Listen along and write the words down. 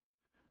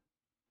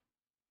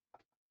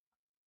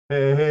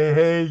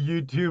Hey,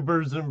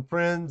 YouTubers and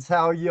friends,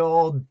 how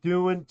y'all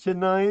doing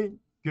tonight?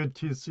 Good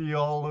to see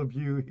all of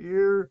you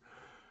here.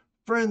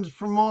 Friends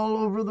from all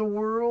over the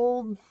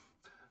world.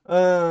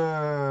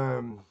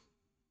 Um,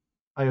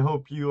 I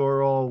hope you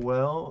are all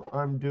well.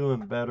 I'm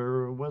doing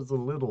better. I was a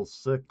little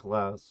sick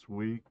last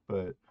week,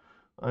 but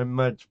I'm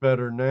much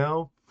better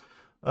now.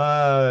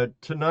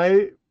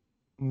 Tonight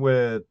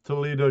with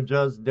Toledo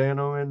Just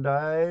Dano and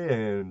I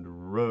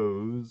and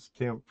Rose,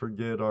 can't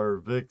forget our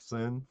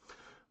vixen.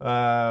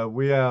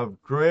 We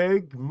have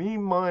Greg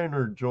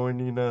MeMiner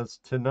joining us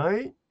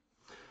tonight.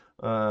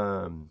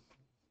 Um,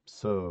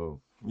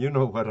 so you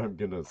know what I'm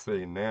gonna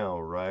say now,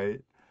 right?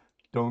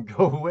 Don't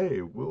go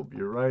away. We'll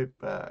be right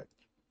back.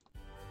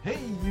 Hey,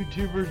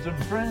 YouTubers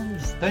and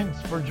friends,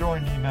 thanks for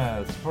joining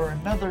us for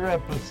another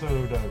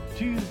episode of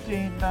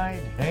Tuesday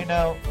Night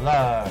Hangout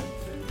Live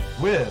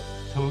with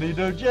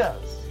Toledo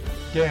Jess,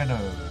 Dano,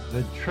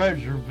 the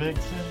Treasure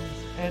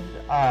Vixens, and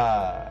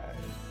I.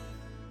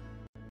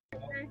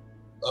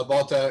 I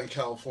bought that in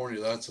California.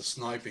 That's a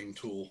sniping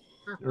tool.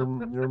 Your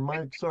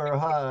mics are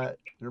hot.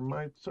 Your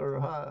mics are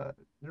hot.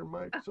 Your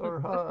mics are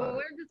hot.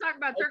 We're just talking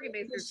about turkey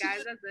basters,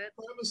 guys. That's it.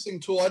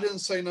 Premising tool. I didn't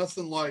say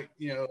nothing like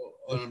an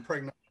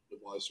impregnation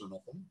device or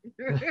nothing.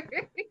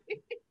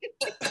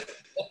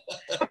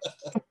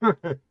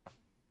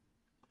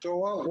 So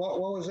what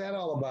was that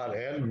all about,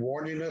 Ed?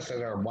 Warning us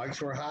that our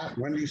mics were hot?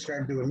 When do you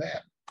start doing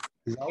that?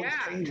 He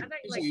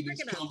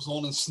just comes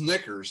on and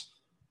snickers.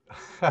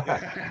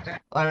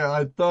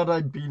 I thought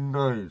I'd be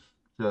nice,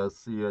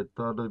 Jesse. I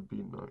thought I'd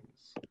be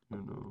nice,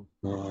 you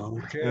know.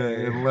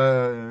 Okay.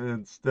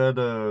 Instead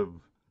of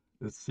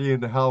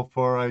seeing how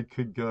far I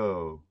could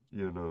go,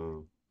 you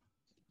know.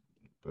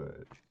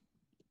 But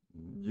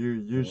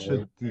you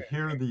should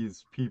hear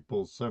these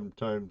people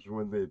sometimes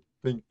when they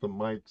think the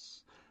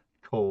mic's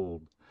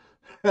cold.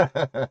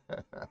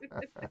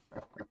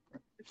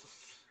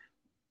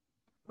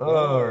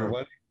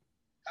 Oh,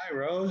 hi,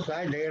 Rose.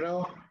 Hi,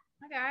 Dano.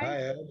 Hi, guys. Hi,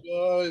 Ed.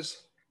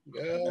 Guys.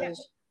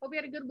 Hope you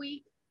had a good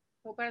week.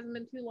 Hope it hasn't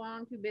been too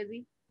long, too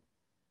busy.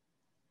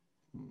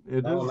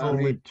 It is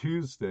only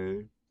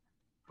Tuesday,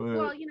 but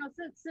well,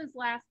 since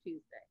last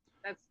Tuesday.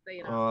 That's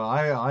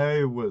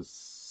I was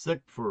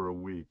sick for a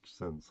week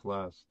since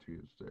last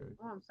Tuesday.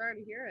 Oh, I'm sorry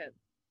to hear it.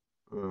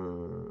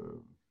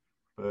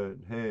 But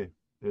hey,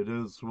 it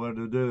is what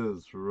it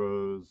is,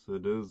 Rose.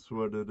 It is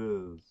what it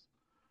is.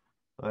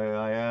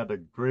 I had a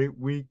great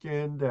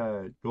weekend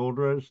at Gold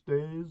Rush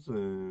Days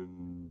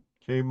and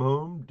came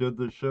home, did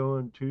the show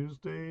on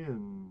Tuesday,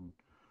 and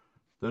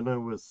then I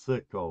was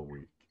sick all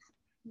week.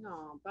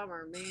 No,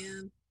 bummer,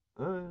 man.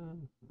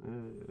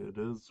 It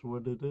is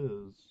what it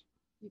is.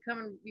 You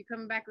coming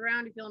back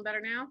around? You feeling better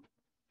now?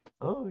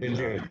 Oh, Did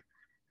you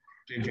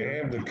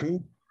have the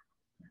coup?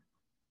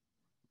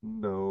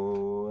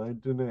 No, I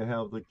didn't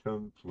have the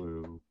kung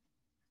flu.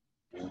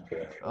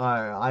 Okay.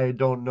 I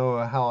don't know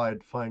how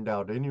I'd find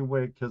out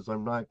anyway, because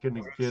I'm not going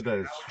to get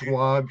a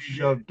swab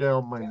shoved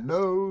down my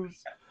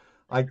nose.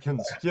 I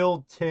can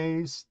still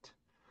taste.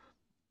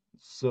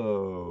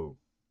 So.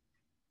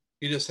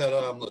 He just had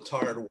the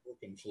tired of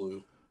working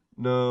flu.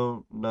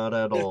 No, not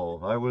at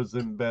all. I was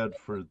in bed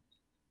for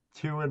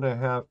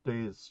 2.5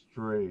 days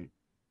straight,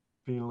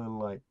 feeling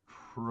like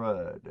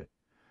crud.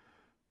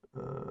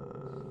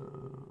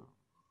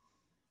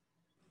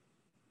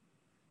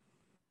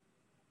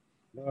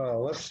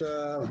 Let's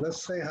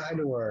say hi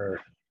to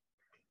our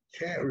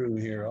chat room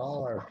here.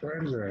 All our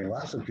friends are in.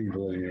 Lots of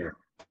people in here.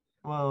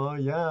 Well,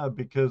 yeah,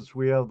 because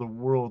we have the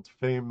world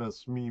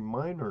famous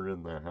MeMiner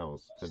in the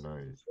house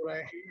tonight. That's what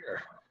I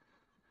hear.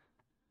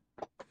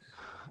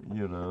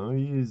 You know,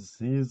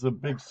 he's a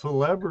big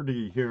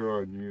celebrity here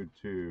on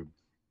YouTube.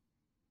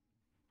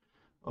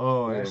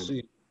 Oh, I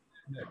see.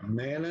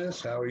 Manus,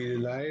 how are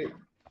you tonight?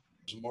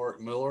 Mark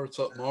Miller. What's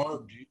up,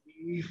 Mark?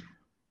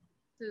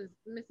 This is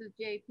Mrs.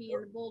 JP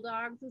and the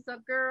Bulldogs. What's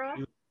up, girl?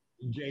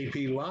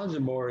 JP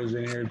Lonzamore is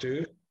in here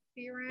too.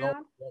 See you around.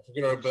 Don't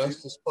forget our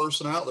bestest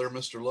person out there,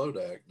 Mr.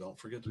 Lodak. Don't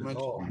forget to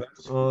mention.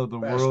 Oh, the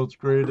world's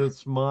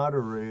greatest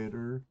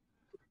moderator.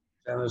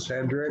 Dennis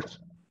Hendricks.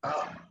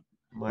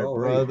 My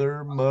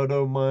brother,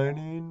 Moto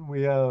Mining.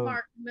 We have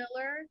Mark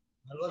Miller.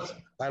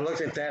 I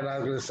looked at that and I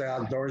was going to say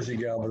outdoorsy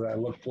gal, but I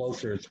looked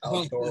closer. It's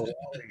outdoor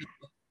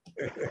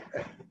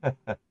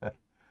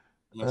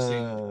I've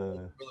seen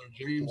Brother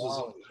James is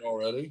on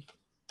already.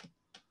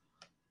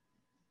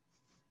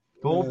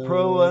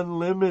 GoPro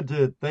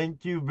Unlimited,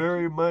 thank you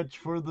very much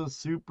for the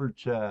super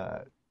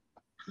chat.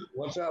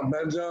 What's up,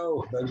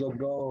 Benzo? Benzo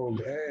Gold.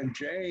 And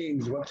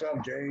James. What's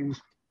up, James?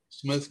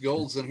 Smith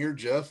Gold's in here.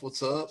 Jeff,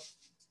 what's up?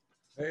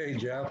 Hey,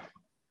 Jeff.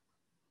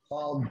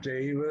 Paul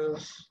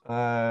Davis.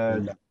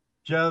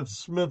 Jeff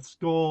Smith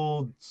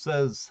Gold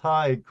says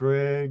hi,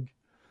 Greg.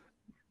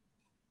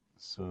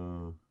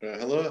 So.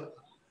 Hello.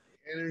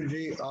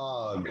 Energy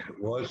Og.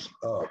 What's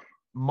up?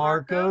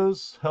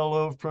 Marcos,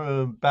 hello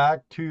from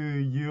back to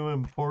you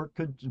in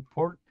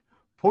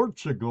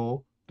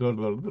Portugal.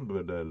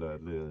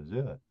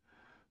 Yeah.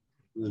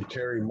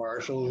 Terry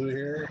Marshall's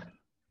here.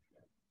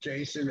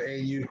 Jason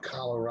AU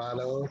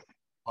Colorado.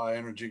 High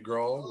energy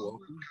girl.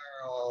 Welcome.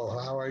 Carol,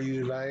 how are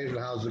you tonight? And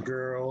how's the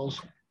girls?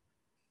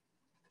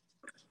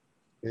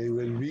 Hey,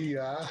 with me,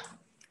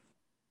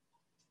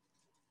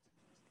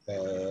 he's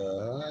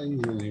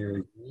in here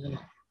again.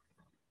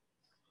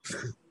 Feel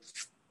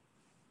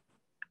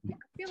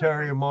like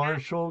Terry I'm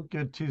Marshall,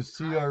 good to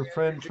see our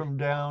friend from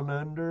down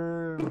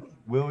under.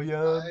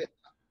 William,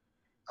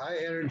 High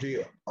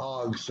Energy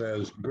Og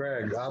says,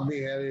 Greg, I'll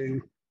be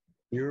heading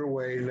your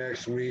way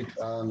next week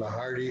on the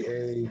Hardy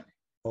A.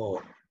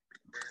 Oh,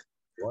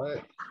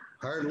 what?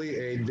 Harley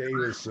A.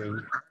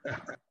 Davidson.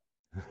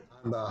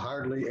 On the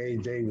Harley A.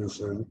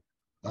 Davidson.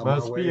 On my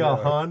must way be a to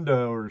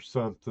Honda or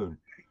something.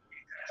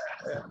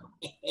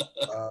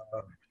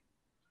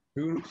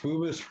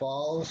 Fubus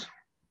Falls.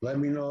 Let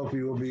me know if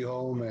you will be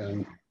home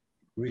and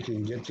we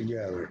can get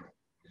together.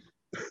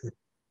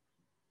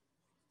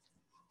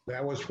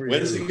 That was for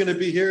When's you. he going to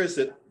be here? Is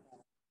it?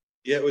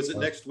 Yeah, was it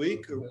next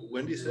week? Or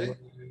when do you say?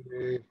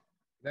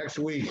 Next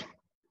week.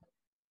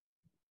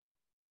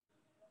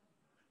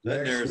 That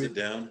Next narrows week. it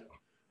down.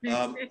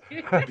 Yeah,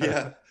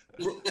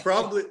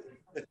 probably.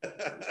 Would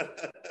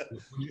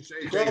you say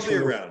Probably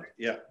Jason? around.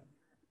 Yeah.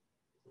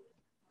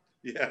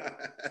 Yeah.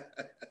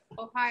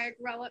 Ohio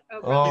relic. Oh,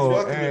 Oh, He's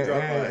welcome to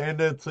drop by.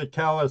 and it's a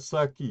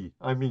Kawasaki.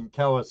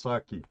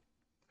 Kawasaki.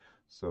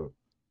 So,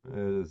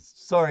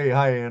 sorry,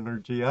 High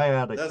Energy. I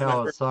had a That's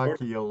my first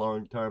Kawasaki a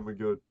long time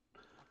ago.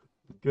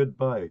 Good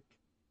bike.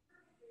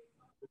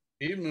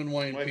 Evening,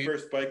 Wayne. My Pete.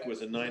 first bike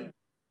was a 9.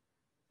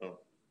 Oh,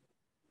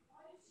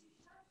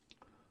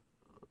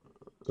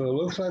 So it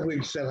looks like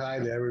we said hi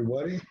to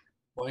everybody.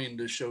 Wayne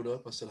just showed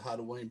up. I said hi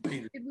to Wayne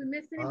Peter. Did we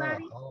miss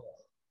anybody?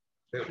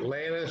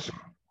 Atlantis,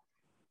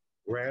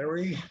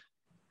 Rannery,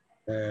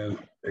 and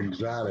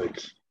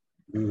Exotics.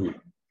 Mm.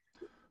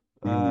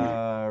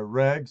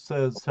 Reg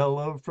says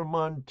hello from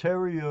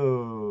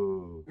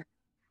Ontario.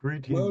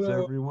 Greetings,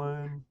 Hello.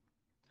 everyone.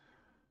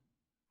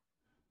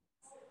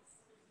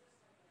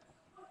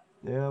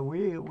 Yeah,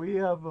 we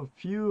have a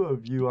few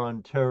of you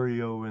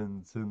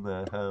Ontarians in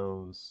the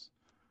house,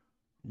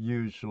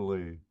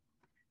 usually.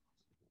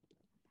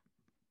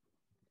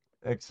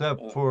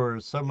 Except for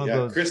some of yeah,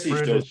 those Chrissy shows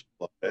British.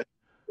 up. Eh?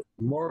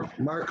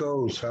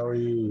 Marcos, how are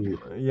you?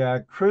 Yeah,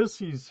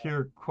 Chrissy's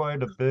here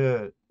quite a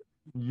bit,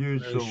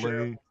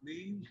 usually.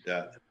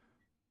 Yeah.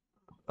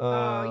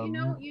 Oh,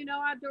 you know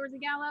Outdoorsy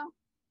Gallo.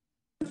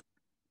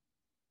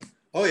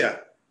 Oh yeah.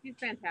 He's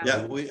fantastic.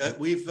 Yeah.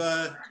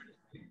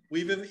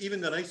 We've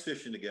even gone ice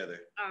fishing together.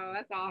 Oh,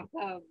 that's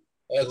awesome.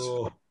 That's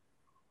Oh,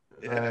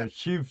 Yeah.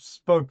 She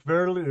spoke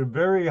very,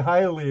 very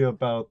highly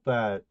about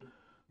that.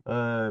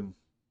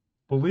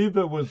 Believe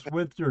it was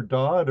with your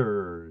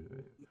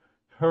daughter,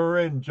 her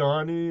and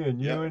Johnny,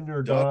 and you Yep. and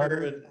your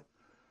daughter. And,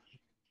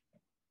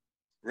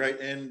 right,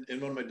 and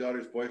one of my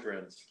daughter's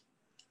boyfriends.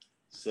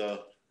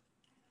 So,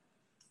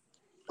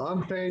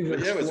 I'm paying but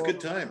yeah, it was a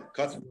good time.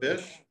 Caught some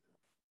fish.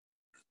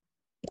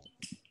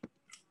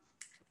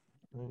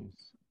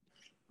 Nice.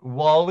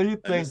 Wally, I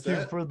thank missed you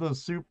that. for the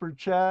super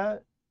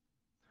chat.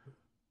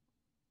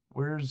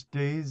 Where's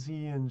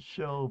Daisy and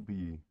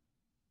Shelby?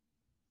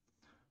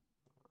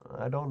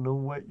 I don't know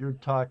what you're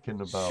talking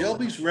about.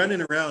 Shelby's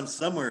running around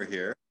somewhere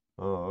here.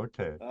 Oh,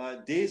 okay.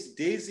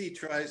 Daisy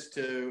tries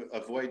to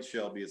avoid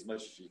Shelby as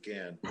much as she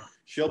can.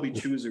 Shelby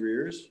chews her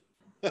ears.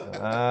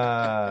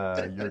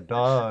 Your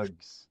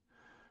dogs.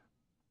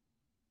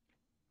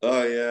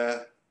 Oh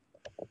yeah.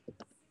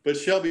 But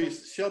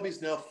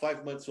Shelby's now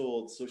 5 months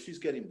old, so she's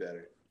getting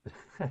better.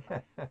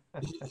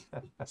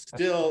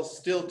 Still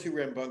too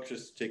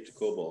rambunctious to take to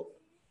Cobalt.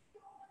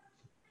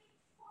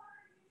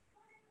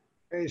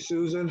 Hey,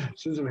 Susan.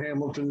 Susan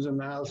Hamilton's in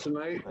the house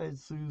tonight. Hi,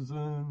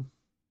 Susan.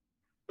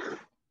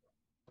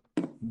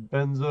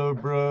 Benzo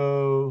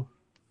Bro.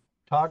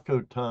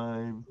 Taco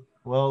time.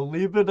 Well,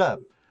 leave it up,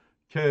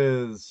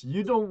 because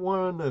you don't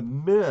want to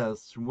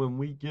miss when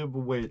we give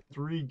away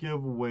 3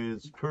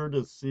 giveaways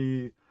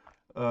courtesy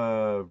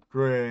of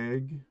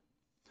Greg.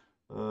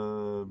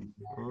 Oh,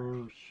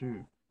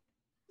 shoot.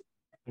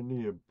 I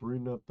need to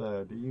bring up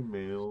that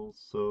email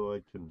so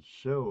I can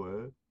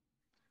show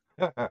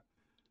it.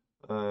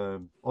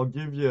 I'll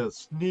give you a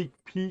sneak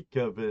peek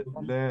of it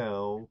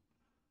now.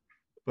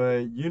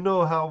 But you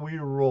know how we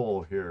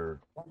roll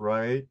here,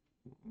 right?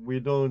 We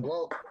don't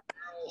Hello,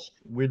 girls.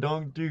 we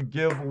don't do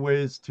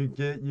giveaways to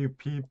get you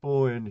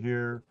people in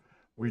here.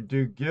 We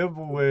do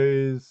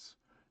giveaways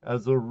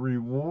as a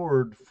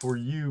reward for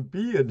you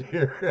being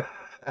here.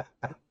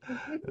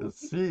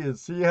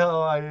 See how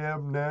I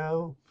am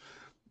now?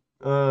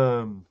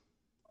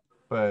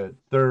 But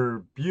they're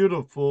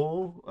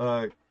beautiful.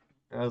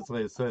 As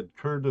I said,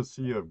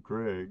 courtesy of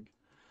Greg.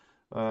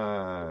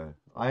 I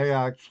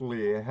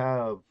actually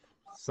have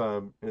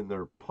some, and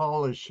they're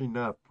polishing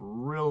up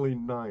really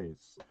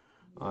nice.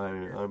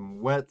 I'm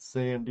wet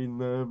sanding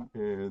them,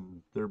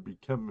 and they're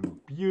becoming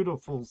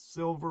beautiful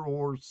silver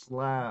ore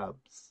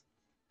slabs.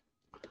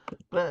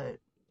 But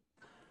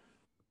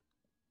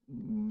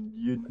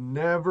you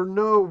never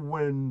know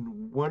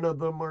when one of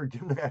them are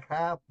gonna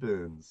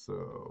happen.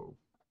 So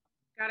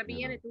Gotta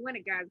be in it to win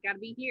it, guys. Gotta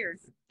be here.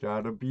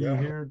 Gotta be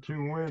Yeah. here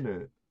to win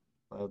it.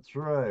 That's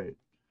right.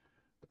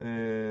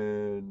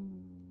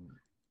 And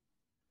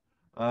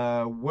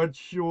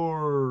what's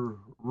your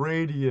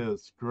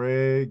radius,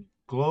 Greg?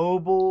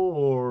 Global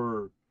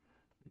or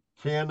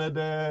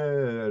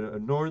Canada,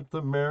 North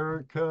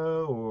America,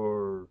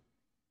 or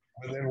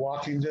Within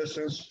walking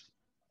distance?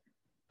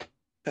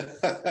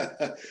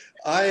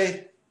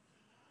 I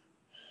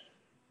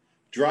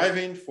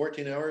driving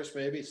 14 hours,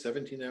 maybe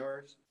 17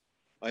 hours.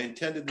 I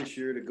intended this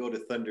year to go to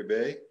Thunder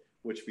Bay,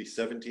 which would be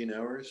 17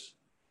 hours.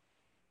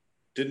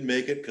 Didn't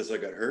make it because I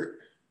got hurt.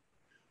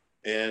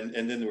 And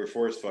then there were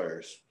forest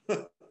fires.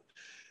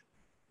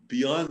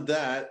 Beyond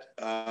that,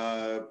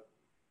 I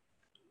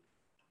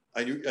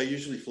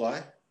usually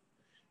fly,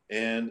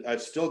 and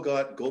I've still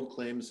got gold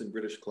claims in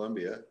British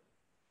Columbia,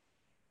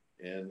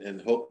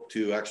 and hope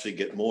to actually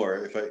get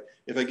more.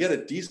 If I get a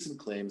decent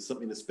claim,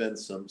 something to spend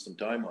some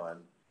time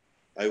on,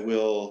 I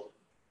will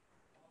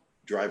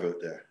drive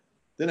out there.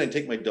 Then I can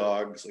take my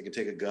dogs, I can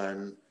take a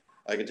gun,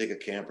 I can take a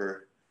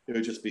camper. It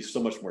would just be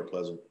so much more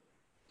pleasant.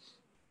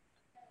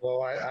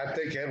 Well, I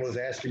think Ed was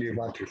asking you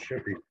about your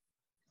shipping.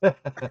 By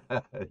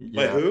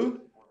yeah. who?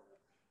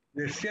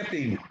 Your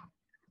shipping.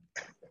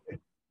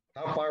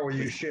 How far will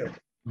you ship?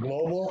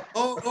 Global?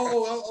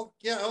 Oh,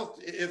 yeah.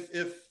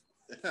 If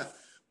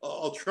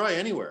I'll try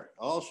anywhere.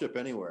 I'll ship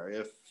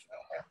anywhere.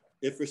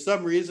 If for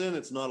some reason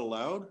it's not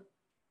allowed,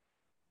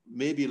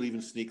 maybe it'll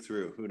even sneak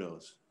through. Who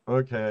knows?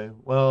 Okay.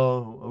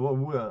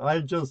 Well, I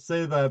just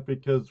say that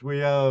because we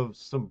have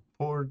some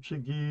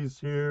Portuguese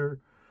here.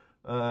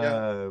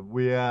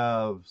 We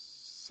have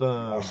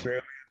some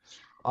Australia.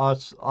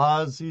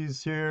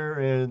 Aussies here,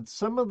 and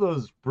some of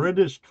those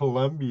British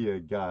Columbia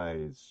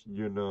guys,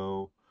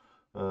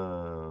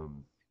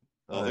 Um,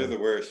 Oh, they're the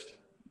worst.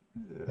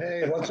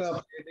 Hey, what's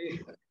up,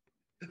 Andy?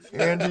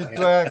 Andy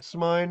Thrax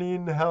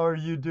Mining, how are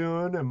you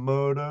doing? And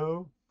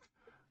Moto.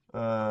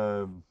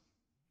 Um,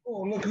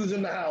 Oh, look who's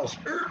in the house.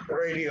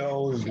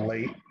 Radio is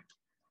late.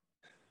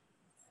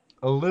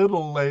 a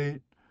little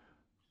late.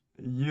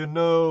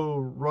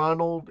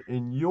 Ronald,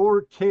 in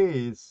your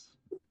case,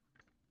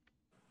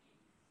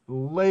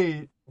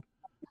 late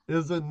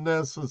isn't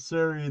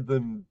necessary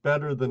than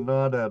better than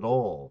not at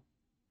all.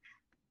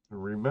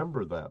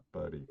 Remember that,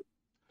 buddy.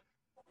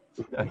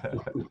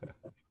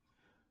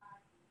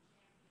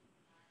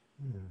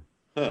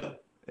 Huh.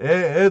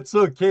 It's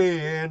okay,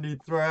 Andy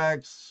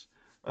Thrax.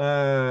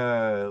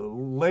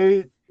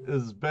 Late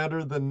is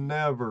better than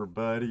never,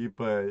 buddy,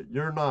 but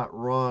you're not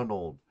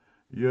Ronald.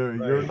 You're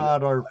Right.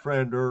 not our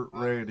friend Ert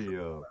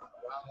Radio.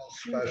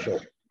 Special.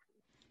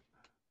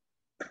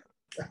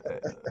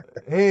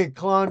 Hey,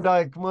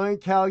 Klondike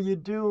Mike, how you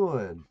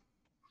doing?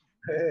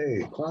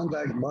 Hey,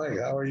 Klondike Mike,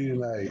 how are you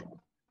tonight?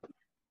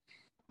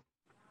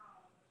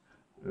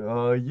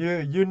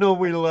 You know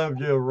we love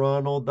you,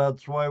 Ronald.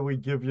 That's why we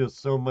give you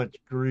so much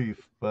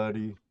grief,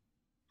 buddy.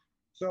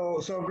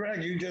 So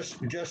Greg, you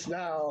just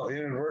now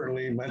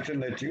inadvertently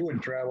mentioned that you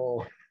would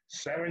travel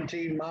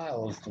 17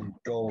 miles to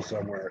go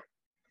somewhere.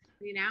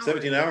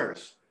 17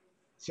 hours.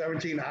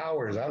 17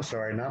 hours. I'm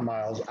sorry, not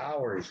miles,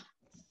 hours.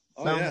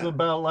 Oh, Sounds yeah.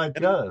 about like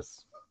And-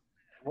 us.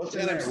 What's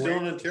in And I'm that still in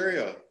radio?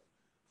 Ontario.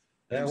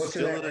 Yeah, I'm what's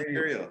still in in that radio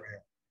Ontario.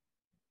 area?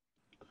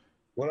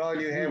 What all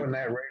do you have in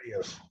that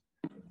radius?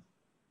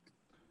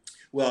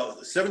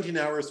 Well, 17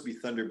 hours to be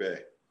Thunder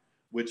Bay,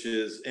 which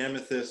is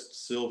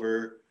amethyst,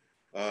 silver,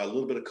 a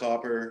little bit of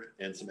copper,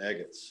 and some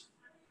agates.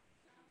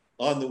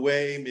 On the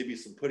way, maybe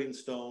some pudding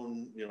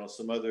stone,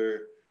 some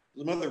other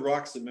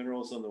rocks and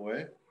minerals on the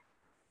way.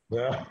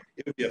 Yeah.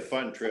 It would be a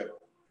fun trip.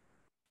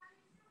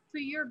 So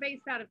you're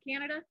based out of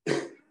Canada?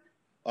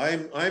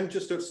 I'm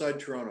just outside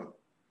Toronto.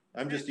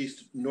 I'm just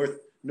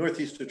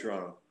northeast of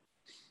Toronto.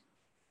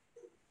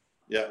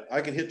 Yeah,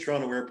 I can hit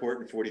Toronto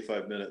Airport in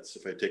 45 minutes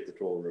if I take the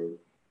toll road.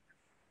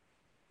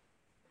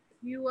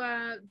 Do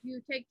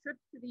you take trips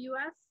to the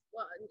U.S.?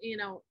 Well,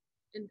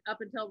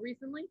 up until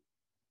recently.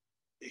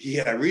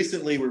 Yeah,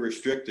 recently we're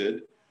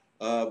restricted.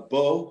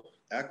 Bo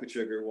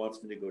Aquachugger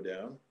wants me to go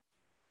down.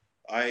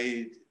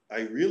 I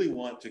really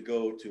want to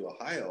go to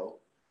Ohio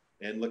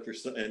and look for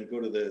and go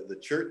to the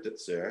church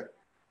that's there.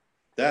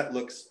 That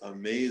looks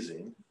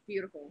amazing.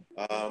 Beautiful.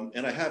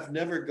 And I have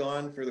never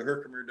gone for the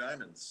Herkimer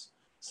Diamonds,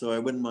 so I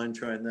wouldn't mind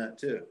trying that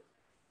too.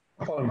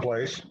 Fun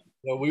place.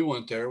 Yeah, we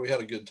went there. We had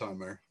a good time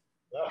there.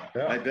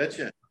 Yeah. I bet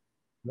you.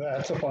 Yeah,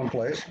 that's a fun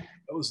place.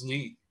 That was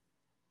neat.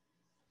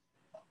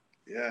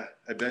 Yeah,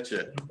 I bet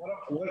you.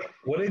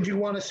 What did you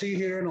want to see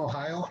here in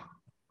Ohio?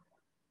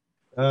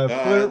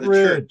 Flint the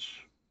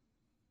Ridge.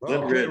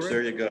 Flint Ridge,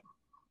 there you go.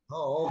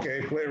 Oh,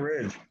 okay, Flint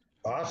Ridge.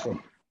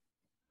 Awesome.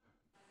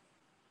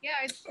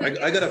 Yeah,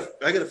 I got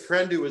a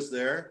friend who was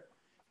there.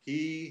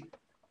 He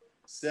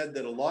said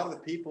that a lot of the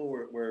people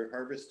were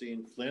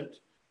harvesting flint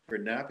for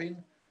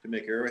napping to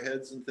make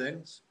arrowheads and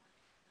things,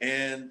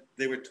 and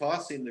they were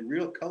tossing the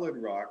real colored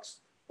rocks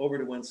over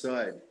to one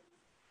side.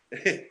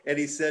 And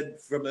he said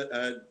from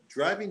a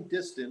driving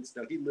distance,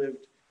 now he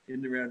lived in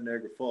and around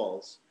Niagara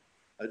Falls,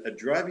 a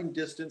driving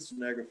distance from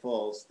Niagara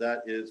Falls, that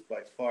is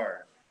by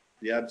far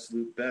the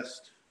absolute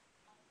best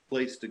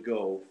place to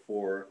go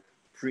for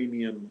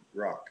premium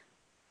rock.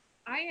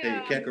 Hey,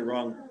 you can't go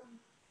wrong.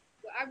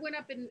 I went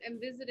up and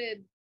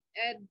visited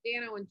Ed,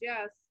 Dano, and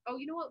Jess. Oh,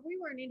 you know what? We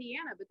were in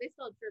Indiana, but they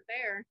still had trip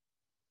there.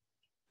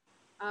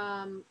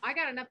 I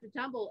got enough to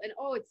tumble, and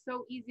oh, it's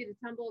so easy to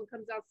tumble and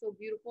comes out so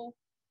beautiful.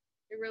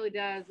 It really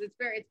does. It's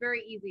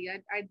very easy.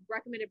 I'd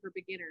recommend it for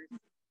beginners.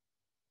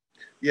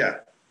 Yeah,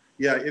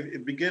 yeah.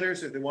 If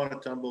beginners, if they want to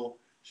tumble,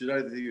 should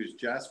either use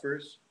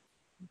Jaspers,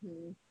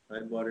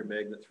 Tide Water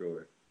Magnet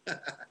Thrower.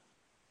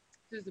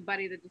 There's a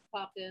buddy that just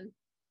popped in.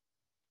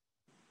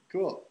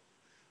 Cool.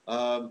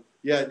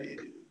 Yeah,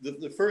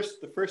 the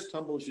first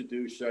tumbles you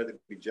do should either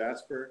be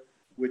Jasper,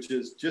 which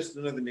is just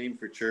another name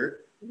for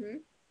chert,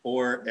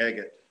 or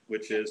agate,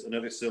 which is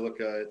another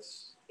silica.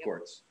 It's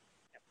quartz.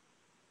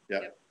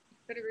 Yep.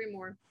 Could agree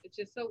more. It's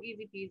just so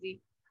easy peasy.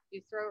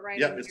 You throw it right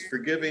in Yeah, there. it's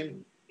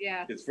forgiving.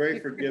 Yeah. It's very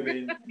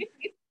forgiving.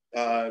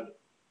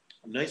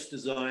 Nice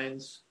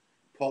designs,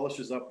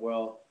 polishes up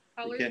well.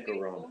 Colors You can't go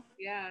beautiful. wrong.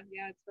 Yeah,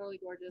 it's really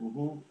gorgeous.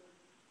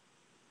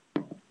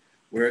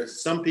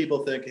 Whereas some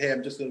people think, hey,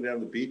 I'm just going to go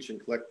down the beach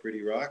and collect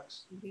pretty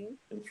rocks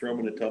and throw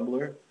them in a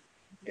tumbler.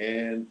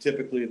 And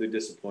typically they're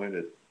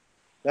disappointed.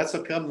 That's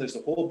how come there's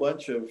a whole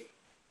bunch of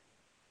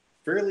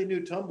fairly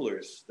new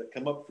tumblers that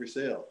come up for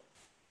sale.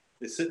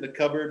 They sit in a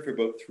cupboard for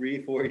about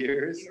 3-4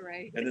 years,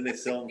 Right. and then they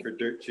sell them for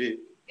dirt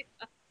cheap.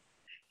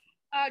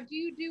 Do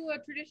you do a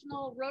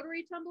traditional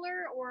rotary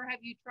tumbler, or have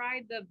you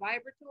tried the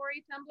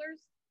vibratory tumblers?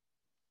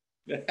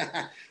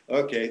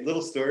 Okay,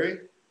 little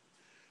story.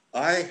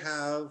 I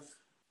have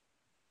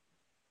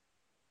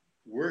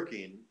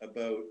working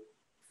about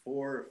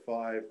 4 or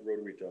 5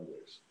 rotary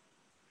tumblers.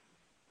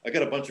 I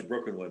got a bunch of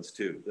broken ones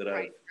too that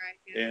Right.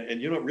 Yeah. and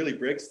you know what really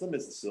breaks them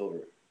is the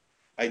silver.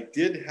 I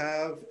did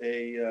have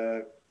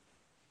a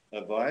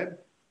vibe,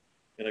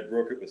 and I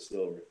broke it with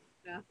silver.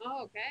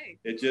 Oh, okay.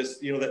 It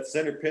just, you know, that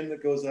center pin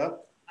that goes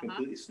up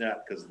completely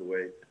snapped because of the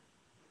weight.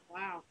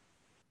 Wow.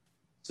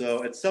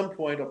 So at some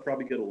point I'll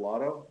probably get a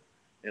lotto,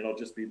 and I'll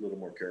just be a little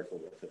more careful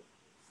with it.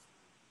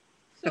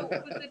 So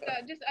was it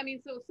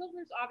so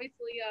silver's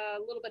obviously a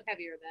little bit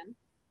heavier then.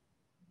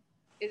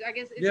 Is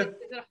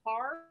it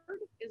hard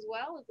as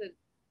well? Is it?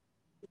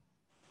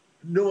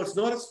 No, it's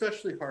not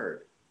especially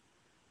hard.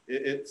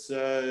 It's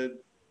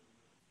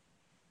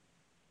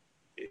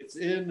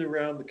in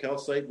around the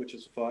calcite, which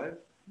is 5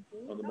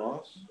 on the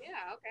moss.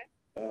 Yeah.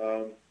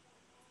 Okay.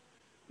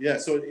 Yeah,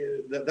 so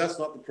that's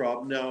not the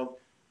problem. Now,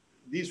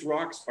 these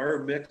rocks are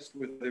mixed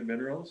with other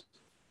minerals,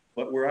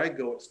 but where I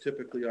go, it's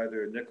typically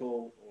either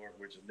nickel,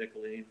 which is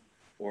nickeline,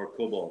 or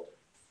cobalt.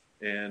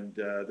 And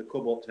the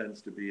cobalt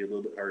tends to be a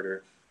little bit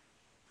harder.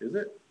 Is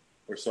it?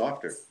 Or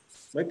softer?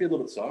 Might be a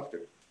little bit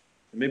softer.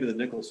 And maybe the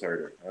nickel's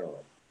harder. I don't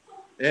know.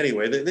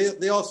 Anyway,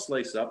 they all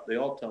slice up. They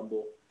all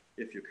tumble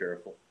if you're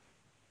careful.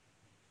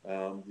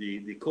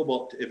 The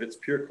cobalt, if it's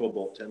pure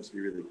cobalt, tends to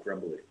be really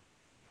crumbly.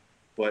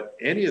 But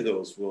any of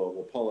those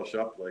will polish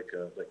up like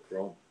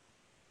chrome.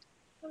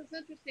 So it's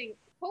interesting.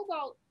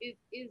 Cobalt isn't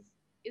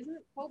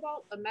it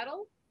cobalt a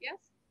metal? Yes.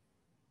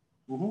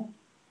 Oh.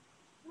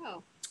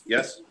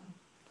 Yes.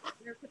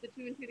 Never put the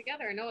 2 and 2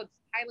 together. I know it's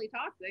highly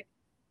toxic.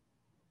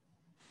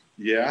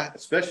 Yeah,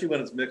 especially when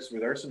it's mixed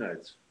with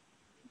arsenides.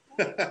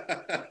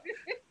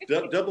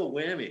 Double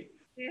whammy.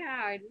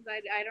 Yeah, I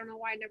don't know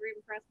why it never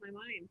even crossed my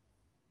mind.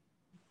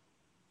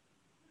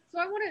 So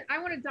I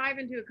want to dive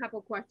into a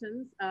couple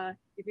questions.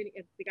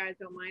 If the guys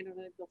don't mind, I don't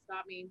know if they'll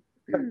stop me.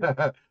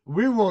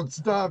 We won't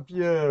stop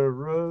you,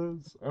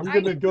 Rose. I'm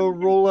gonna go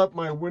roll up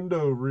my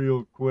window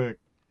real quick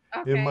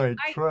in my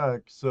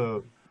truck.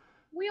 So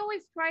we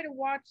always try to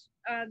watch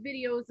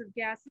videos of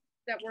guests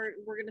that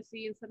we're gonna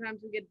see, and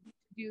sometimes we get to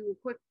do a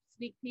quick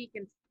sneak peek.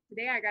 And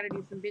today I got to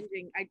do some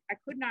binging. I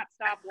could not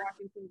stop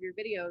watching some of your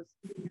videos,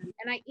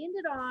 and I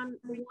ended on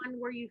the one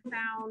where you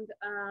found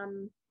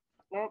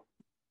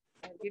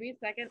give me a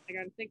second. I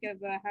got to think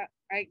of how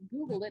I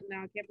Googled it.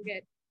 Now I can't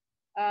forget.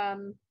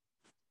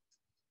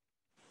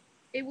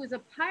 It was a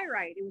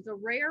pyrite. It was a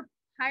rare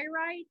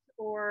pyrite,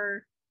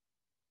 or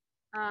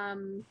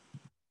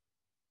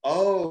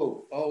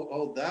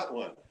Oh, that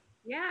one.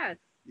 Yes.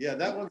 Yeah,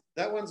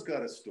 that one's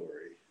got a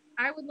story.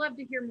 I would love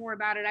to hear more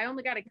about it. I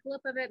only got a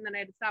clip of it, and then I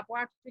had to stop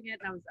watching it,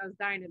 and I was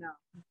dying to know.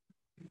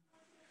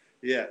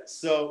 Yeah,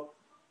 so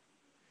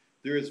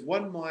there is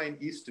one mine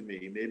east of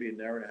me, maybe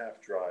an hour and a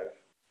half drive,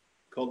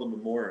 called the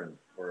Memoran,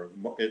 or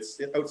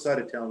it's outside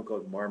a town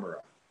called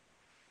Marmara.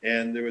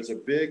 And there was a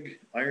big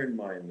iron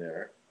mine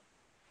there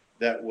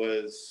that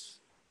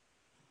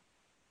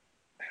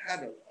had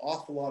an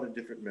awful lot of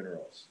different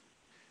minerals.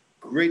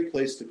 Great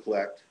place to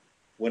collect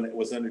when it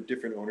was under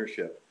different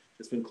ownership.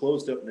 It's been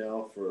closed up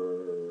now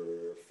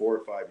for 4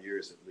 or 5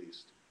 years at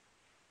least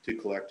to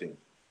collecting.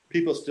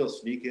 People still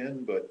sneak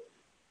in, but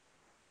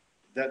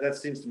that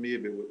seems to me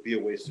to be a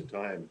waste of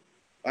time.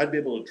 I'd be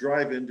able to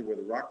drive into where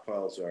the rock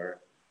piles are,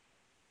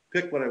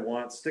 pick what I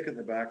want, stick it in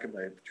the back of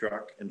my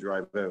truck, and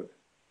drive out.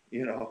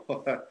 You know,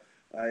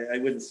 I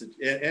wouldn't,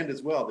 and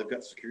as well, they've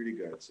got security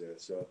guards there,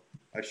 so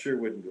I sure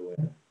wouldn't go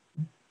in.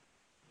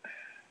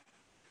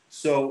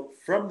 So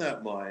from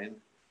that mine,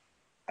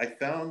 I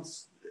found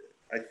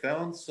I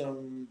found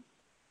some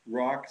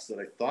rocks that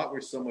I thought were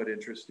somewhat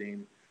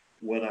interesting.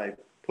 When I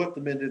put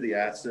them into the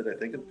acid, I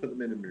think I put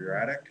them into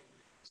muriatic.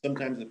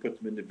 Sometimes I put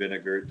them into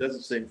vinegar. It does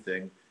the same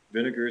thing.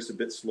 Vinegar is a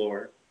bit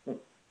slower,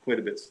 quite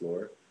a bit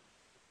slower,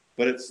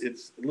 but it's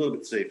a little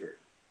bit safer.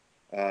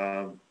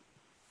 Um,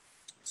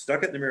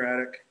 Stuck it in the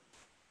muriatic.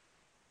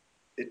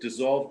 It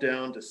dissolved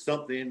down to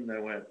something, and I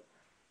went,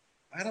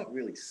 I don't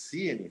really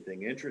see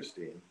anything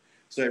interesting.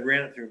 So I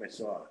ran it through my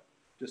saw,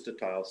 just a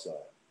tile saw.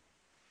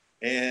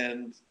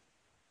 And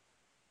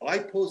I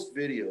post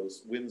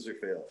videos, wins or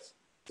fails.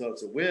 So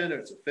it's a win or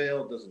it's a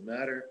fail, doesn't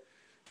matter,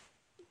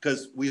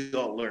 because we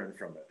all learn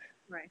from it.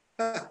 Right.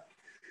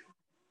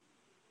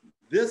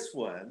 This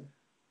one,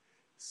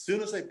 as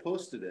soon as I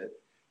posted it,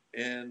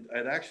 and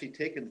I'd actually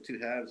taken the two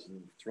halves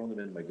and thrown them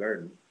in my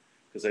garden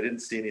because I didn't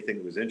see anything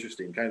that was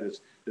interesting. Kind of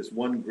this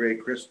one gray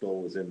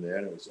crystal was in there,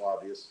 and it was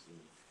obvious.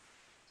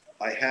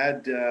 I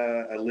had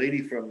a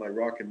lady from my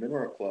Rock and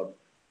Mineral Club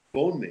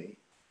phone me,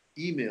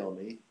 email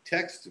me,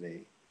 text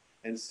me,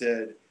 and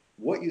said,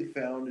 what you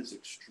found is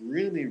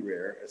extremely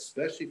rare,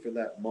 especially for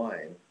that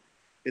mine.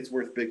 It's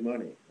worth big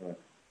money.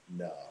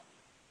 No.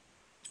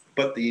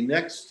 But the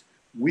next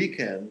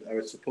weekend, I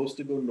was supposed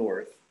to go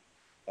north,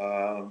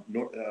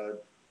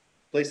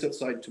 place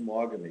outside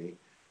Temagami,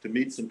 to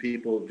meet some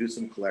people, do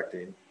some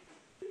collecting.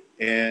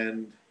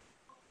 And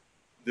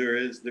there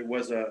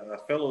was a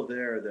fellow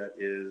there that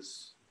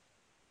is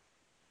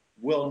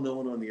well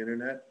known on the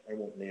internet. I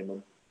won't name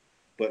him,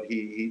 but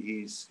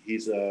he's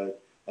a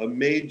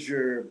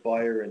major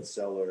buyer and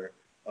seller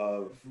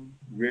of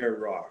rare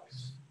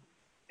rocks.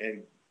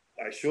 And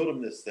I showed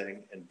him this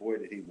thing, and boy,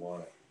 did he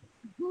want it.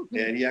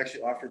 And he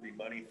actually offered me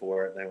money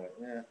for it, and I went,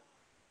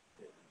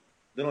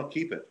 then I'll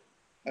keep it.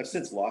 I've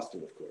since lost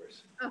it, of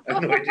course. I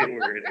have no idea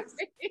where it is.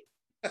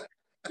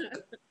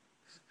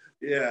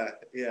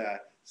 Yeah.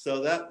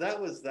 So that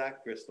was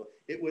that crystal.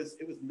 It was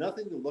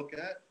nothing to look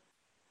at.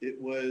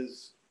 It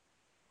was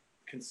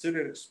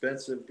considered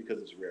expensive because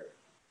it's rare,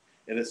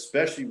 and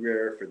especially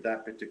rare for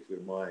that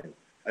particular mine.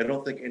 I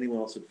don't think anyone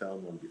else had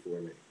found one before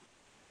me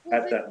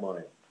at that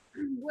mine.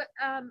 What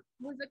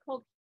was it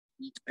called?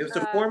 It was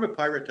a form of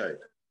pyrrhotite.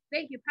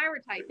 Thank you,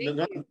 pyrrhotite.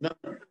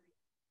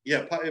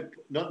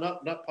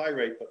 Not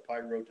pyrite, but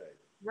pyrrhotite.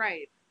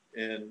 Right.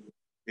 And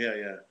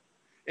yeah.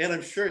 And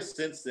I'm sure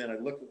since then I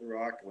looked at the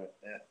rock and went,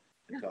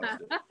 and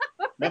tossed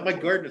it. My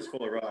garden is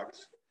full of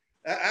rocks.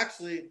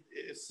 Actually,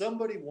 if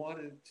somebody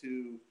wanted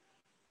to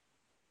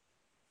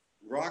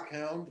rock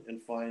hound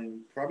and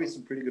find probably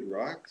some pretty good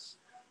rocks,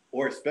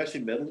 or especially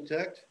metal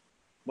detect,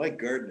 my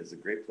garden is a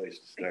great place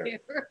to start.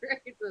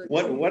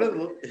 One of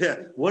the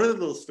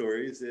little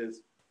stories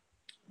is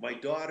my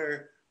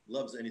daughter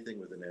loves anything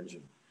with an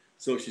engine.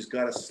 So she's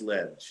got a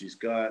sled, she's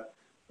got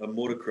a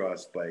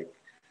motocross bike,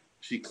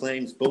 she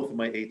claims both of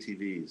my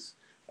ATVs,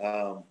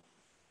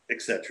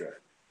 etc.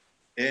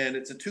 And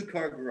it's a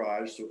 2-car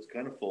garage, so it's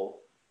kind of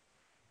full.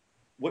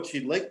 What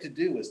she'd like to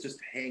do is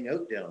just hang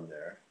out down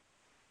there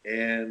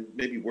and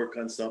maybe work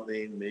on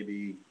something,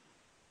 maybe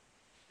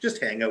just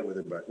hang out with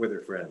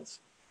her friends.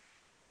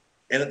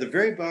 And at the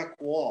very back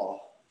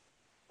wall,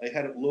 I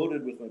had it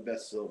loaded with my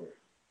best silver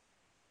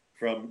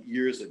from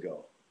years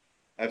ago.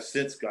 I've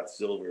since got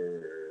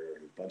silver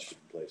a bunch of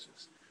different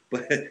places.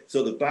 But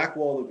so the back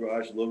wall of the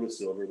garage loaded with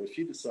silver, but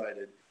she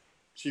decided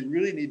she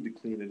really needed to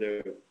clean it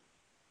out.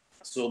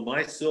 So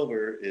my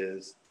silver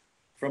is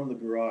from the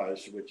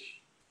garage,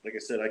 which, like I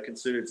said, I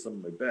considered some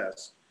of my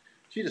best.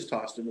 She just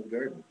tossed it in the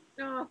garden.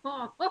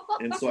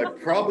 And so I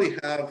probably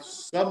have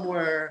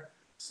somewhere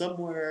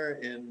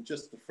in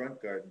just the front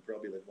garden,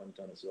 probably like 1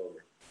 ton of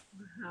silver.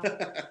 Wow.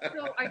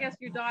 So I guess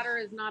your daughter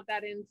is not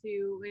that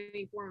into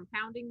any form of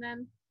pounding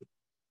then?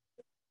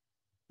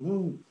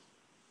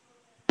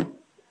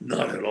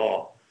 Not at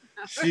all.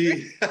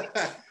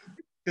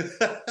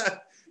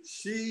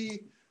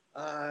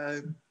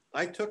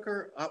 I took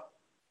her up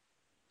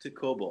to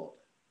Cobalt,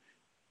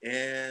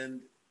 and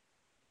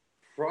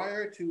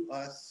prior to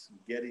us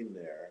getting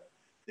there,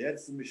 they had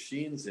some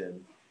machines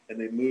in, and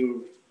they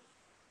moved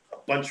a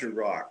bunch of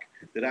rock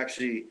that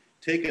actually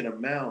taken a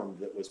mound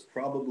that was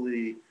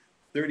probably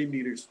 30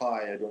 meters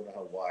high. I don't know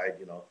how wide,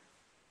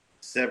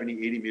 70,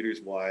 80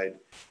 meters wide.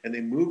 And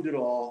they moved it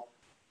all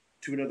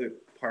to another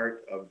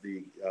part of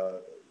the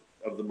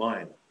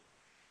mine.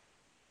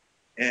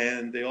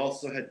 And they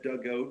also had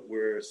dug out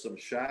where some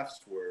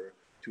shafts were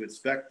to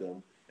inspect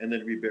them and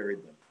then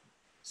reburied them.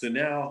 So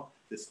now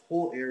this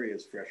whole area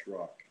is fresh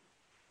rock.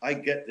 I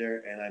get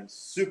there and I'm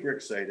super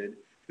excited.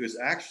 There's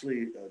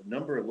actually a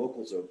number of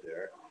locals out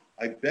there.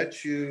 I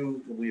bet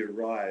you when we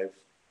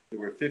arrived, there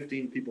were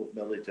 15 people with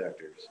metal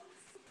detectors.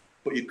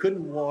 But you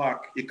couldn't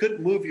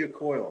move your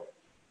coil,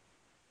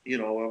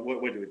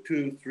 what do it,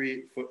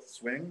 2-3 foot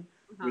swing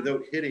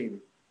without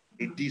hitting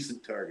a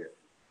decent target.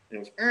 And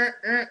it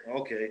was,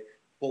 okay,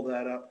 pull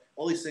that up.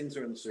 All these things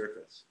are on the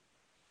surface.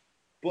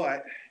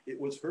 But it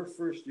was her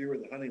first year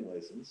with a hunting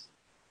license.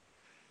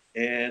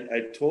 And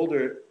I told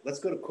her, let's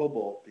go to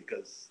Cobalt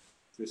because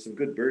there's some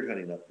good bird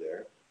hunting up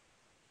there.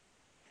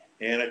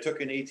 and I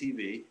took an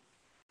ATV.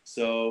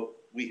 So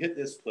we hit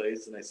this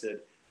place, and I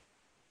said,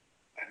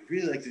 I'd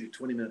really like to do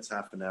 20 minutes,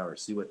 half an hour,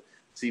 see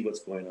what's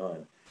going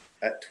on.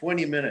 At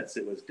 20 minutes,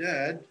 it was,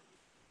 Dad,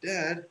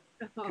 can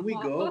we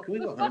go? Can we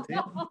go hunting?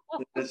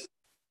 Was,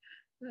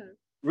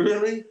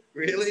 really?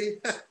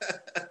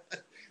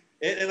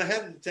 and I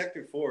had a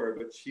detector for her,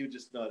 but she was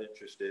just not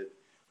interested.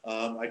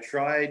 I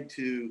tried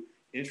to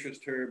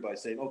interest her by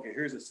saying, okay,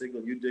 here's a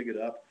signal, you dig it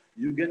up,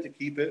 you get to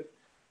keep it.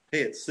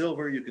 Hey, it's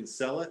silver, you can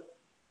sell it.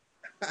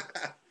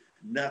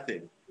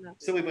 Nothing.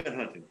 So we went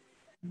hunting.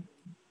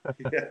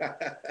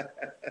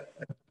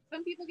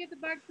 Some people get the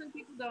bug, some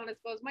people don't, I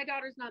suppose. My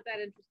daughter's not that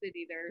interested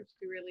either.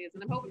 She really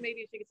isn't. I'm hoping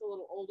maybe if she gets a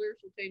little older,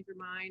 she'll change her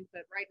mind.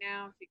 But right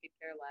now, she could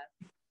care less.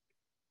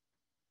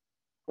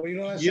 Well,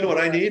 you know what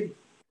I need?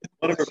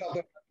 That's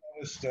something I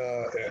noticed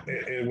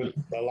with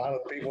a lot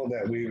of people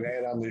that we've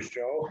had on this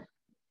show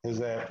is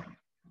that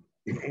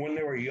when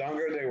they were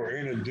younger, they were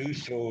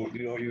introduced to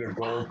either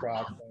gold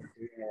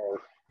prospecting or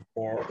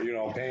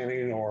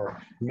painting or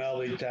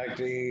metal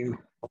detecting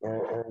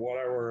or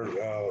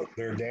whatever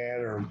their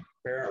dad or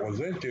parent was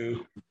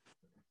into,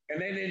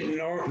 and they didn't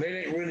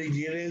really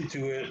get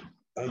into it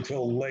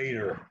until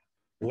later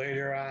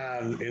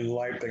on in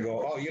life. They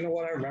go, oh, you know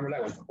what, I remember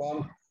that was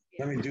fun,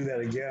 let me do that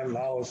again, and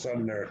all of a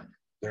sudden they're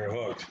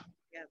hooked.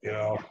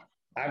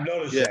 I've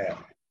noticed that.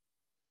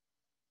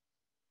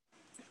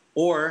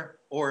 Or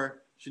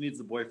she needs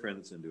the boyfriend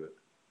that's into it.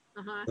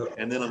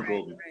 And then I'm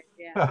golden. Right.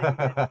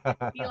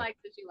 Yeah. He likes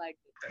it, she likes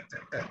it.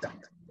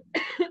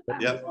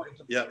 Yep.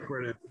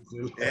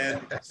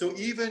 And so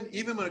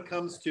even when it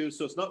comes to,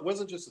 so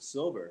wasn't just a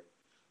silver.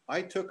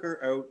 I took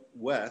her out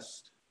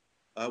west.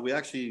 We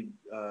actually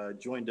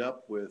joined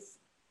up with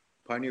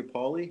Pioneer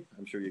Paulie.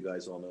 I'm sure you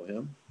guys all know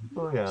him.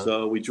 Oh yeah.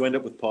 So we joined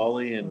up with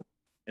Paulie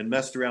and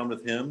messed around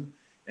with him.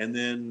 And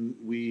then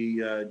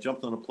we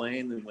jumped on a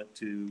plane and went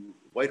to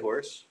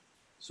Whitehorse,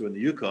 so in the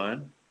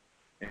Yukon,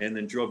 and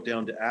then drove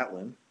down to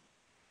Atlin.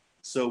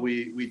 So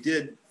we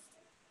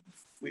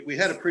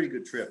had a pretty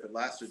good trip. It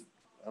lasted,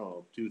 I don't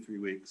know, 2-3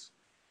 weeks.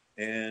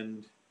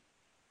 And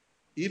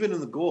even in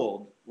the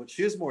gold, what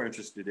she is more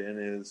interested in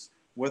is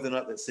whether or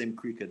not that same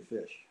creek had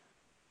fish.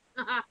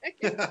 A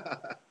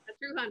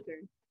true hunter.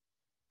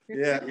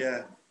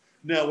 Yeah.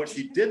 Now, what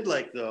she did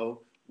like,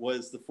 though,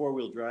 was the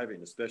four-wheel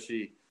driving,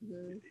 especially,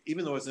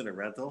 even though it was in a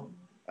rental,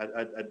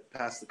 I'd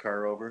pass the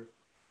car over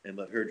and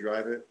let her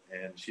drive it,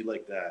 and she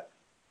liked that.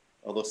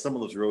 Although some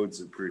of those roads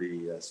are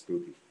pretty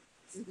spooky.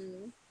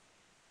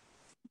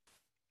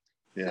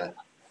 Yeah.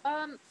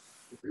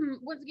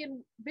 Once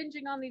again,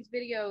 binging on these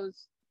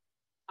videos,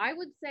 I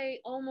would say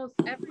almost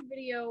every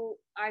video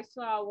I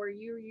saw where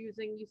you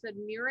said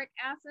muric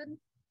acid?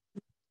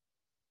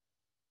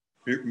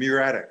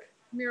 Muriatic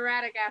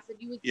acid.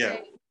 You would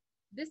say,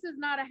 this is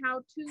not a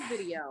how-to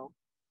video.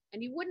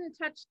 And you wouldn't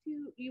touch,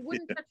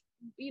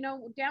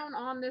 down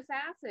on this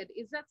acid.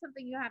 Is that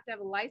something you have to have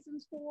a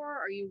license for?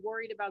 Are you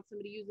worried about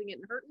somebody using it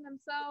and hurting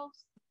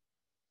themselves?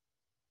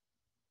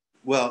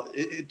 Well,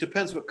 it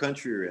depends what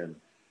country you're in.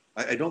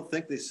 I don't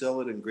think they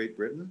sell it in Great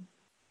Britain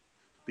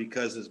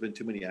because there's been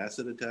too many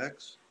acid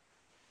attacks.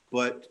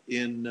 But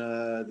in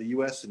the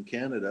US and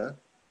Canada,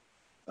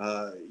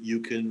 you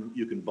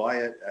can buy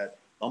it at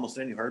almost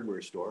any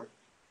hardware store.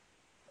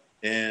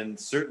 And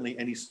certainly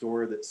any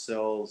store that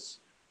sells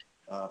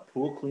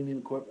pool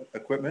cleaning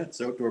equipment,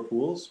 so outdoor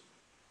pools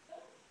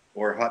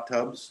or hot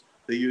tubs,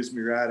 they use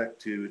muriatic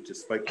to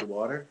spike the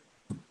water.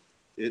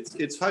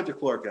 It's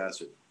hydrochloric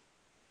acid.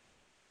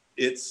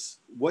 It's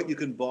what you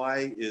can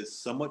buy is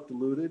somewhat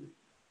diluted.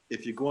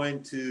 If you're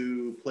going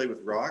to play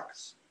with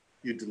rocks,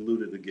 you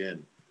dilute it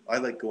again. I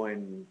like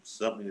going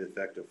something to the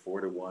effect of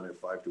 4-1 or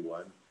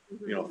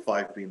 5-1,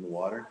 5 being the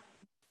water.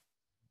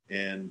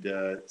 And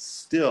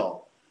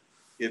still,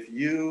 if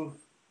you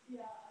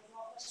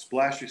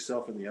splash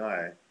yourself in the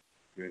eye,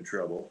 you're in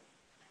trouble.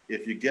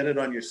 If you get it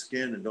on your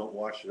skin and don't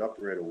wash it up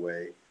right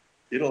away,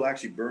 it'll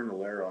actually burn a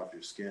layer off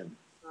your skin.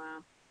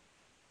 Wow.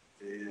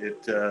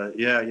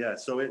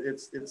 So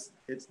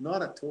it's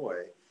not a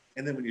toy.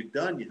 And then when you're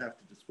done, you have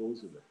to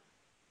dispose of it.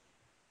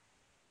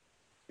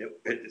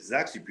 It's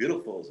actually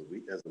beautiful as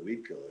a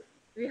weed killer.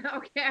 Yeah,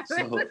 okay.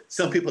 So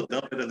some people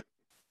dump it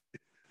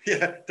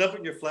dump it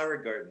in your flower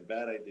garden.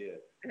 Bad idea.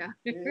 Yeah.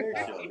 Here,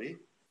 Shelby.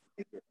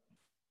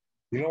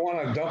 You don't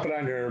want to dump it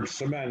on your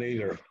cement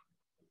either.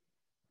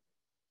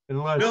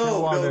 Unless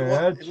you want to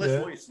etch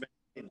it.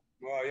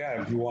 Well,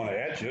 yeah, if you want to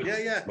etch it.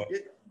 Yeah. But...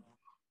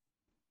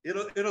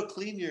 It'll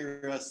clean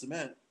your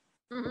cement.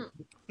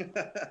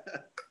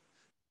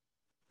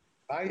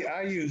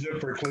 I use it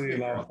for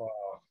cleaning up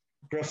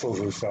crystals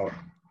and stuff.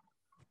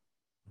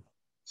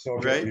 So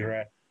right. You're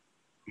at,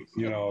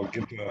 get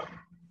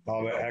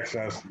all the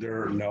excess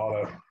dirt and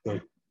all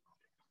the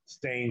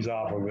stains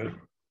off of it.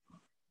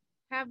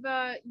 Have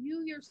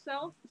you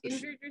yourself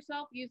injured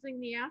yourself using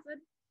the acid?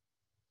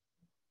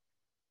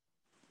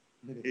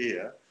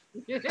 Yeah.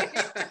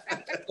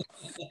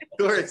 Of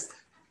course.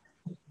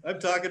 I'm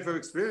talking from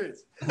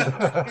experience.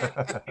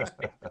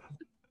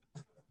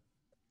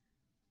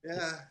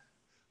 Yeah.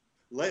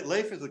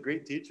 Life is a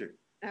great teacher.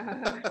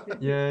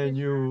 Yeah, and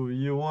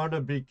you want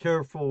to be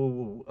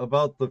careful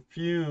about the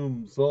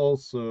fumes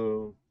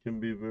also can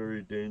be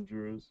very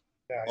dangerous.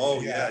 Yeah,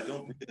 Oh yeah. yeah,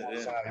 don't forget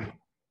it. Outside.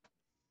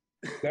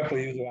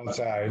 Definitely use it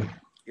outside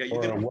Yeah, you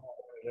or in a can.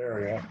 well-lit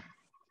area.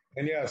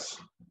 And yes,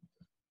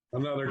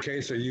 another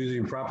case of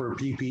using proper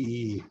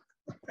PPE.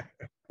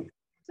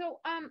 So,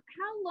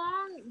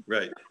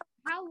 Right.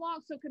 how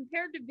long, so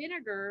compared to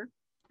vinegar,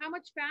 how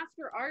much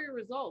faster are your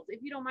results?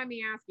 If you don't mind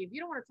me asking, if you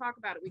don't want to talk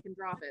about it, we can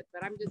drop it,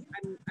 but I'm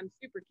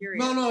super curious.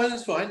 No, no,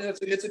 that's fine.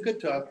 It's a good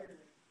talk.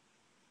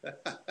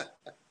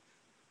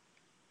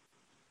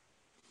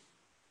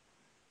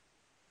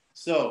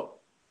 So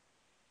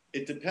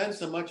it depends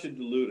how much you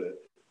dilute it.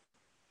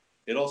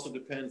 It also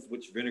depends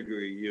which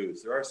vinegar you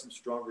use. There are some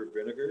stronger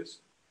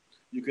vinegars.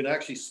 You can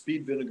actually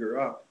speed vinegar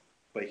up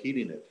by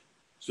heating it.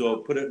 So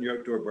put it in your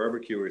outdoor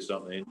barbecue or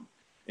something,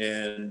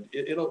 and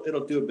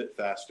it'll do a bit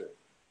faster.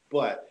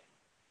 But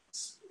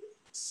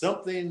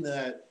something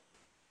that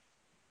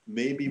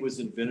maybe was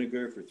in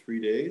vinegar for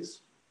 3 days,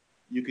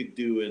 you could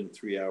do in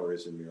 3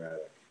 hours in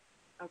muriatic.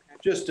 Okay.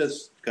 Just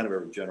as kind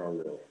of a general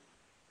rule.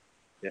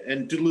 Yeah,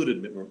 and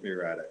diluted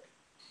muriatic.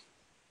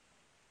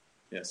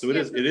 Yeah, so it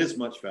is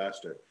much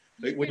faster.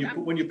 Like when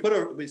you put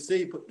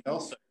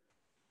calcite.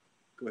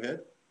 Go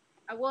ahead.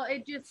 Well,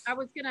 I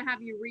was gonna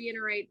have you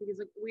reiterate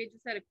because we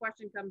just had a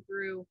question come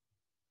through.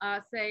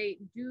 Say,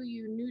 do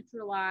you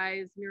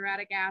neutralize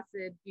muriatic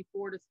acid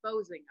before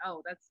disposing?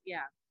 Oh,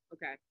 yeah,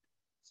 okay.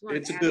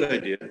 It's a good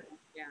idea.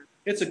 Yeah.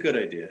 It's a good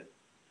idea,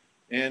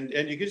 and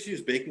you can just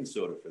use baking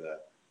soda for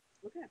that.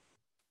 Okay.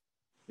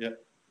 Yeah.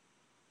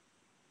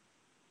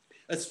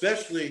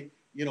 Especially,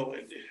 you don't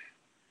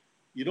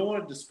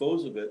want to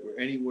dispose of it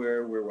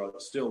anywhere where while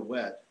it's still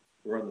wet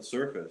or on the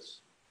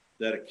surface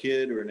that a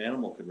kid or an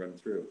animal could run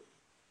through.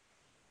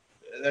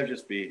 That'd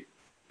just be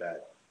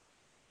bad.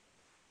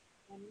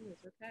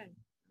 Okay.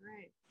 All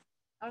right.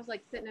 I was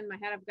like sitting in my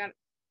head.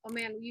 Oh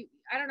man,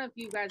 I don't know if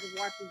you guys have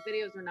watched his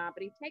videos or not,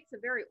 but he takes a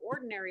very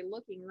ordinary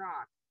looking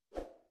rock,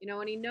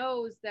 and he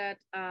knows that,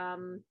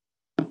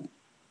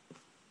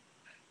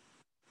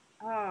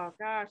 oh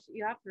gosh,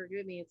 you have to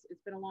forgive me.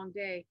 It's been a long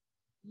day.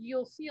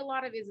 You'll see a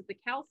lot of, is it the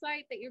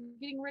calcite that you're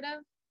getting rid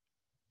of?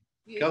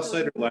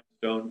 Calcite or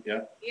blackstone,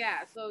 yeah.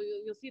 Yeah, so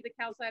you'll see the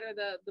calcite or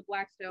the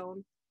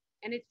blackstone,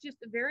 and it's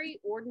just a very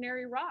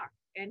ordinary rock.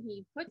 And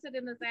he puts it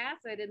in this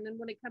acid, and then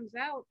when it comes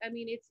out, I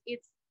mean,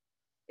 it's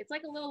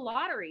like a little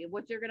lottery of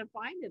what you're going to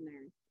find in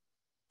there.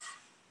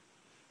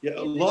 Yeah,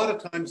 a lot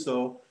of times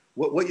though,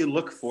 what you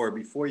look for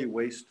before you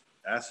waste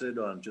acid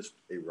on just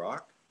a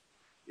rock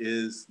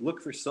is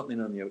look for something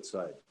on the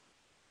outside.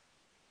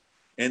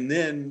 And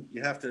then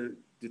you have to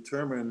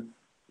determine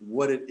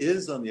what it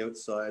is on the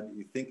outside that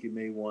you think you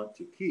may want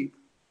to keep,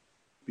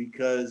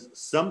 because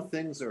some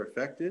things are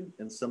affected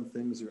and some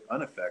things are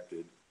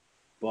unaffected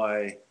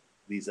by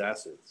these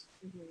acids.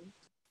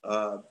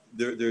 Mm-hmm.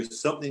 There's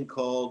something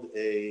called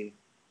a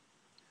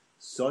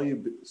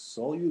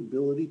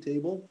solubility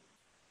table.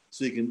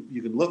 So you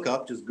can look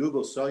up, just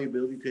Google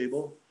solubility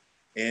table,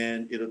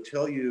 and it'll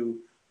tell you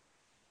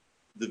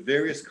the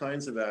various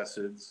kinds of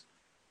acids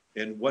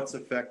and what's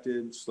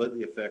affected,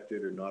 slightly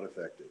affected, or not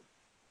affected.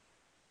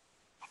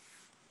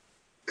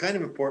 Kind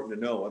of important to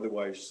know,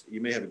 otherwise you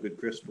may have a good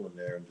crystal in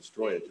there and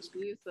destroy it just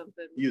because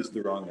you used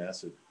the wrong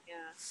acid.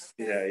 Yeah.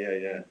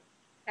 Okay. Yeah.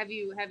 Have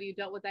you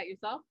dealt with that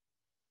yourself?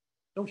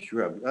 Oh,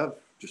 sure. I've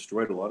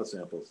destroyed a lot of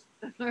samples.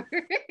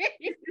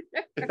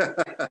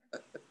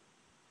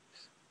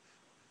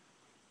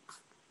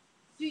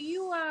 Do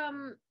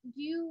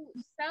you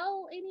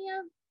sell any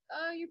of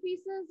your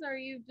pieces, or are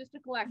you just a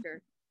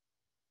collector?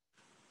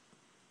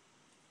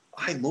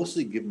 I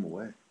mostly give them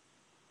away,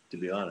 to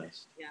be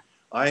honest. Yeah.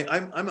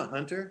 I'm a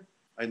hunter.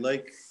 I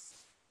like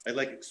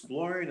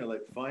exploring. I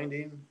like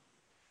finding.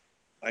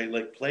 I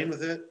like playing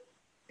with it,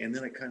 and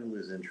then I kind of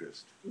lose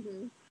interest.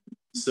 Mm-hmm.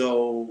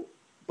 So,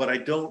 but I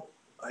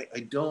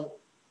don't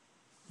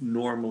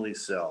normally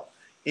sell.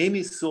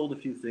 Amy sold a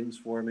few things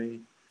for me,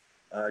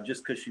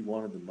 just because she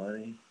wanted the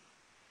money.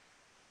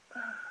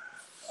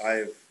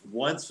 I've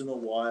once in a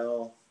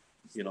while,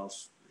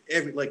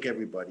 like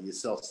everybody, you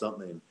sell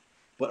something,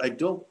 but I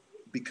don't,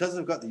 because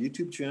I've got the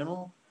YouTube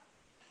channel,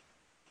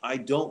 I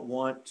don't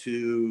want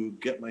to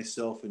get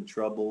myself in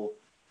trouble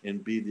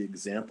and be the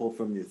example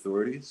from the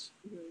authorities.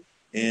 Mm-hmm.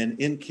 And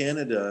in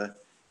Canada,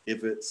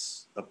 if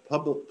it's a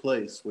public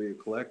place where you're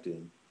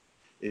collecting,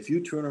 if you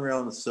turn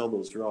around and sell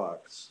those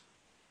rocks,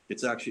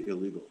 it's actually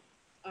illegal.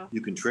 Oh.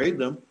 You can trade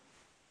them.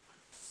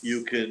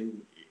 You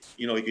can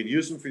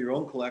use them for your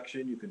own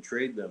collection. You can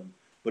trade them.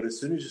 But as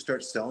soon as you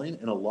start selling,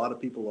 and a lot of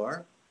people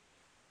are,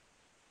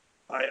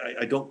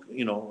 I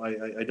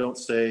don't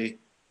say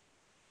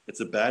it's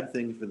a bad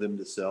thing for them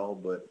to sell,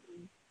 but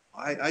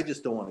I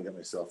just don't want to get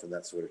myself in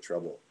that sort of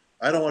trouble.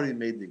 I don't want to be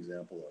made the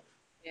example of.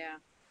 Yeah.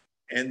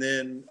 And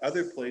then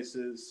other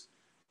places,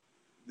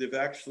 they've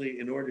actually,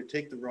 in order to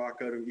take the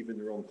rock out of even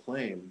their own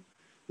claim,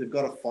 they've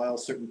got to file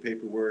certain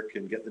paperwork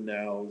and get the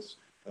nows,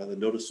 the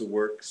notice of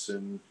works,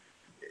 and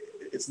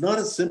it's not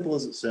as simple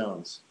as it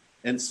sounds.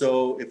 And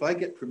so if I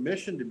get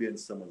permission to be in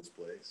someone's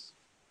place,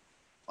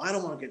 I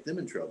don't want to get them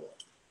in trouble.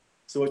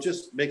 So it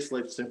just makes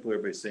life simpler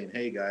by saying,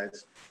 hey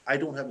guys, I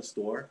don't have a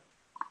store.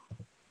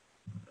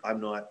 I'm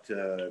not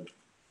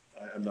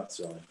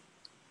selling.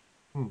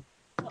 Well,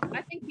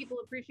 I think people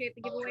appreciate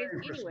the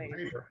giveaways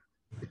anyway.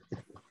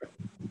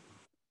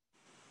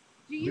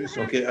 Do you have?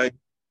 Okay,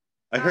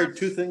 I heard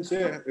two things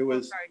there. It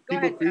was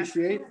people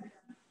appreciate.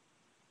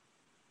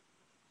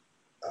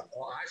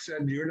 Well, I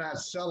said you're not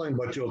selling,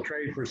 but you'll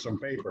trade for some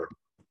paper.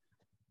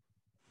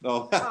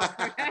 Oh.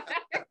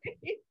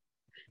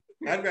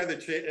 I'd rather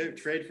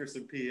trade for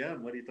some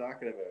PM. What are you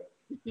talking about?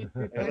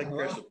 I like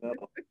precious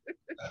metal.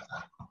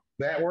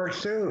 That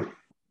works too.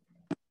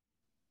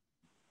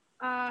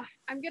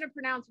 I'm going to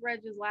pronounce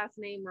Reg's last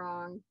name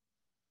wrong.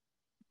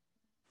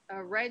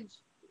 Reg,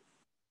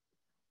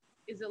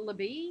 is it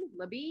Labe?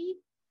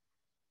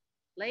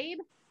 Labe?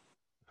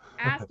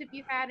 Asked if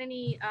you had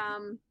any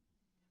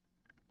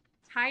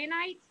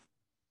Titanite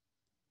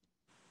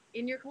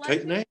in your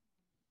collection. Titanite.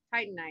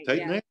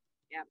 Titanite?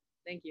 Yeah.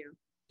 Thank you.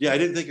 Yeah, I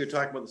didn't think you were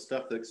talking about the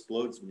stuff that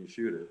explodes when you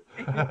shoot it.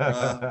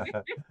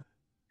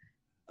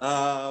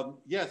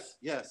 Yes.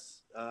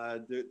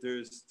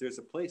 There's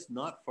a place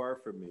not far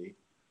from me,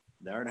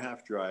 an hour and a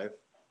half drive,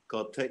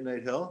 called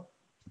Titanite Hill,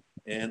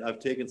 and I've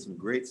taken some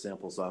great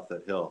samples off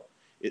that hill.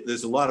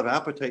 There's a lot of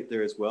apatite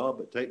there as well,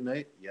 but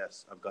Titanite,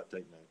 yes, I've got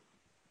Titanite.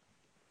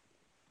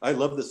 I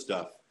love this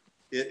stuff.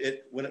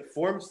 When it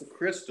forms the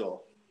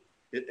crystal,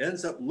 it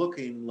ends up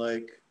looking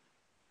like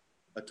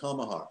a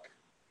tomahawk.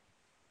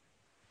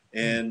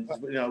 And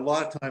a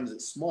lot of times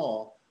it's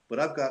small, but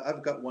I've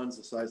got ones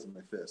the size of my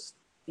fist.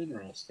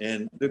 Interesting.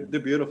 And they're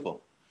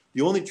beautiful.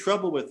 The only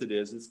trouble with it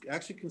is it's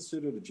actually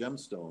considered a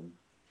gemstone.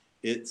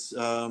 It's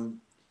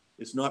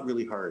not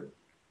really hard.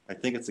 I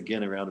think it's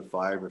again around a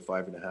 5 or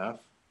 5.5.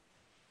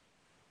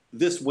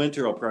 This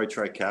winter I'll probably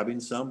try cabbing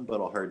some,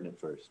 but I'll harden it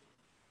first.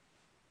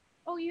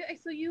 Oh,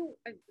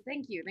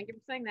 thank you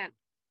for saying that.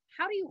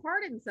 How do you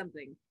harden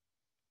something?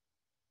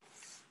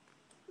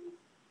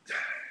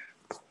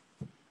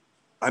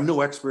 I'm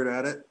no expert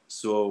at it,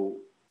 so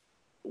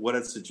what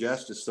I'd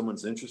suggest if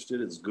someone's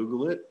interested is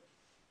Google it.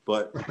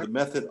 But the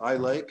method I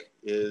like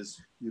is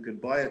you can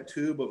buy a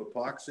tube of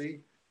epoxy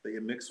that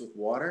you mix with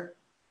water,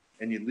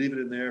 and you leave it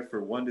in there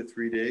for 1 to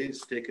 3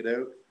 days, take it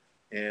out,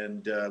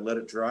 and let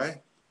it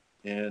dry,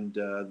 and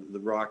the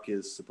rock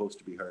is supposed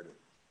to be harder.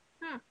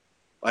 Huh.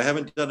 I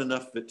haven't done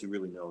enough of it to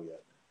really know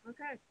yet.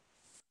 Okay.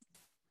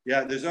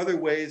 Yeah, there's other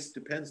ways,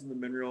 depends on the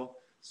mineral.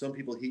 Some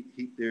people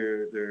heat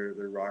their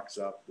rocks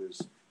up.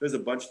 There's a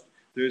bunch.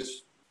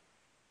 There's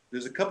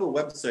a couple of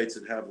websites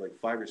that have like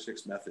 5 or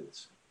 6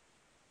 methods,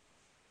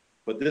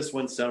 but this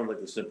one sounded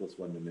like the simplest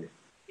one to me.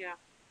 Yeah,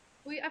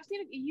 well, I've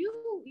seen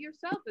you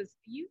yourself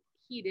you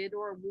heated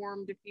or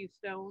warmed a few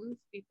stones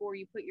before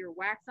you put your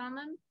wax on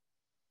them,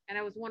 and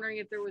I was wondering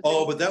if there was.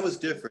 Oh, but that was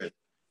different.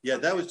 Yeah,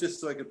 that was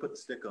just so I could put the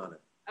stick on it.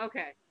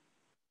 Okay,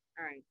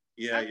 all right.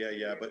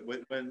 Yeah. But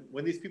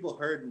when these people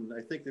harden,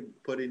 I think they're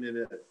putting it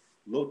at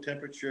low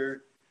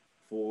temperature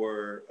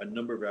for a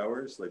number of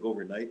hours, like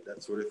overnight,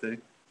 that sort of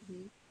thing.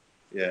 Mm-hmm.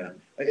 Yeah,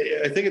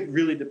 I think it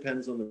really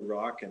depends on the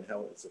rock and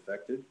how it's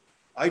affected.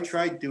 I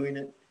tried doing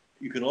it.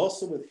 You can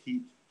also, with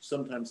heat,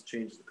 sometimes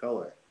change the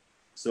color.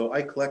 So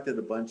I collected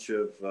a bunch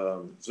of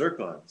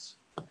zircons,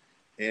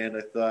 and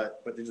I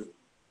thought, but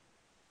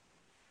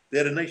they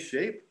had a nice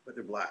shape, but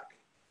they're black.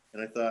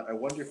 And I thought, I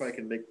wonder if I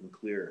can make them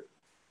clear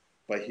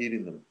by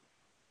heating them.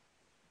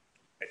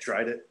 I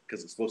tried it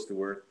because it's supposed to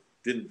work.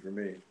 Didn't for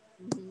me.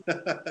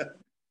 Mm-hmm.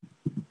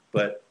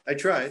 But I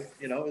tried.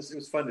 It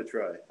was fun to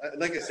try.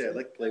 Like I said, I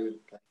like to play with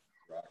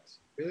rocks.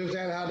 Isn't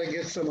that how they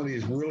get some of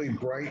these really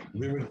bright,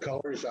 vivid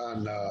colors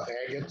on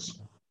agates?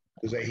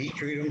 Because they heat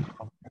treat them?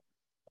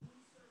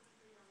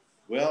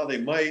 Well, they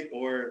might.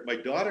 Or my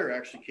daughter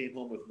actually came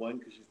home with one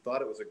because she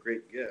thought it was a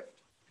great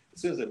gift.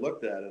 As soon as I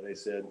looked at it, I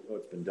said, "Oh,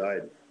 it's been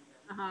dyed."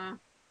 Uh-huh.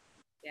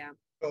 Yeah.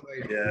 So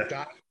they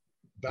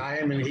dye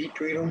them and heat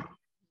treat them?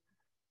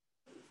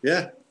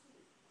 Yeah.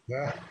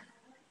 Yeah.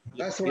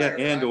 That's what I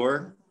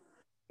heard.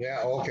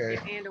 Yeah, okay.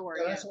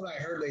 That's what I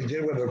heard they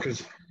did with them,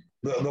 because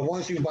the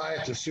ones you buy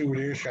at the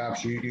souvenir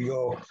shops, you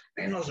go,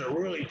 man, those are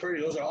really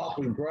pretty. Those are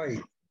awfully bright.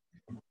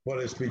 But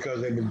it's because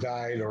they've been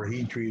dyed or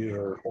heat treated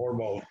or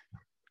both.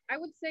 I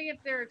would say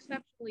if they're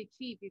exceptionally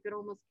cheap, you could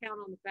almost count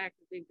on the fact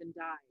that they've been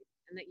dyed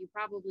and that you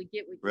probably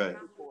get what you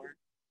come for.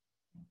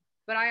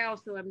 But I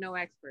also am no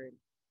expert.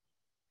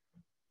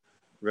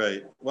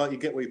 Right. Well, you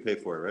get what you pay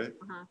for, right?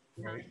 Uh-huh.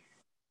 Right.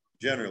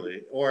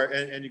 Generally.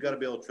 And you got to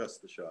be able to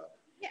trust the shop.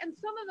 Yeah, and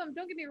some of them,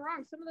 don't get me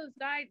wrong, some of those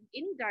dyed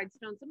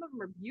stones, some of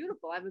them are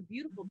beautiful. I have a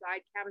beautiful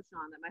dyed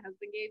cabochon that my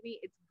husband gave me.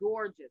 It's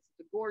gorgeous. It's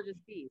a gorgeous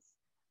piece.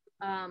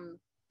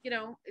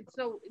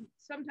 So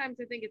sometimes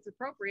I think it's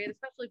appropriate,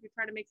 especially if you're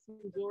trying to make some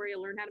jewelry or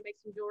learn how to make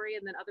some jewelry,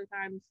 and then other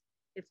times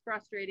it's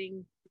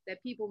frustrating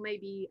that people may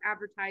be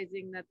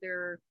advertising that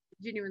they're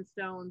genuine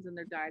stones and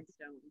they're dyed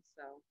stones.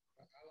 So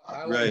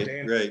I like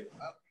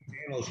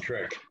Daniel's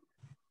trick.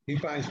 He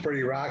finds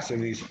pretty rocks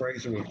and he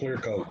sprays them with clear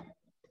coat.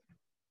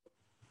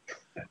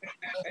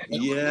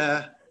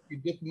 Yeah, You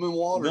dip them in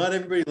water. not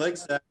everybody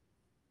likes that.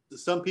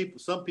 Some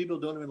people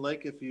don't even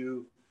like if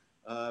you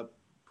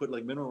put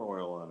like mineral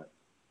oil on it.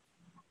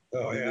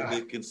 Oh yeah.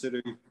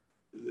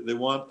 They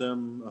want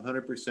them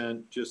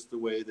 100% just the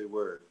way they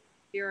were.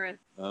 Purist.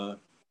 It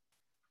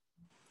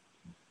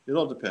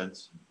all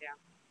depends. Yeah.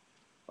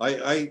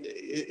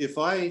 If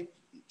I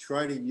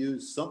try to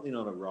use something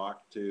on a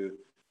rock to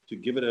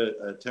give it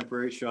a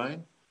temporary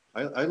shine,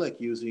 I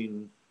like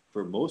using,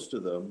 for most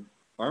of them,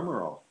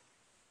 Armor All.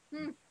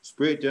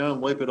 Spray it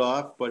down, wipe it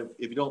off, but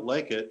if you don't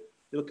like it,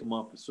 it'll come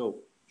off with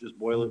soap. Just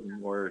boil it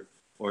or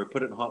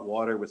put it in hot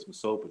water with some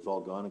soap. It's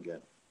all gone again.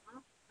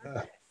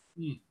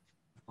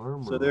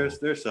 So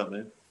there's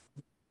something.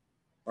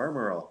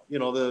 Armor All. You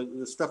know,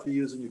 the stuff you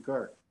use in your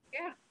car.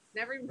 Yeah.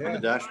 Never even On the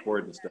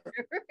dashboard and stuff.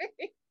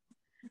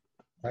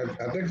 I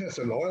think that's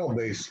an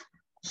oil-based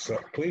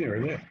cleaner,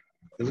 isn't it?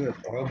 Isn't it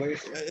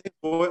oil-based?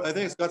 I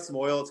think it's got some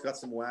oil. It's got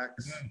some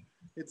wax.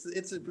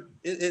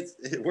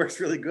 It works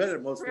really good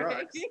at most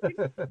rocks.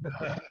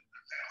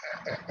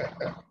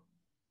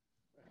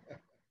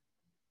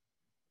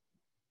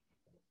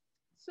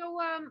 So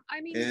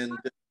I mean. And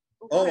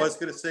I was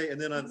going to say,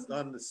 and then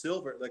on the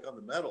silver, like on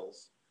the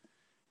metals,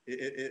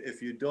 if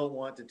you don't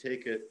want to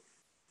take it,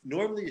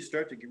 normally you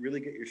start to really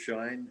get your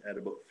shine at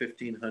about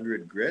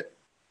 1,500 grit.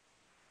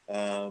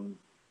 And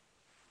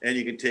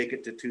you can take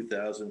it to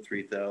 2,000,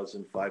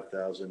 3,000,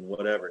 5,000,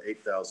 whatever,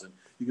 8,000.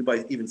 You can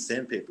buy even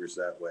sandpapers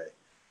that way.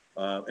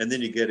 And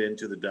then you get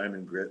into the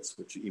diamond grits,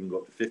 which you even go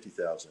up to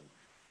 50,000.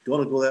 If you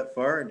want to go that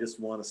far and just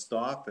want to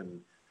stop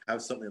and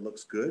have something that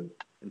looks good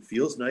and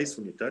feels nice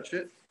when you touch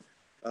it,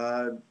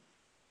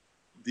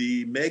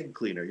 the Meg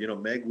cleaner, you know,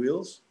 Meg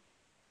wheels,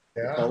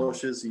 the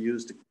polishes you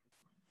use to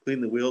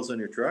clean the wheels on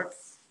your truck.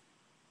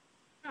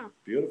 Oh.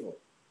 Beautiful.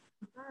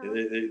 Oh.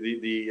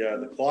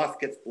 The cloth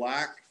gets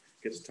black,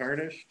 gets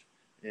tarnished,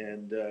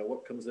 and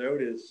what comes out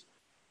is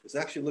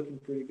actually looking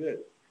pretty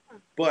good. Huh.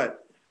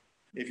 But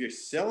if you're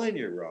selling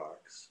your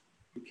rocks,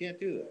 you can't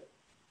do that.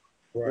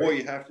 Right. Or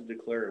you have to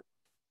declare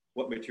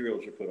what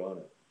materials you put on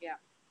it. Yeah.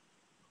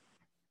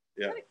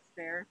 Yeah. That's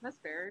fair. That's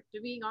fair.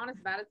 To being honest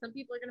about it, some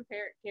people are going to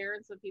care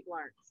and some people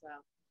aren't. So.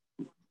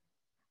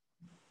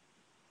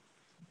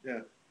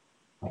 Yeah.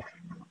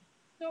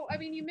 So, I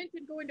mean, you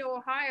mentioned going to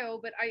Ohio,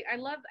 but I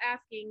love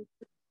asking.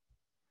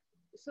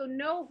 So,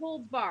 no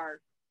holds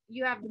barred.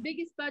 You have the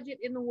biggest budget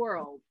in the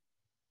world.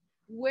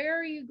 Where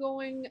are you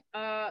going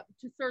to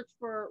search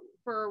for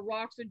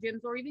rocks or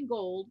gems or even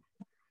gold?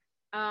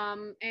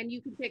 And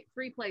you can pick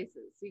 3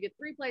 places. So you get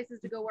 3 places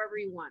to go wherever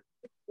you want.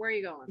 Where are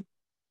you going?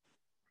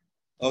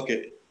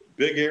 Okay,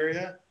 big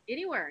area.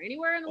 Anywhere in the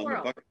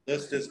world. The bucket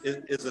list is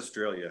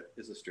Australia.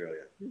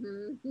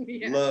 Mm-hmm.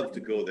 Yeah. Love to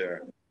go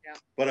there. Yeah.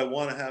 But I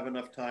want to have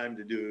enough time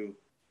to do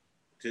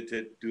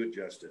it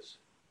justice.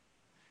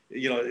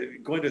 You know,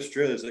 going to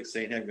Australia is like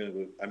saying I'm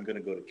going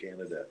to go to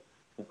Canada.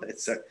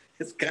 It's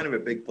kind of a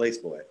big place,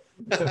 boy.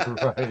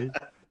 Right.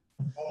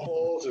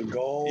 Gold and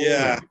gold.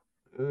 Yeah.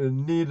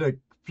 Need a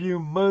few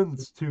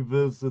months to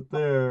visit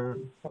there.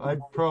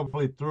 I'd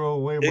probably throw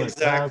away my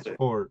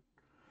passport.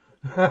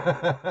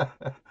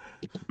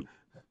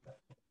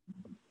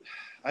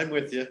 I'm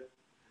with you.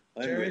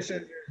 Terry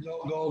said there's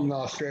no gold in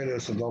Australia,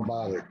 so don't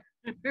bother.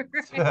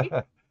 Right?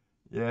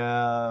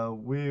 Yeah,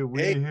 we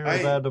hear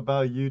that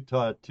about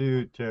Utah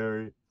too,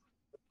 Terry.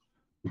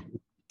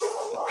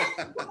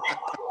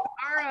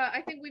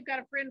 I think we've got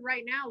a friend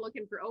right now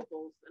looking for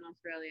opals in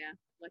Australia.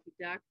 Lucky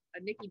Duck.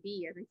 Nikki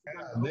B, I think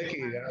she's on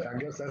Nikki, I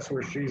guess that's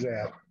where she's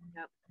at.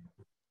 Yep.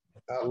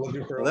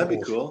 Looking for opals. That'd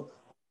be cool.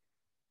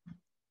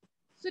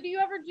 So do you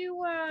ever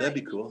do that'd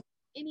be cool.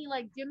 Any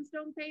like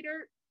gemstone pay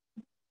dirt?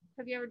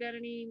 Have you ever done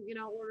any,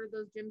 order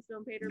those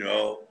gemstone pay dirt?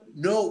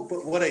 No,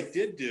 but what I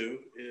did do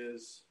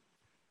is,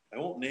 I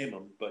won't name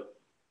them, but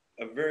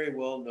a very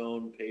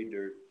well-known pay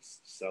dirt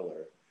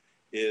seller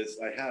is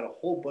I had a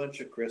whole bunch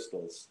of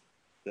crystals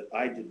that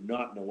I did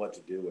not know what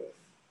to do with.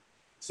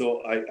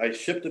 So I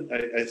shipped them.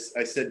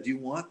 I said, do you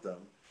want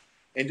them?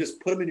 And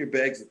just put them in your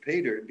bags of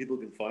pay dirt, and people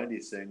can find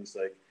these things.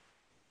 Like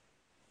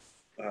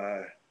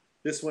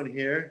this one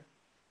here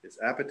is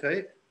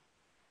apatite.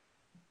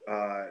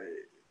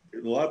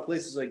 In a lot of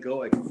places I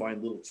go, I can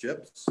find little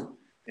chips.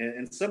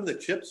 And some of the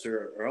chips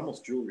are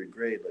almost jewelry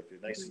grade. Like they're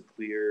nice and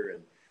clear.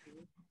 And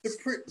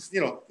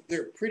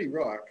they're pretty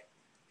rock.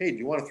 Hey, do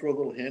you want to throw a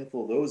little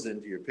handful of those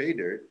into your pay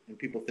dirt? And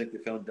people think they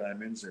found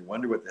diamonds or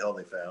wonder what the hell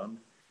they found.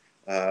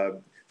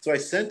 So I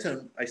sent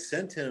him,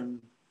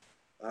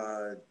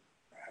 I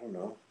don't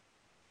know,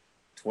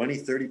 20,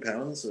 30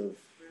 pounds of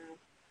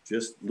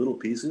just little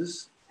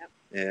pieces. Yep.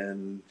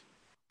 And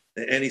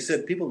he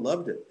said people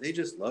loved it. They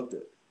just loved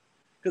it.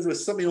 Because it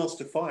was something else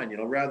to find,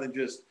 rather than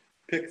just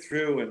pick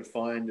through and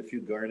find a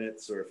few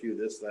garnets or a few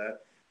this, that.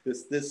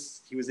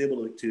 This he was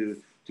able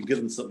to give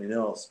them something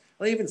else.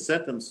 I even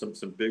sent them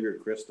some bigger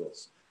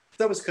crystals.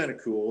 That was kind of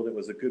cool. And it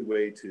was a good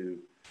way to,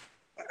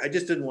 I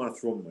just didn't want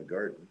to throw them in my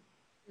garden.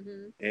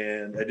 Mm-hmm.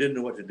 And I didn't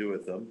know what to do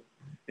with them.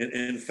 And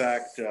in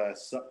fact,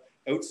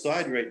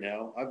 outside right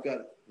now, I've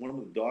got one of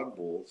the dog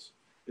bowls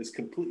is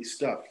completely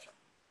stuffed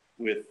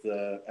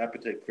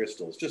appetite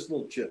crystals, just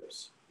little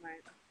chips.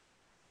 Right.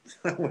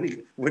 What are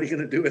you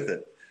going to do with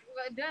it?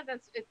 Well, yeah,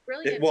 it's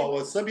brilliant. Well,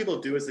 what some people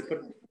do is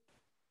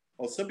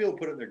some people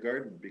put it in their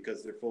garden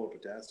because they're full of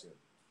potassium.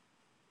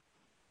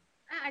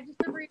 I just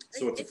never.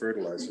 So it's a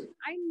fertilizer.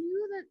 I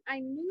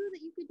knew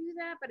that you could do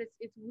that, but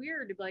it's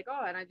weird to be like,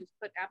 oh, and I just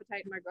put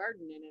appetite in my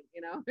garden and it,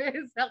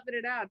 it's helping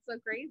it out. It's so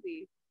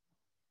crazy.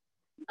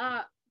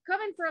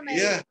 Coming from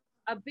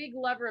a big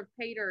lover of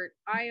pay dirt,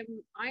 I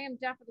am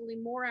definitely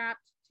more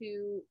apt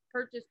to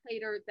purchase pay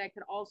dirt that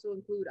could also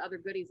include other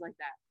goodies like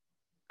that.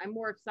 I'm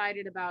more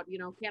excited about,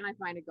 can I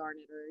find a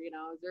garnet, or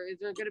is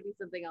there going to be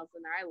something else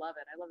in there? I love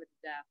it. I love it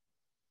to death.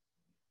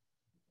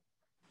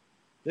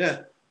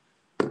 Yeah.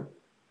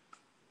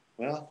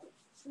 Well,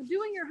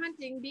 doing your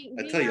hunting,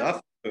 I tell you,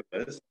 off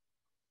this.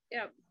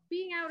 Yeah,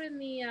 being out in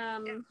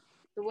the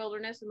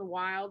wilderness, in the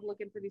wild,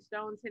 looking for these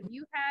stones. Have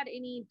you had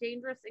any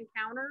dangerous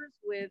encounters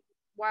with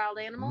wild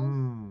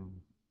animals?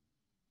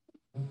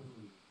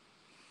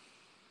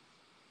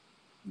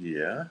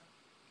 Yeah.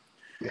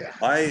 Yeah.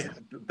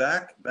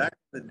 Back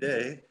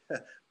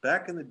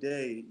in the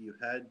day, you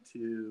had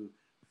to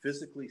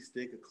physically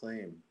stake a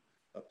claim,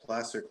 a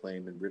placer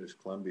claim in British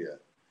Columbia,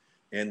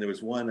 and there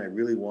was one I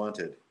really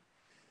wanted.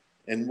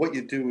 And what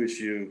you do is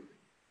you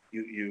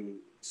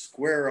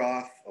square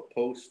off a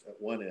post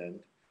at one end,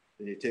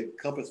 and you take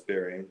a compass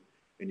bearing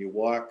and you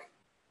walk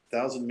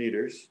 1,000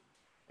 meters,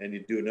 and you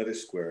do another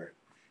square,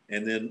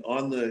 and then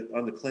on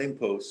the claim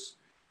posts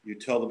you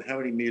tell them how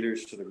many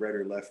meters to the right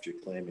or left you're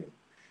claiming,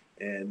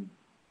 and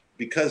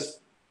because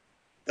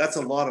that's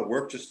a lot of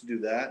work just to do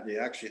that, and you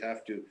actually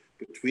have to,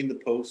 between the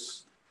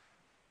posts,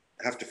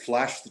 have to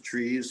flash the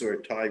trees or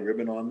tie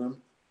ribbon on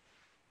them.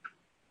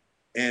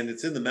 And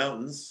it's in the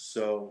mountains,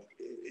 so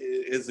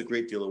it is a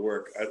great deal of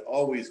work. I'd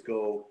always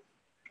go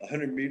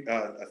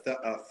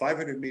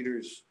 500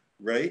 meters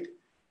right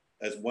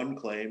as one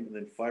claim, and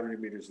then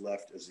 500 meters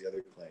left as the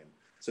other claim.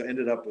 So I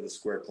ended up with a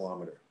square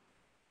kilometer.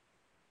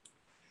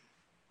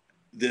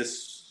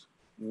 This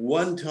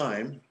one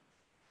time,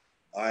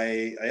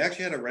 I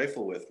actually had a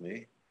rifle with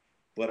me,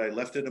 but I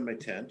left it in my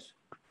tent,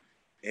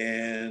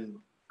 and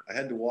I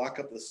had to walk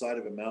up the side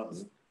of a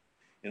mountain,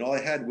 and all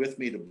I had with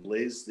me to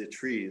blaze the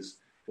trees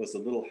was a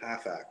little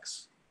half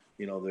axe.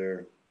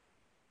 The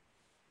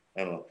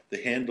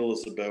handle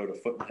is about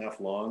 1.5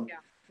 feet long,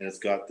 and it's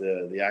got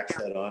the axe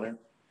head on it.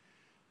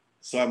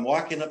 So I'm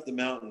walking up the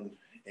mountain,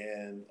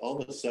 and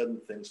all of a sudden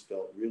things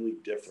felt really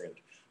different.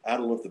 I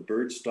don't know if the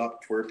birds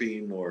stopped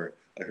twerping or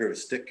I heard a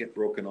stick get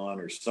broken on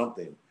or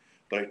something.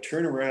 But I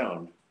turn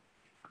around,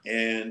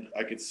 and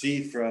I could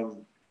see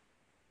from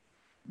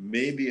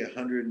maybe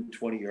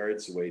 120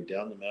 yards away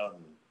down the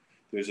mountain,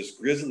 there's this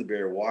grizzly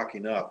bear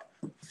walking up,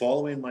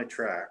 following my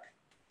track.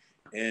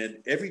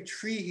 And every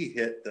tree he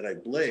hit that I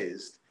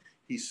blazed,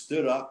 he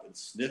stood up and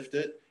sniffed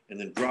it and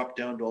then dropped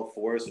down to all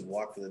fours and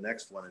walked to the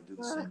next one and did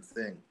the same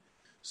thing.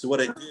 So what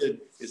I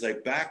did is I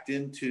backed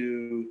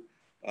into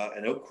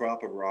an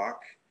outcrop of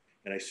rock,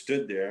 and I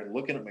stood there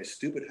looking at my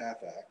stupid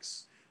half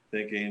axe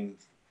thinking,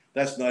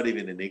 that's not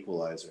even an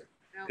equalizer,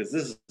 because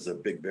this is a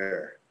big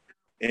bear.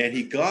 And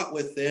he got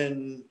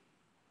within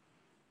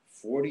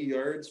 40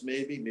 yards,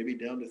 maybe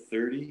down to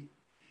 30.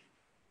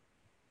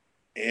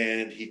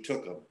 And he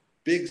took a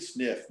big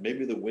sniff,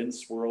 maybe the wind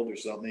swirled or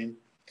something.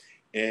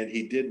 And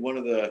he did one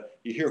of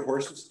you hear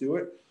horses do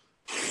it.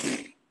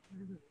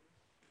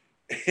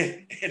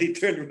 And he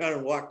turned around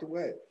and walked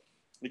away.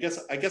 I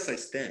guess I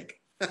stank.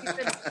 He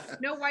said,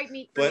 no white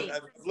meat for but me.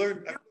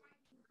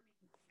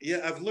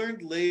 I've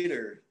learned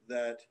later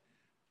that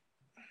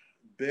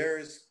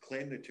bears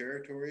claim their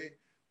territory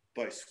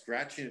by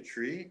scratching a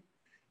tree.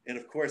 And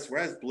of course,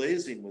 whereas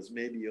blazing was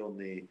maybe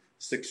only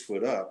 6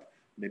 foot up,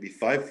 maybe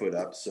 5 foot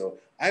up. So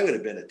I would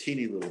have been a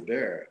teeny little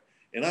bear.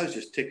 And I was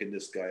just ticking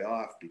this guy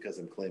off because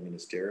I'm claiming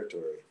his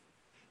territory.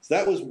 So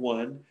that was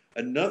one.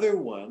 Another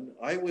one,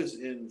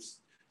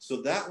 so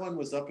that one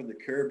was up in the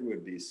Caribou in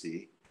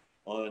BC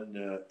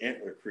on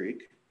Antler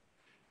Creek,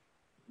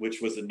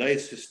 which was a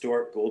nice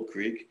historic gold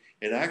creek.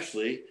 And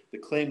actually, the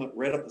claim went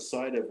right up the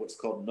side of what's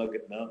called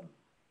Nugget Mountain.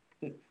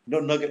 No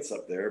nuggets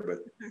up there,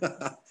 but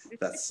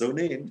that's so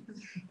named.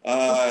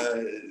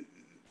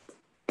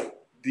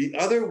 The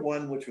other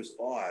one, which was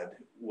odd,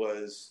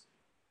 was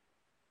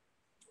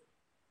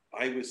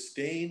I was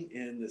staying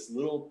in this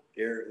little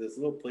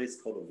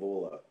place called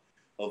Avola.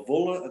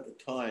 Avola at the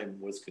time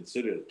was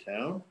considered a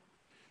town,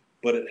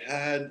 but it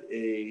had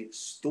a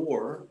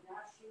store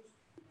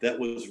that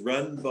was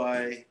run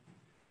by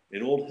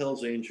an old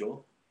Hell's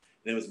Angel,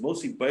 and it was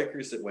mostly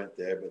bikers that went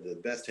there, but the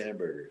best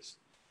hamburgers.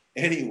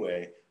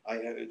 Anyway,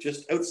 I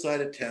just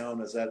outside of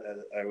town,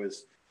 I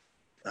was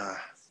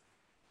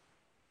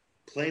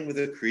playing with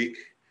a creek,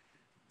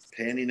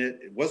 panning it.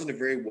 It wasn't a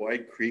very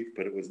wide creek,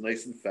 but it was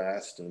nice and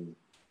fast, and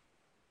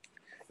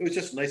it was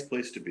just a nice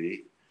place to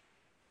be.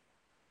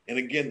 And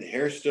again, the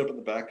hair stood up on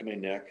the back of my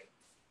neck.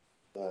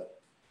 And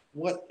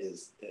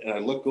I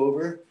look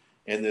over,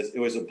 and it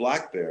was a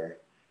black bear,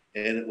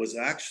 and it was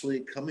actually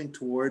coming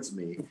towards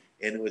me,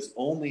 and it was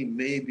only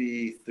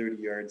maybe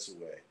 30 yards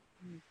away.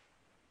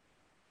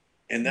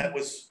 And that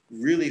was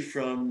really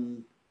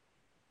from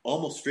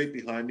almost straight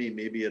behind me,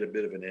 maybe at a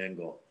bit of an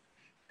angle.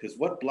 Because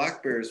what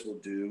black bears will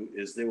do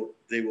is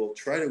they will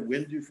try to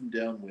wind you from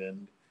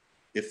downwind.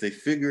 If they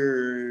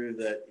figure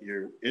that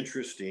you're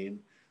interesting,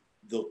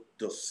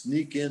 they'll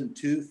sneak in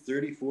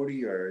 30, 40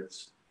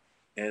 yards.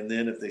 And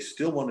then if they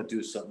still want to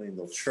do something,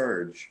 they'll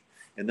charge.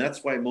 And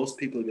that's why most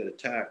people who get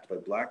attacked by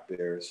black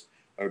bears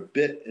are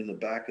bit in the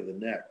back of the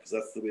neck, because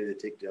that's the way they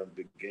take down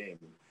big game.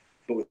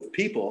 But with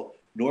people,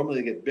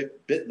 normally they get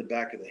bit in the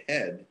back of the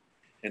head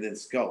and then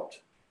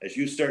scalped. As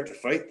you start to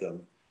fight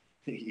them,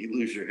 you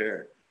lose your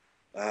hair.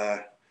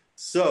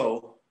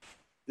 So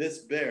this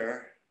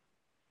bear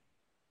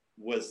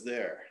was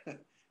there.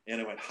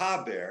 And I went,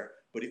 ha, bear.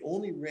 But he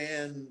only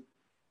ran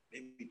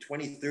maybe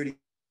 20, 30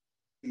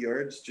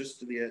 yards just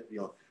to the,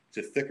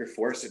 to thicker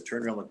force. It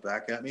turned around and looked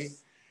back at me.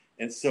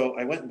 And so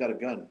I went and got a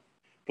gun.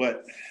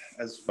 But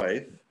as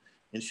wife,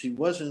 and she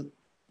wasn't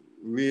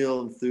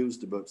real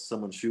enthused about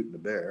someone shooting a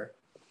bear.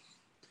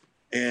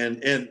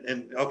 And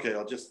okay,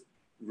 I'll just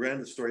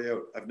round the story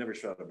out. I've never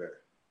shot a bear.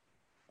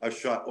 I've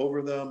shot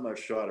over them, I've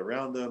shot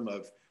around them,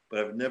 but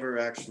I've never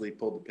actually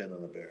pulled the pin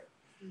on a bear.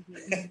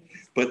 Mm-hmm.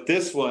 But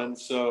this one,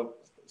 so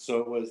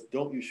it was,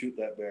 don't you shoot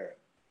that bear.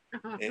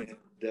 And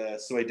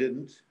so I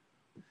didn't.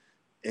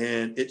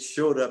 And it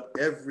showed up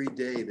every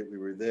day that we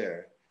were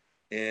there.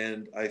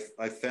 And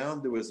I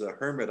found there was a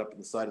hermit up on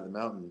the side of the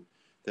mountain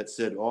that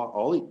said, oh,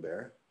 I'll eat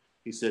bear.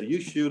 He said, you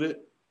shoot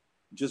it,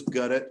 just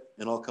gut it,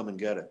 and I'll come and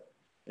get it.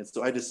 And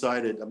so I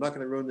decided, I'm not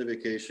going to ruin the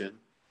vacation.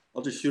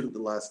 I'll just shoot it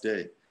the last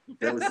day.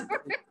 That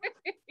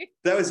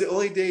was the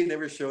only day he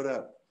never showed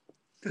up.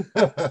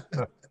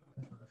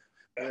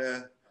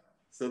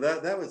 So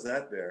that was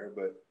that bear.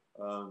 But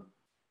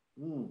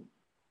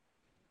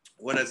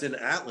when I was in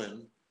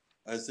Atlin,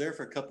 I was there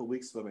for a couple of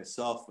weeks by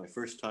myself, my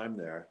first time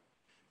there.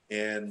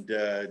 And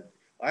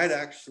I had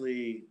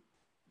actually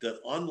done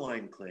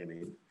online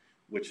claiming,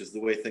 which is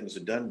the way things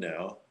are done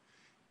now.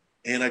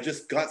 And I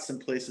just got some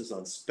places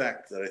on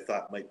spec that I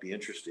thought might be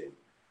interesting.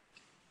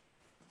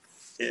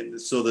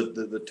 And so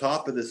the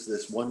top of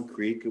this one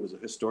creek, it was a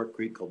historic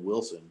creek called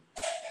Wilson.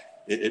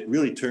 It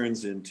really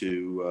turns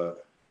into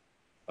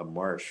a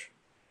marsh.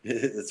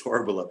 It's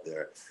horrible up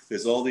there.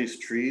 There's all these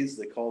trees.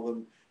 They call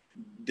them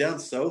down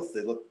south.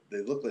 They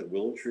look like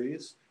willow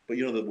trees, but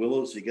you know the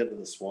willows you get in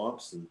the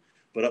swamps.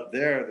 But up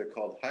there they're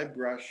called high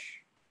brush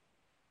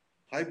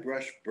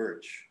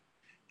birch,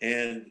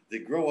 and they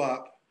grow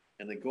up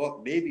and they go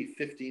up maybe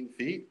 15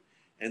 feet,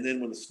 and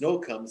then when the snow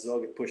comes, they all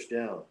get pushed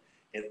down.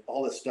 And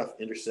all this stuff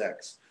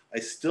intersects. I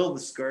still have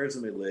the scars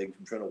on my leg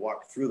from trying to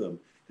walk through them,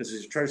 because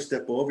as you try to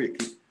step over, you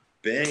keep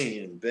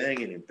banging and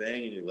banging and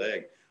banging your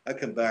leg. I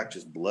come back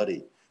just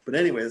bloody. But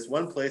anyway, there's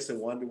one place I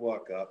wanted to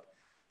walk up.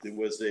 There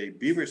was a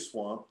beaver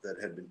swamp that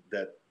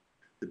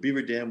the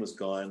beaver dam was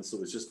gone, so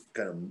it was just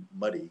kind of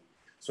muddy.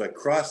 So I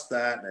crossed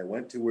that and I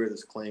went to where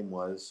this claim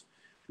was,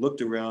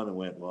 looked around and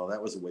went, well,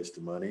 that was a waste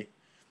of money.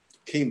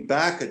 Came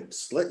back a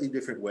slightly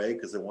different way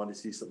because I wanted to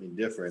see something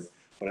different.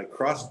 But I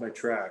crossed my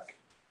track,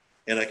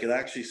 and I could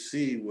actually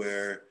see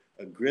where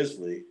a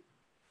grizzly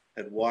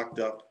had walked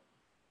up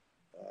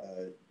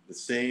the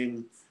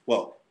same,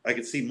 well, I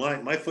could see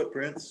my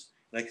footprints,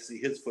 and I could see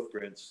his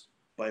footprints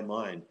by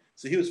mine.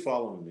 So he was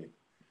following me.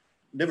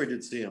 Never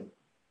did see him.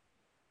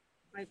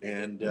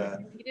 And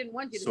he didn't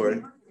want you to sorry.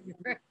 see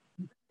him.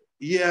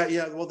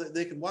 Yeah. Well,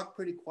 they can walk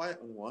pretty quiet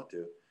when they want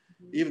to,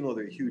 even though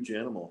they're a huge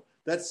animal.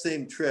 That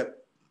same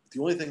trip, the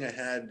only thing I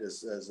had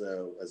as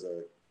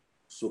a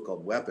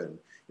so-called weapon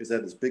is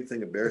that this big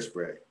thing of bear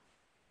spray.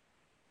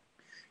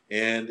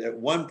 And at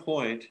one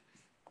point,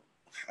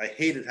 I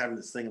hated having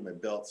this thing in my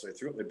belt, so I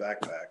threw it in my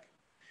backpack,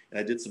 and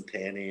I did some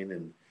tanning.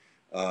 And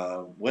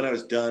when I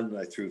was done,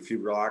 I threw a few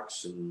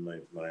rocks and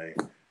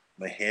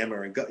my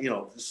hammer and got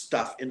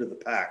stuff into the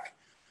pack.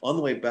 On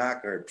the way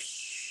back, I heard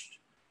psh,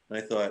 and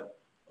I thought,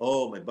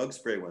 oh, my bug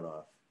spray went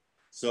off.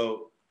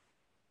 So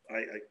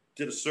I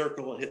did a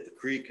circle and hit the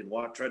creek and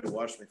tried to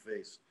wash my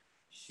face.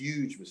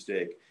 Huge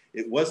mistake.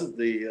 It wasn't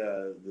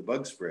the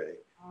bug spray.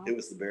 It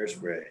was the bear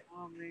spray.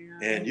 Oh, man.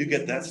 And you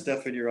get that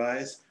stuff in your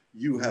eyes,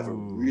 you have a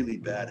really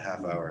bad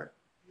half hour.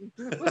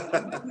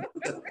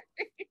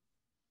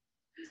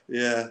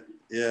 Yeah.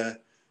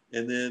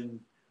 And then,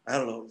 I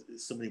don't know,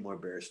 so many more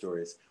bear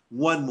stories.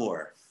 One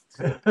more.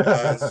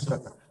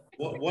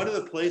 One of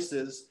the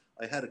places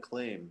I had a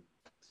claim,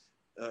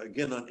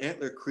 again, on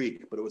Antler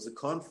Creek, but it was a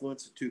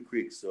confluence of two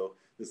creeks. So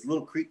this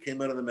little creek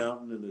came out of the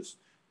mountain, and there's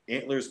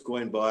antlers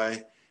going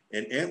by,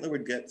 and Antler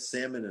would get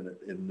salmon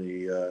in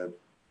the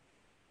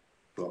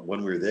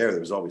when we were there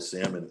was always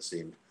salmon, it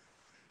seemed,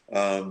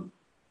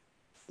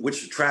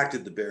 which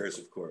attracted the bears,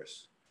 of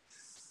course.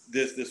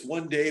 This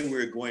one day we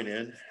were going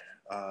in,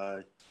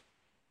 and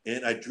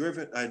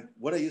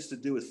what I used to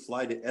do is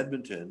fly to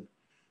Edmonton.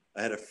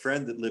 I had a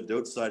friend that lived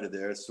outside of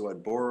there, so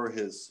I'd borrow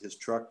his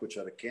truck, which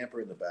had a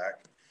camper in the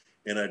back,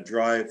 and I'd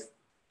drive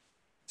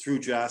through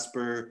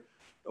Jasper,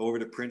 over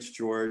to Prince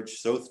George,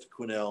 south to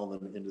Quesnel,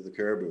 and then into the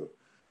Caribou.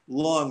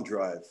 Long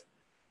drive.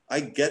 I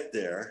get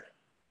there,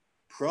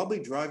 probably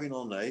driving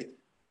all night,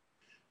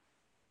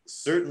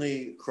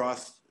 certainly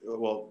crossed,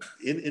 well,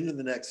 into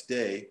the next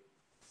day,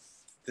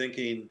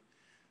 thinking,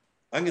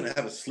 I'm going to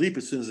have a sleep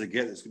as soon as I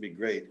get it. It's going to be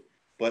great.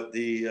 But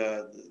the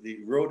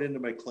road into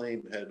my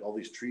claim had all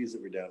these trees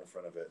that were down in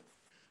front of it.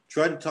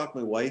 Tried to talk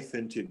my wife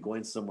into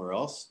going somewhere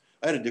else.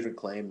 I had a different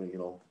claim,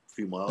 a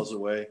few miles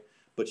away,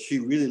 but she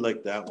really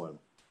liked that one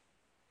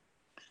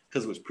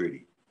because it was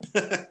pretty.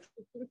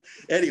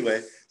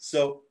 Anyway,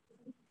 so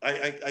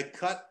I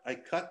cut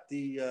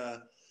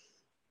the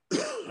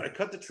I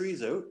cut the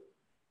trees out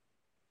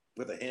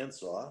with a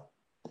handsaw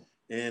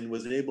and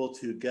was able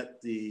to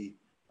get the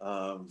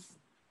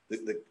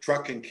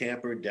truck and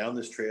camper down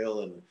this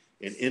trail and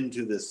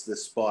into this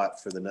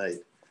spot for the night.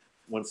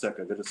 One sec,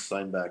 I got to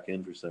sign back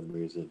in for some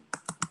reason.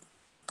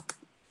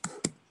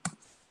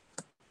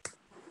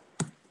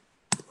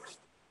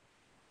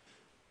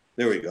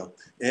 There we go.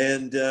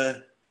 And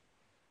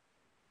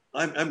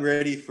I'm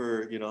ready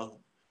for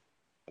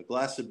a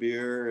glass of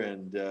beer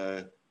and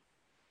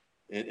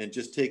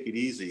just take it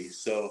easy.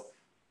 So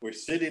we're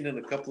sitting in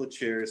a couple of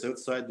chairs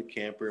outside the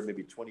camper,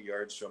 maybe 20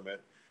 yards from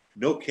it.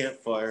 No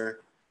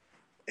campfire.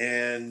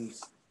 And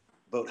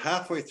about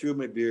halfway through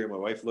my beer, my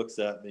wife looks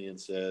at me and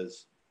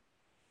says,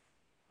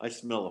 I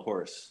smell a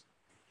horse.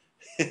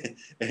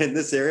 And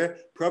this area,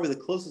 probably the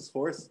closest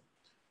horse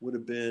would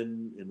have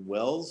been in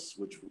Wells,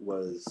 which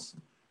was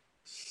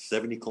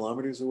 70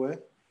 kilometers away.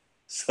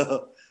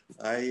 So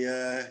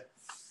I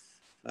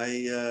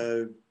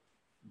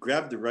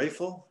grabbed the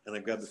rifle and I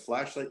grabbed the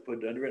flashlight,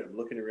 put it under it. I'm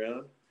looking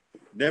around.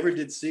 Never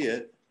did see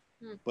it.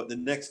 But the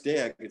next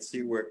day I could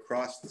see where it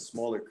crossed the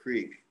smaller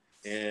creek.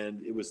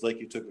 And it was like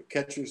you took a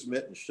catcher's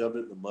mitt and shoved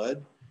it in the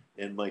mud,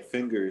 and my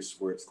fingers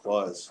were its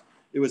claws.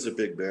 It was a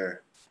big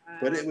bear,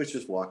 but it was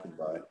just walking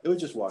by.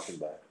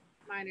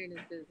 Minding his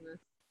business.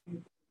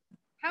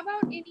 How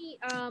about any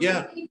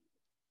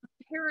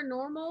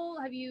paranormal?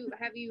 Have you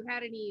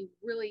had any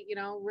really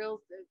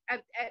real?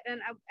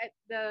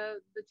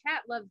 The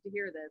chat loves to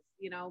hear this,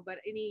 but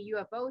any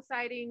UFO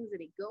sightings,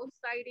 any ghost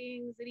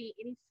sightings, any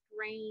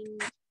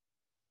strange,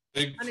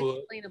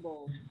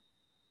 Bigfoot.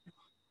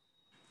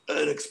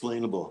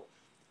 Unexplainable.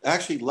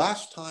 Actually,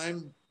 last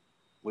time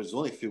was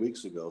only a few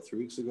weeks ago, 3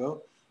 weeks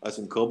ago. I was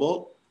in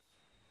Cobalt.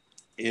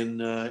 In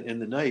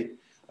the night,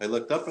 I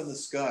looked up in the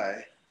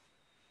sky.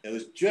 It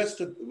was just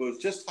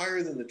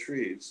higher than the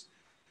trees.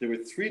 There were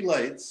 3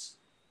 lights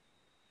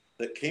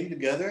that came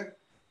together,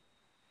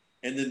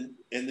 and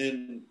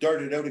then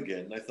darted out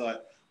again. And I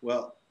thought,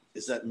 well,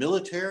 is that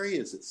military?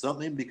 Is it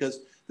something? Because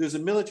there's a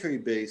military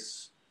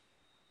base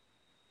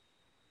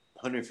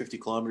 150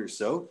 kilometers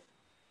south.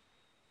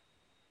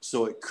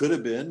 So it could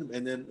have been.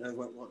 And then I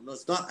went, well, no,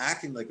 it's not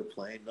acting like a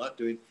plane, not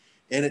doing.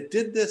 And it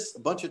did this a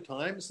bunch of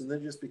times and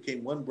then just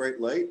became one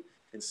bright light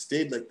and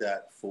stayed like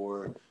that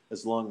for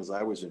as long as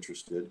I was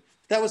interested.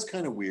 That was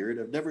kind of weird.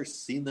 I've never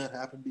seen that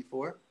happen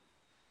before.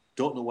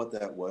 Don't know what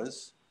that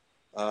was.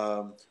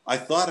 I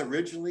thought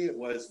originally it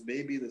was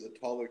maybe there's a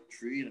taller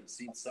tree and I'm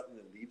seeing something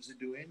the leaves are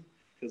doing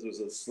because there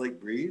was a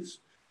slight breeze.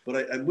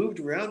 But I moved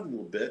around a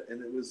little bit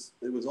and it was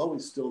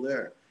always still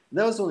there. And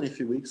that was only a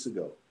few weeks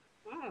ago.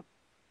 Wow.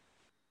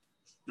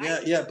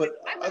 Yeah, but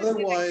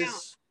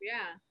otherwise,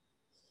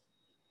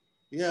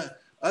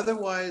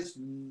 otherwise,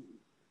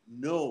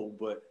 no.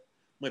 But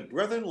my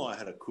brother-in-law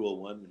had a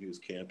cool one when he was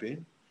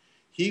camping.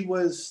 They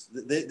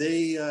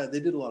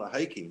did a lot of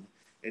hiking,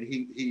 and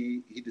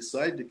he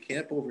decided to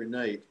camp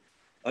overnight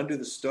under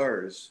the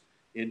stars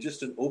in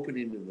just an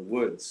opening in the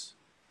woods,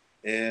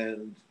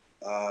 and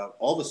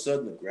all of a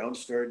sudden the ground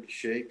started to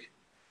shake,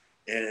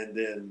 and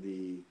then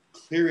the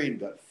clearing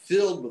got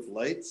filled with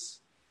lights,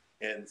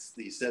 and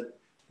he said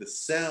the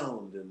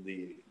sound and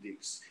he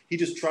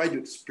just tried to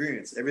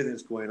experience everything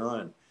that's going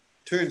on.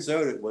 Turns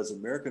out it was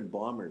American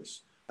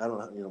bombers. I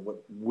don't know,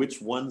 which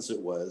ones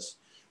it was,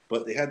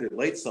 but they had their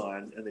lights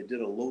on and they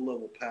did a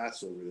low-level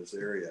pass over this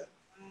area.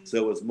 So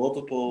it was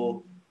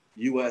multiple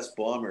U.S.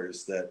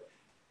 bombers that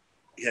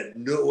had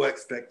no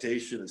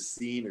expectation of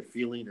seeing or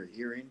feeling or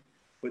hearing,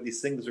 but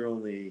these things are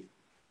only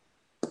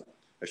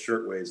a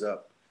short ways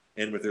up.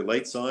 And with their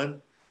lights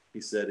on, he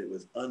said it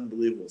was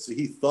unbelievable. So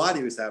he thought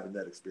he was having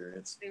that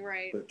experience,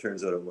 right. but it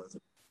turns out it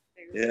wasn't.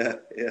 Yeah.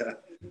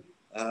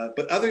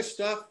 But other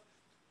stuff,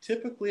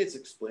 typically it's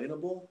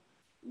explainable.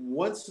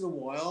 Once in a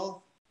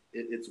while,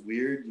 it's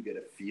weird. You get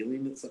a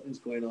feeling that something's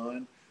going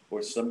on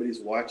or somebody's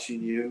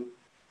watching you.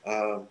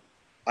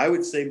 I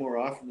would say more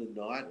often than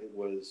not,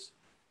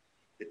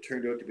 it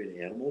turned out to be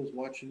an animal was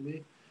watching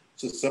me.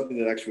 So something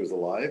that actually was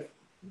alive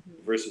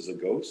versus a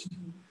ghost.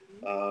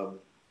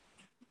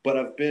 But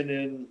I've been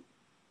in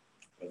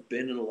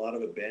a lot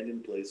of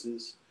abandoned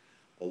places,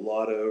 a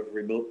lot of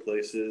remote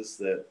places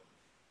that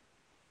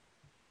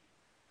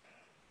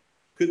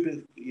could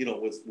be,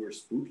 were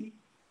spooky,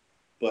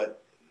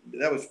 but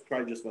that was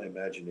probably just my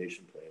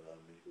imagination playing on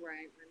me.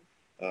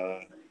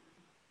 Right.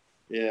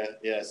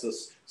 Yeah. So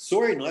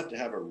sorry not to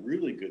have a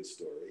really good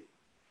story.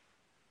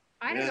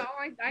 I don't know.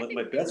 I think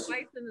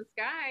lights in the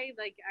sky,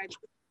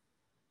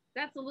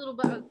 that's a little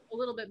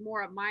bit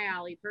more up my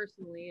alley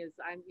personally.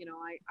 I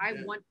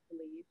want to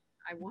believe.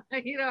 I want,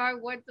 I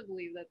want to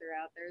believe that they're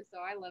out there. So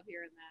I love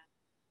hearing that.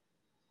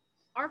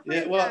 Our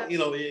Yeah, friend, well,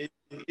 you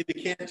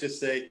can't just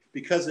say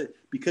because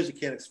you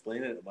can't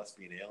explain it, it must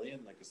be an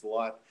alien. Like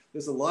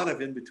there's a lot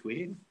of in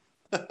between.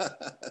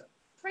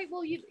 right?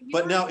 Well, you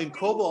But don't have now to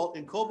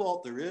in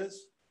cobalt there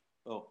is.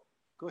 Oh,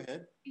 go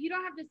ahead. you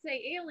don't have to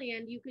say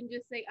alien. You can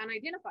just say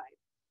unidentified.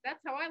 That's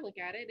how I look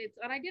at it. It's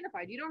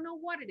unidentified. You don't know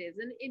what it is,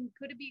 and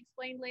could it be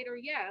explained later?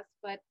 Yes,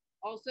 but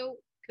also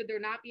could there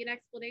not be an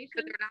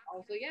explanation?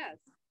 Also, yes.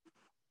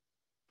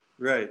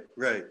 Right,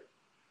 right.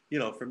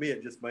 For me,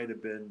 it just might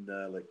have been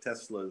like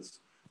Tesla's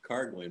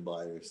car going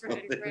by or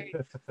something. Right,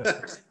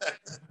 right.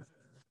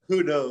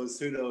 Who knows?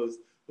 Who knows?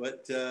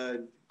 But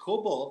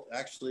Cobalt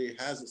actually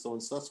has its own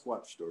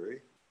Sasquatch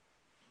story.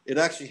 It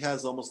actually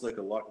has almost like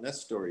a Loch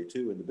Ness story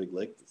too in the big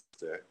lake that's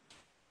there.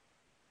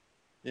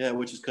 Yeah,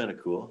 which is kind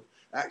of cool.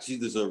 Actually,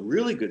 there's a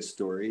really good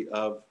story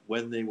of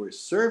when they were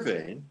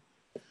surveying.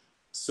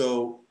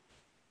 So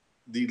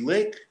the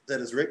lake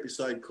that is right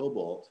beside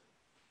Cobalt,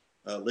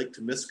 Lake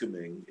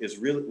Temiskaming, is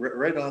really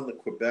right on the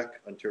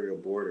Quebec-Ontario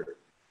border.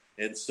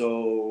 And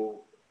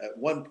so at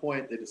one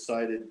point they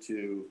decided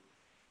to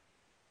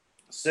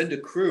send a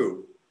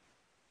crew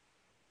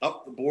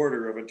up the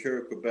border of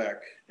Ontario,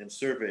 Quebec, and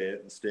survey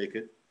it and stake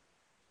it.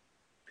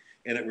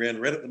 And it ran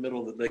right at the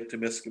middle of the Lake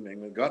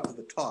Temiskaming and got to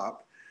the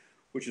top,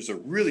 which is a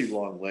really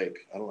long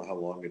lake. I don't know how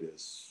long it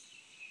is,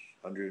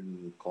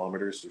 100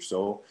 kilometers or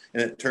so.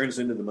 And it turns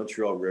into the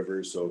Montreal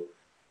River. So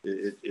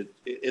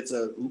it's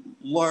a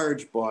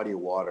large body of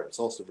water. It's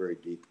also very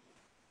deep.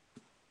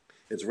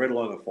 It's right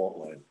along a fault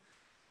line.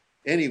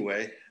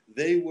 Anyway,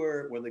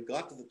 when they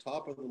got to the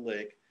top of the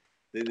lake,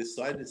 they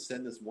decided to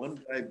send this one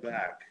guy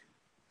back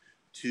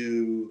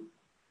to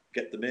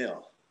get the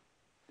mail.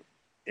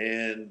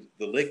 And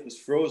the lake was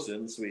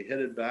frozen, so he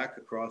headed back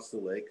across the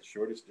lake,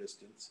 shortest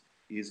distance,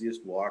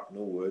 easiest walk,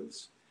 no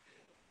woods.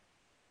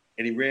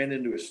 And he ran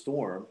into a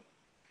storm.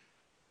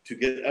 To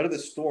get out of the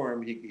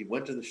storm, he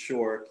went to the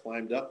shore,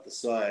 climbed up the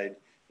side,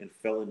 and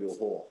fell into a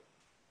hole.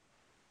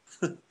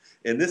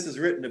 And this is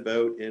written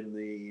about in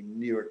the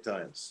New York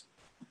Times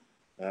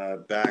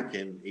back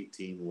in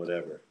 18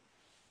 whatever.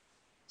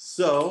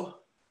 So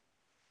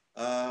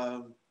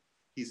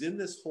he's in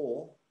this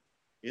hole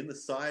in the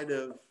side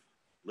of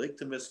Lake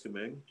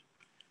Temiskaming,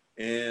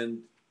 and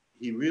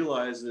he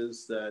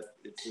realizes that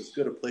it's as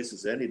good a place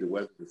as any to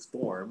weather the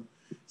storm.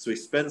 So he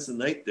spends the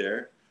night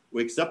there,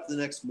 wakes up the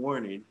next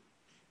morning,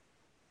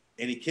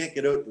 and he can't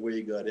get out the way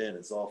he got in.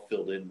 It's all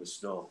filled in with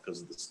snow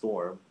because of the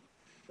storm.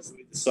 So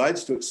he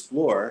decides to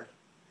explore,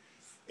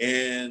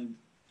 and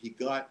he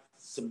got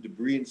some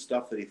debris and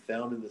stuff that he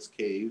found in this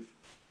cave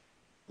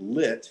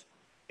lit,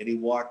 and he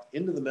walked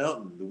into the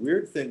mountain. The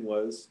weird thing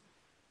was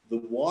the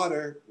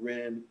water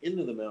ran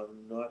into the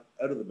mountain, not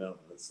out of the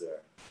mountain that's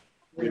there,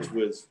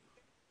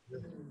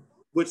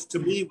 which to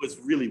me was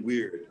really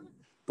weird.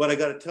 But I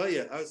got to tell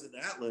you, I was in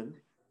Atlin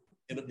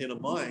in a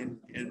mine,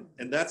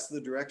 and that's the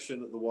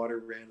direction that the water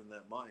ran in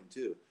that mine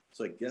too.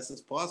 So I guess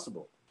it's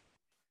possible.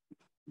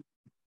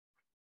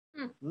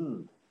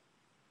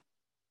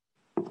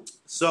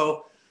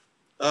 So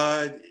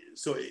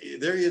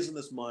there he is in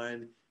this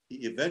mine. He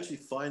eventually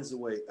finds a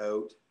way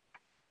out.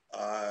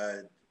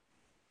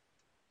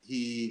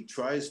 He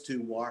tries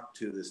to walk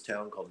to this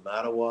town called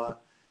Mattawa.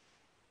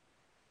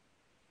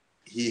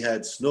 He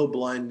had snow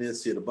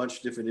blindness. He had a bunch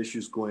of different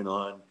issues going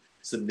on.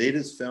 Some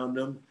natives found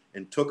him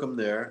and took him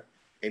there,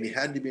 and he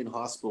had to be in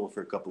hospital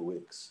for a couple of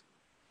weeks.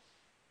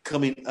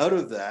 Coming out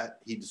of that,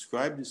 he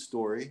described his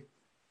story,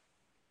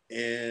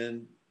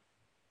 and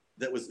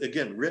that was,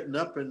 again, written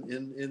up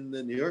in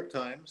the New York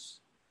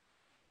Times.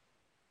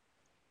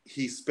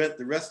 He spent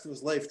the rest of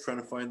his life trying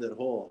to find that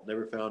hole,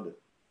 never found it.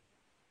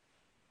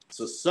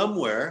 So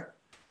somewhere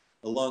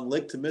along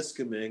Lake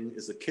Temiskaming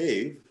is a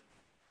cave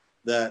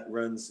that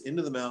runs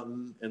into the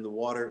mountain, and the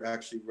water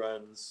actually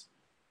runs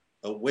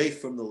away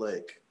from the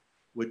lake,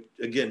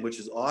 which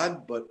is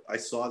odd, but I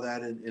saw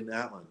that in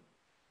Atlin.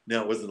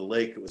 Now, it wasn't a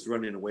lake, it was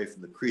running away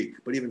from the creek,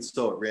 but even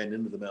so, it ran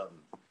into the mountain.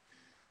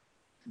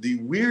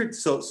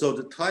 So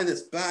to tie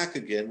this back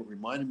again, what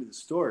reminded me of the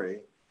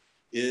story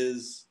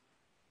is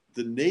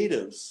the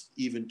natives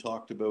even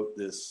talked about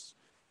this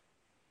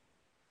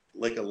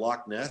like a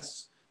Loch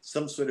Ness,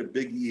 some sort of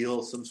big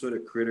eel, some sort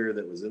of critter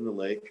that was in the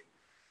lake.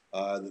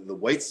 The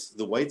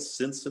whites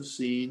since have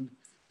seen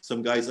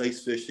some guys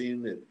ice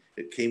fishing.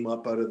 It came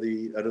up out of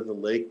the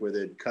lake where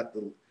they'd cut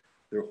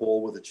their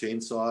hole with a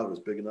chainsaw. It was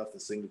big enough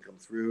this thing to come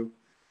through.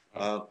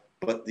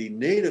 But the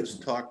natives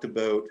talked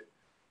about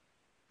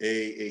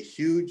a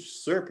huge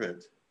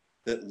serpent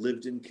that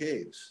lived in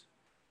caves.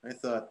 I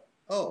thought,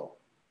 oh,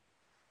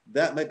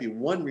 that might be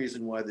one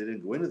reason why they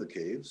didn't go into the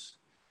caves,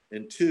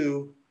 and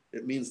two,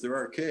 it means there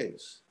are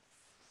caves.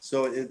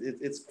 So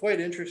it's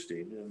quite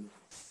interesting. And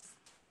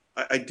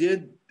I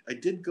did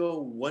go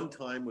one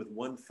time with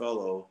one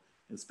fellow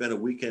and spent a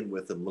weekend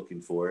with him looking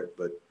for it,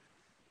 but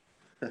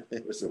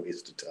it was a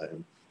waste of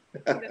time.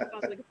 That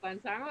sounds like a fun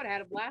time. I would have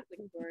had a blast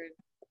looking for it.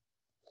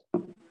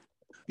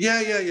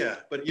 Yeah.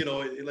 But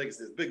like I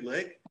said, it's a big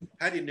lake.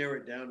 How do you narrow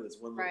it down to this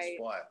one little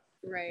spot?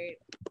 Right.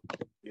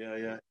 Yeah,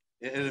 yeah.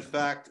 And in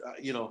fact,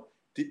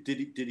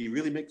 did he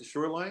really make the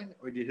shoreline,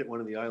 or did he hit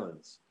one of the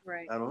islands?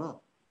 Right. I don't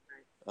know.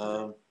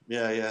 Right.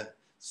 Yeah, yeah.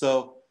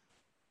 So,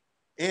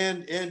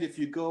 and if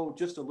you go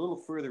just a little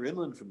further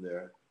inland from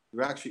there,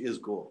 there actually is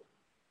gold.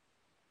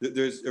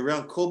 There's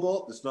around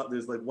Cobalt.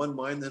 There's like one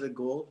mine that had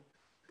gold,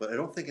 but I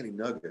don't think any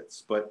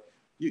nuggets. But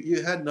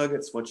you had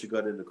nuggets once you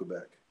got into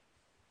Quebec.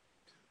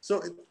 So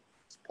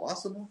it's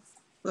possible.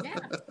 Yeah,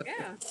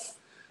 yeah.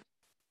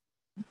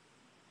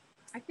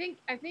 I think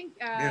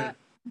Yeah.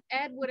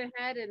 Ed went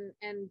ahead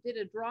and did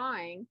a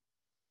drawing.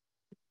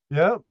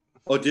 Yep.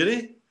 Oh, did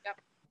he?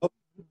 Yep. Oh,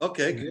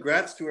 okay.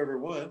 Congrats to whoever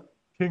won.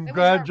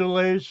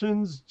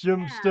 Congratulations, Yeah.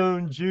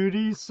 Gemstone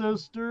Judy,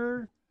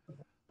 sister.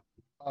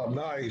 Oh,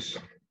 nice.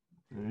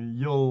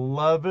 You'll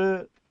love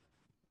it.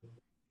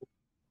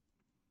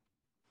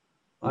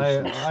 I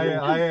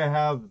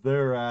have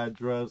their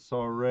address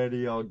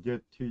already. I'll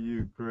get to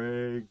you,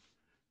 Greg,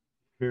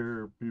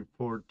 here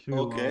before too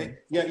long. Okay.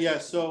 Yeah.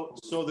 So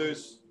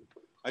there's,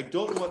 I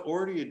don't know what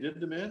order you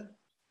did them in.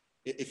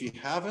 If you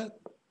haven't,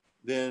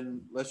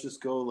 then let's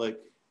just go like,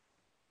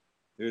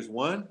 there's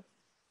one,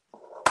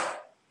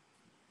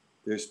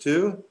 there's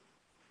two,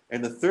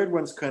 and the third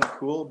one's kind of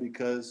cool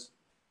because,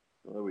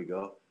 well, there we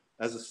go.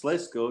 As the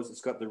slice goes, it's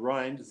got the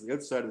rind, it's the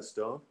outside of the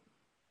stone,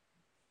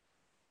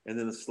 and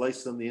then the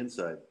slice on the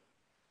inside.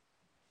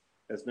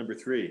 That's number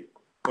 3.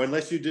 Or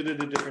unless you did it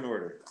in a different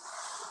order.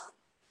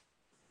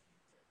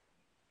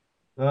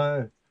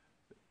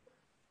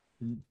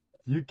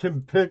 You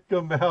can pick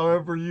them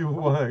however you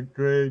want,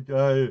 Greg.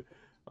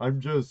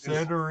 I'm just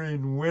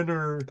entering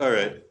winner. All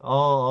right.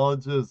 I'll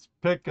just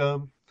pick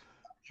them.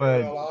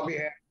 But Well, I'll be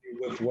happy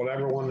with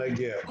whatever one they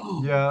get.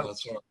 yeah.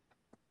 That's right.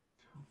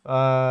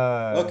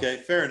 Okay,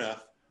 fair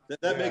enough. That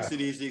Yeah. makes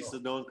it easy so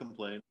no one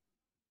complains.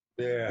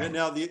 Yeah. And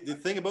now the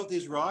thing about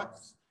these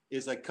rocks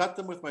is I cut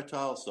them with my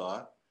tile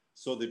saw,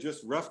 so they're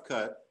just rough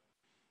cut.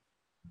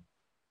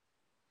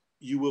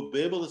 You will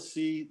be able to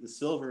see the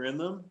silver in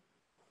them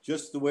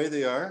just the way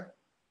they are.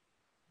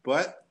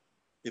 But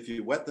if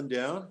you wet them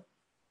down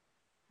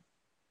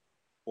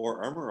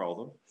or armor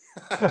all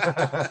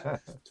them,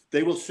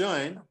 they will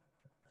shine.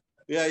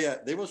 Yeah,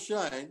 they will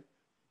shine.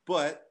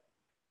 But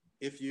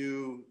if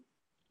you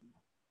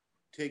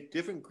take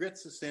different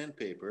grits of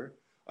sandpaper,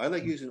 I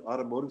like using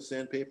automotive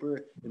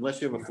sandpaper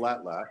unless you have a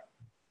flat lap.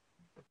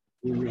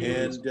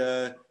 And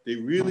they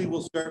really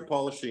will start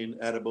polishing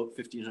at about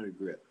 1500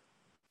 grit.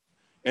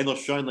 And they'll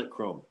shine like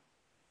chrome.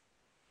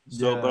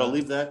 So, Yeah. but I'll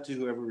leave that to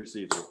whoever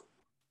receives it.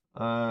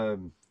 I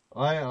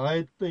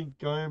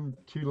think I'm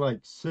to like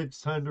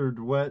 600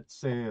 wet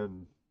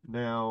sand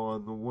now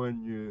on the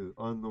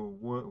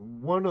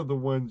one of the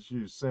ones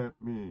you sent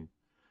me.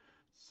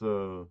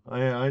 So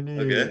I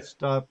need to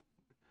stop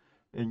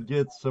and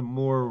get some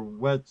more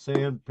wet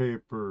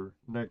sandpaper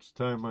next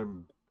time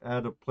I'm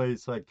at a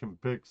place I can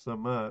pick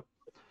some up.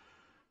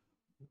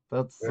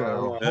 That's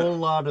a whole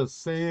lot of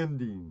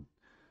sanding.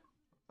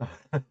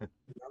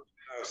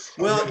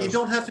 Well, you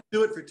don't have to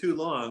do it for too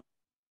long.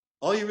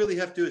 All you really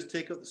have to do is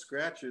take out the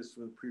scratches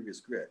from the previous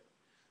grit.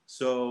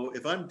 So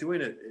if I'm doing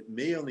it, it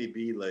may only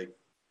be like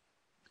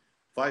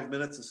 5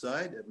 minutes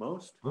aside at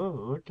most.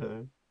 Oh,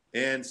 okay.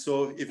 And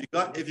so if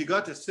you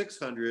got to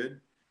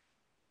 600,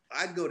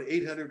 I'd go to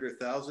 800 or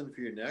 1,000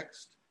 for your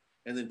next,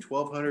 and then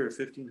 1,200 or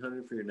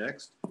 1,500 for your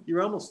next.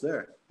 You're almost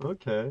there.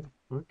 Okay.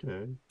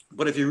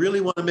 But if you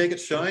really want to make it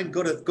shine,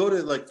 go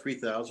to like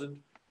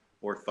 3,000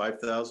 or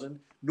 5,000.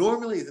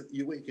 Normally,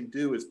 what you can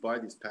do is buy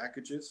these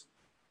packages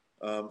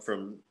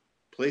from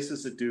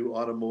places that do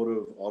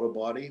automotive auto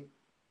body,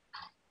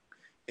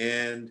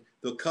 and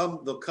they'll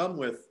come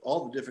with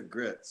all the different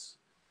grits,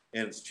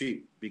 and it's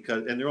cheap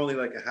and they're only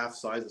like a half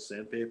size of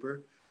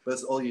sandpaper, but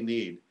that's all you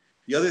need.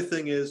 The other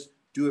thing is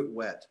do it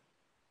wet.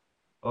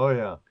 Oh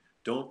yeah.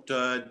 Don't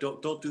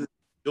do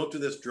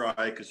this dry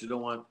because you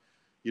don't want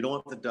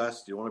the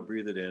dust. You don't want to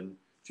breathe it in.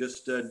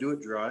 Just do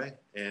it dry,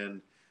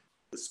 and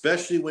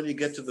especially when you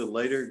get to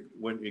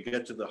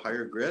the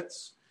higher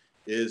grits,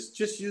 is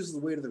just use the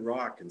weight of the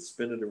rock and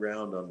spin it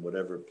around on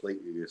whatever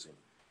plate you're using.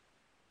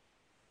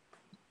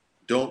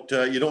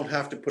 You don't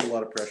have to put a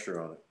lot of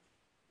pressure on it.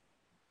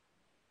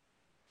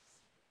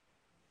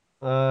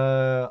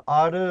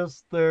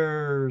 Otis,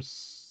 they're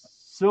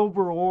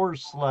silver ore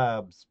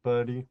slabs,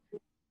 buddy.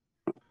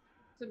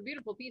 Some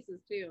beautiful pieces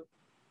too.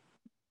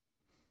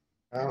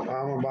 I'm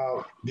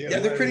about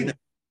getting they're pretty nice.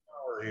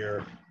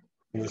 Here,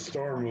 the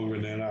storm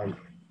moving in. I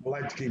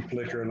like to keep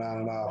flickering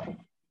on and off.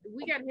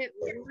 We got hit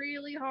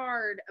really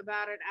hard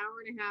about an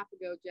hour and a half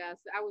ago, Jess.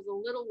 I was a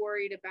little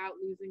worried about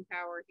losing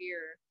power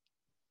here.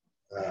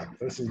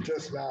 This is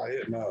just now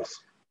hitting us.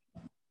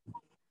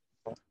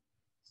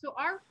 So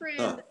our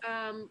friend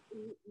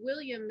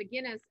William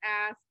McGinnis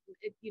asked,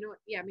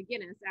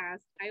 McGinnis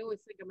asked, I always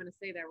think I'm going to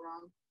say that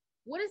wrong.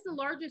 What is the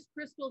largest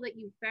crystal that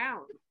you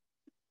found?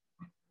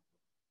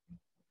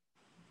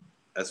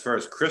 As far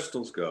as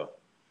crystals go,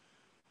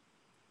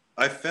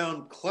 I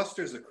found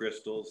clusters of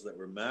crystals that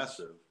were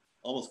massive.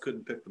 Almost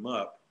couldn't pick them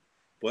up.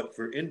 But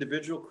for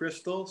individual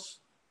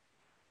crystals,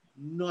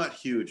 not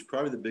huge.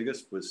 Probably the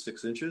biggest was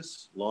 6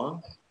 inches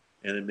long,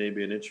 and then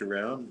maybe an inch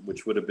around,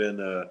 which would have been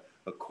a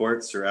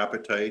quartz or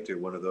apatite or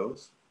one of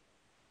those.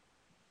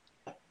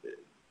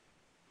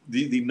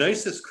 The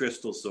nicest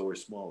crystals, though, are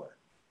smaller.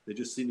 They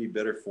just seem to be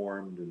better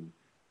formed and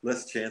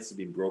less chance of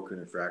being broken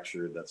or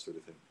fractured, that sort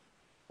of thing.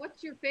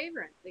 What's your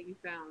favorite that you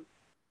found?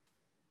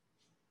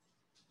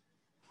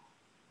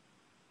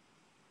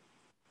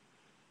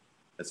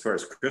 As far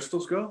as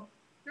crystals go?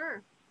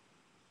 Sure.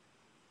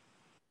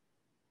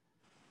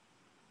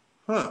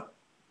 Huh.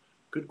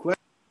 Good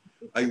question.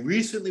 I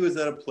recently was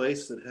at a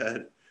place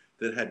that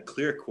had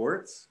clear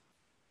quartz,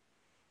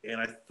 and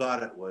I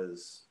thought it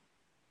was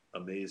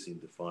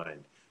amazing to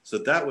find. So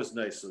that was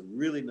nice. So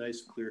really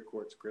nice clear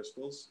quartz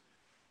crystals.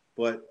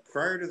 But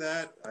prior to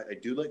that, I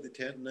do like the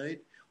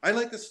tantanite. I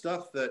like the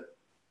stuff that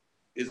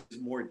is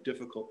more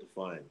difficult to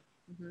find.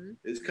 Mm-hmm.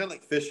 It's kind of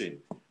like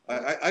fishing.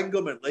 I can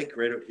go to my lake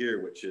right out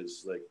here, which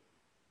is like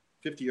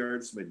 50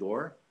 yards from my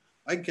door.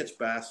 I can catch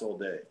bass all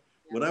day.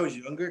 Yeah. When I was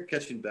younger,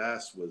 catching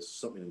bass was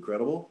something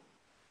incredible.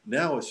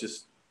 Now it's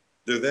just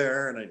they're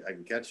there, and I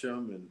can catch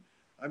them,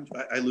 and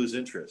I lose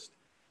interest.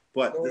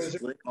 But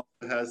this lake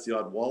also has the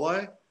odd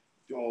walleye.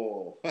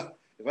 Oh,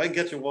 if I can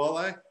catch a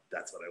walleye,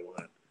 that's what I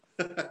want.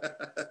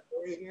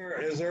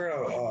 Is there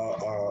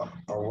a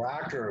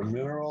rock or a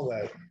mineral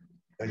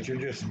that you're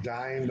just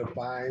dying to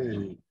find,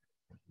 and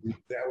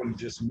that would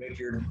just make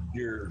your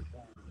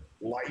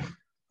life?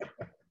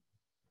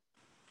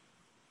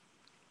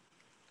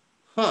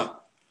 Huh.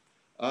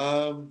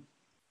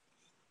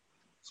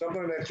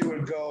 Something that you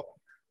would go,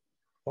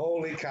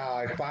 holy cow,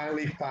 I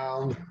finally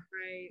found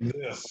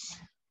this.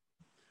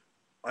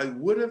 I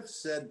would have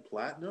said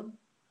platinum,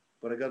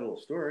 but I got a little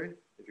story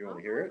if you want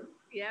to hear it.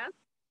 Yes.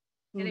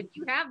 And if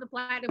you have the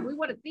platinum, we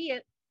want to see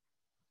it.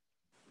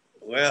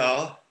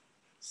 Well,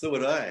 so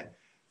would I.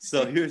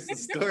 So here's the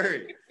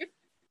story.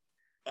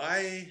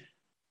 I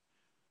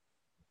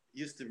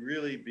used to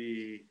really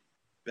be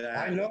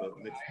bad about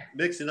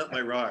mixing up my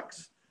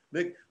rocks.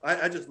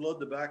 I just load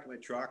the back of my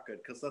truck. I'd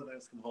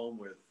sometimes come home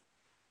with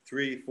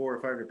 300, 400,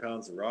 or 500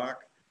 pounds of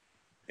rock,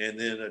 and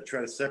then I'd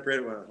try to separate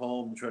it when I'm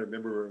home, try to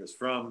remember where it was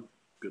from.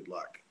 Good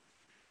luck.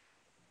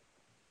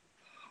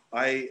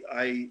 I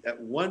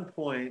at one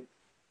point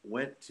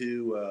went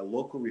to a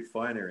local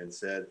refiner and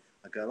said,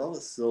 I got all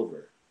the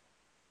silver.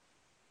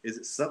 Is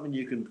it something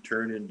you can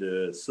turn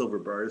into silver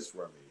bars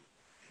for me?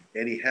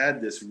 And he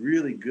had this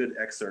really good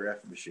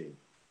XRF machine,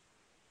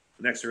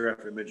 an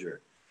XRF imager.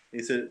 And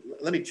he said,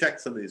 let me check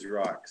some of these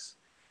rocks.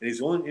 And he's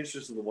only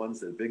interested in the ones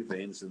that had big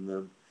veins in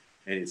them.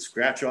 And he'd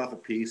scratch off a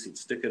piece, he'd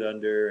stick it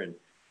under, and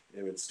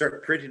it would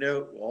start printing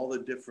out all the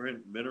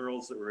different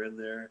minerals that were in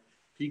there.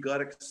 He got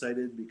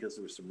excited because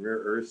there were some rare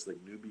earths like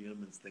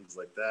nubium and things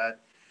like that.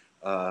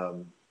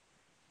 And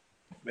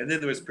then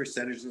there was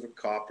percentages of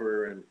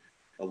copper, and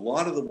a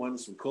lot of the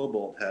ones from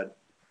cobalt had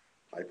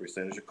high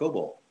percentage of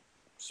cobalt.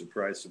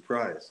 Surprise,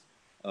 surprise.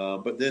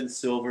 But then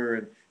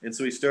silver, and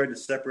so he started to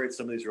separate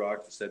some of these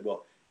rocks and said,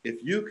 well,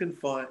 if you can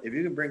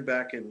bring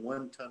back in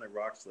 1 ton of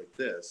rocks like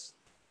this,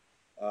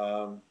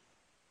 we'll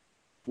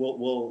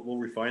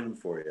refine them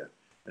for you.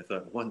 I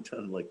thought, 1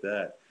 ton like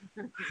that,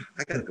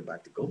 I got to go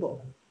back to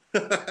cobalt.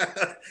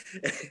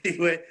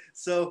 Anyway,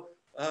 so,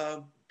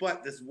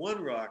 but this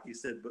one rock, he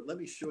said, but let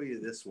me show you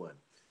this one.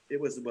 It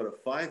was about a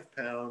 5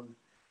 pound.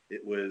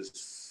 It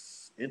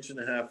was 1.5 inches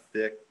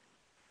thick,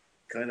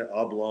 kind of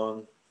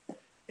oblong.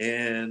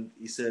 And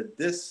he said,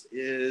 this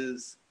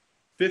is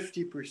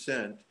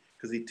 50%,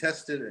 because he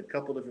tested a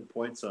couple different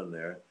points on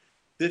there,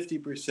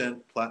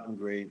 50% platinum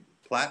grade,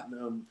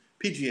 platinum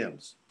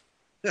PGMs.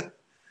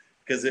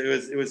 Because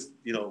it was,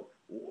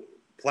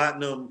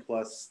 platinum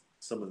plus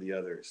some of the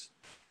others.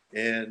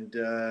 And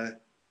I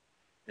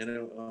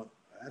don't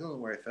know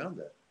where I found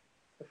that.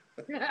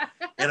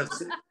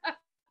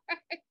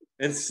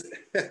 and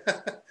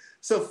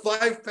so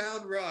 5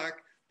 pound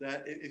rock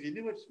that if you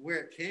knew where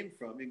it came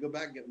from, you go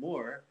back and get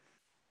more.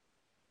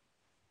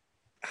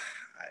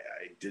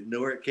 I didn't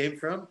know where it came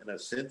from, and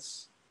I've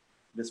since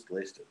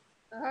misplaced it.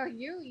 Oh,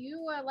 you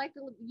like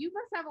to? You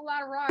must have a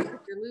lot of rocks if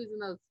you're losing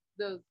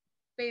those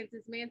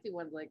fancy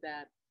ones like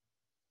that.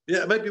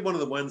 Yeah, it might be one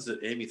of the ones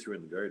that Amy threw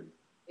in the garden.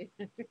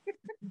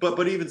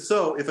 but even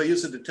so, if I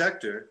use a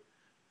detector,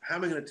 how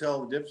am I going to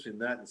tell the difference between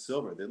that and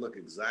silver? They look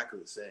exactly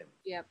the same.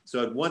 Yep.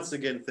 So I'd once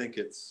again think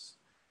it's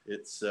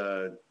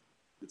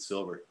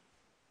silver.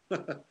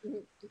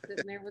 Just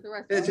sitting there with the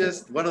rest. It's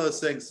just one of those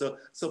things. So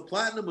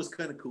platinum was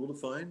kind of cool to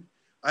find.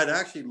 I'd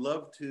actually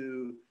love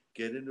to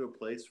get into a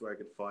place where I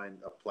could find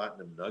a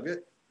platinum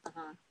nugget.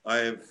 Uh-huh.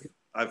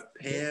 I've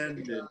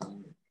panned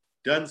and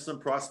done some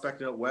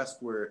prospecting out west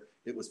where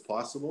it was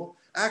possible.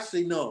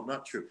 Actually, no,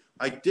 not true.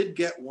 I did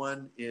get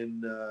one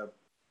in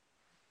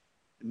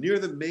near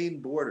the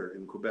Maine border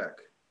in Quebec.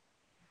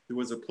 There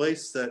was a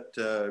place that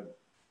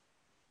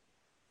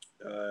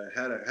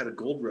had a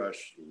gold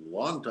rush a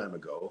long time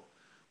ago.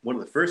 One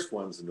of the first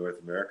ones in North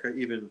America,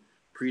 even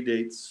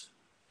predates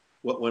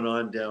what went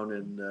on down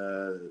in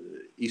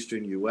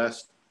eastern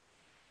U.S.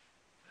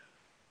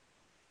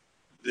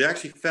 they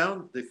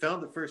found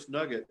the first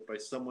nugget by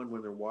someone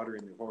when they're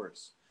watering their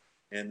horse,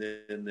 and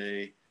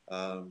then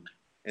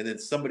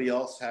somebody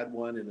else had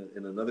one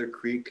in another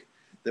creek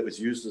that was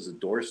used as a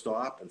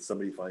doorstop, and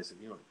somebody finally said,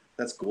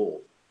 that's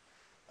gold.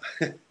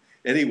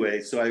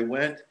 Anyway, so I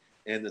went,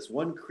 and this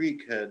one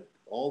creek had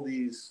all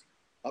these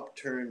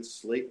upturned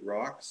slate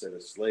rocks at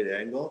a slight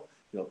angle,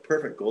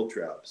 perfect gold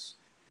traps.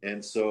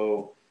 And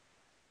so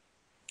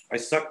I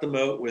sucked them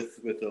out with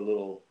a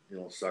little,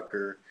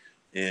 sucker,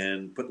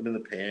 and put them in the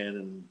pan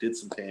and did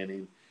some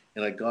panning.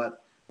 And I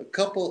got a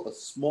couple of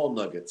small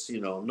nuggets,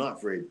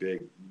 not very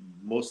big,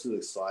 mostly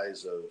the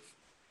size of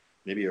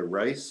maybe a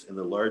rice, and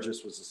the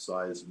largest was the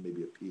size of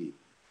maybe a pea.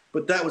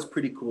 But that was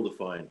pretty cool to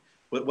find.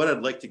 But what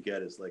I'd like to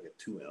get is like a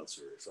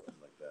 2-ouncer or something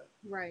like that.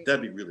 Right.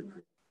 That'd be really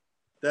cool.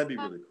 That'd be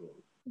really cool.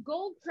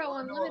 Gold Pro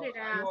Unlimited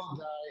asked.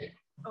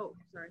 Oh,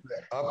 sorry.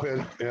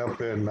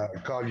 Up in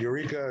called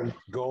Eureka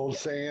Gold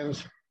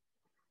Sands.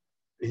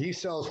 He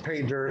sells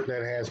pay dirt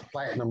that has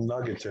platinum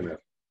nuggets in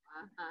it.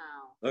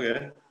 Wow.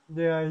 Okay.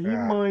 Yeah, he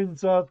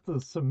mines out the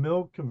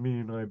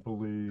Similkameen, I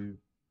believe.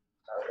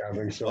 I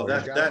think so. Well,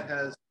 that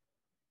has,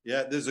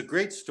 there's a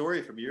great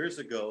story from years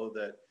ago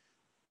that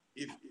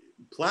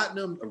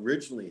platinum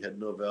originally had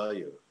no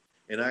value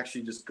and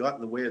actually just got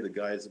in the way of the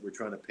guys that were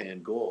trying to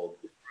pan gold,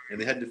 and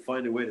they had to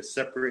find a way to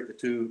separate the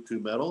two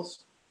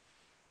metals.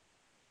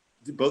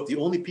 But the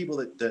only people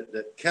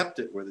that kept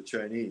it were the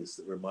Chinese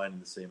that were mining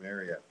the same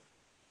area.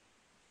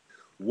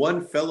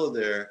 One fellow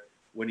there,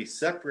 when he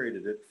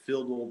separated it,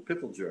 filled old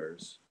pickle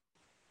jars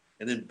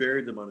and then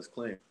buried them on his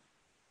claim.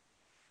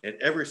 And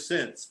ever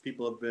since,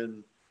 people have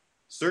been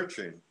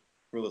searching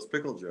for those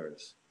pickle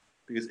jars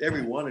because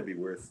every one would be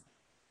worth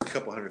a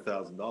couple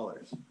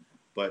 $100,000.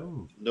 But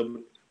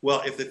nobody,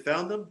 well, if they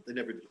found them, they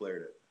never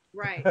declared it.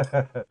 Right.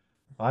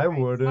 I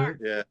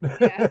wouldn't. Yeah.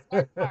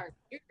 Smart.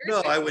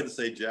 No, I wouldn't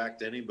say jack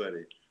to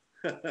anybody.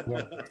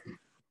 But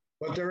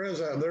there is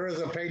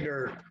a pay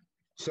dirt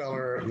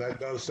seller that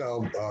does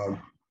sell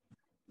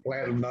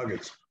platinum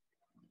nuggets.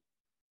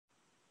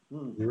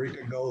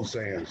 Eureka Gold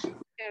Sands.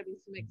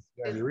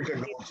 Eureka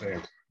Gold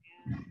Sands.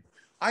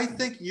 I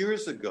think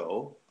years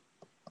ago,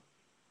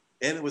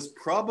 and it was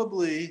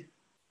probably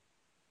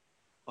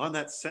on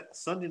that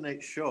Sunday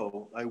night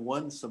show, I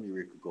won some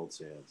Eureka Gold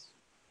Sands.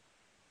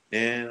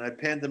 And I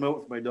panned them out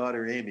with my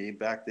daughter, Amy.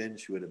 Back then,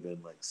 she would have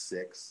been like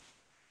 6.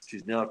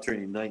 She's now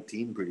turning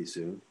 19 pretty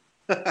soon.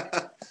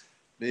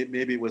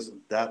 Maybe it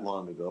wasn't that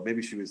long ago.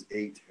 Maybe she was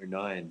 8 or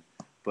 9.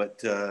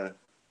 But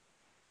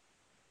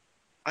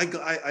I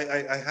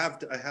have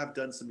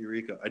done some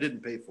Eureka. I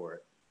didn't pay for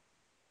it.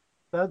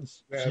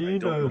 That's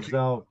Gino's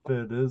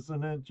outfit,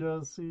 isn't it,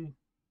 Jesse?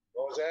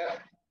 What was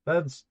that?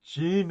 That's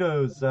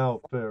Gino's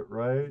outfit,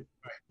 right?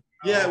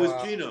 Yeah, it was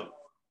Gino.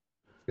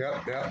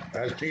 Yep,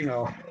 that's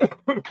Gino.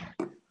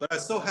 But I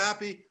was so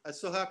happy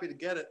to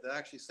get it that I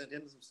actually sent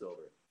him some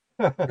silver.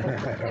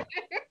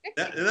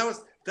 that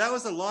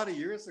was a lot of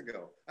years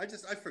ago. I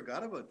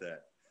forgot about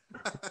that.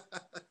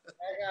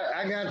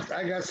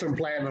 I got some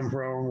platinum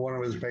from one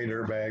of his pay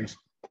dirt bags.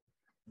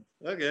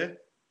 Okay.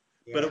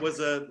 Yeah. But it was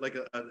a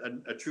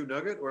true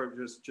nugget, or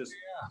just it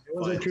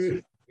was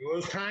it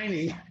was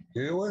tiny.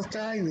 It was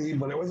tiny,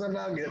 but it was a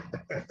nugget.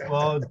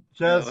 Well,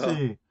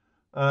 Jesse,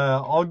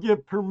 I'll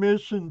get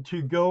permission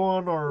to go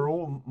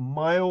on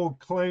my old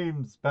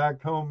claims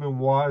back home in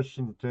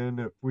Washington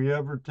if we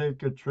ever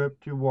take a trip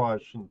to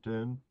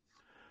Washington.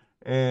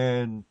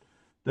 And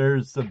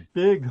there's a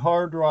big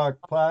hard rock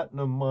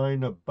platinum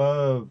mine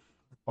above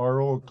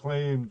our old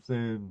claims,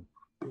 and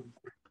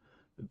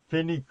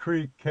Finney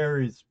Creek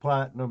carries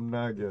platinum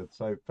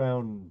nuggets. I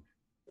found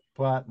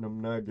platinum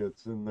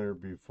nuggets in there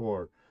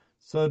before.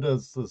 So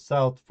does the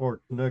South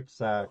Fork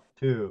Nooksack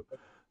too.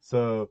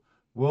 So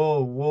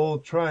we'll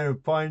try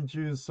and find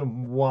you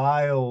some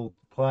wild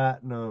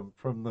platinum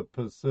from the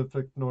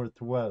Pacific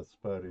Northwest,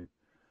 buddy.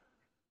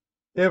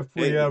 If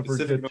we ever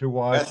get to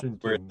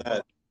Washington.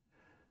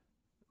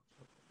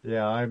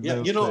 Yeah, I've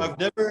been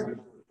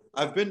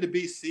to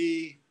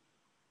BC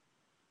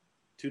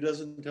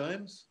 24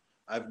 times.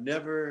 I've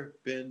never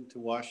been to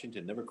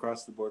Washington, never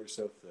crossed the border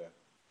south there.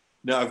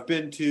 Now, I've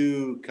been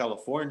to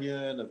California,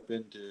 and I've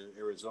been to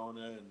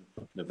Arizona and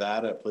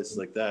Nevada, places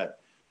like that.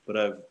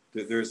 But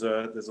there's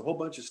a whole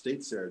bunch of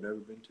states there I've never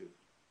been to.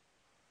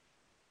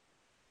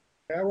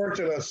 I worked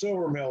at a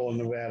silver mill in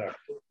Nevada.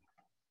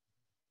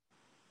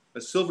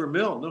 A silver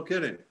mill? No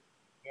kidding.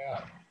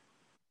 Yeah.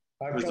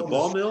 Was it a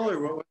ball mill, or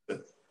what was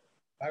it?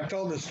 I've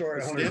told this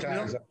story 100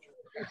 times.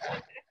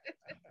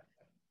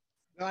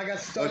 No, I got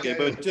stuck. Okay,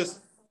 but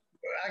just...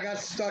 I got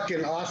stuck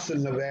in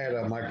Austin,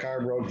 Nevada. My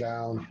car broke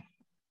down.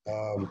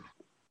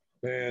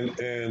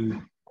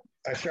 And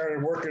I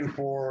started working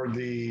for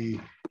the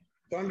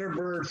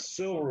Thunderbird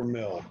Silver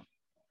Mill,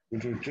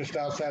 which was just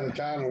outside of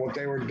town. And what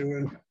they were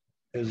doing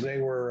is they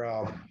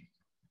were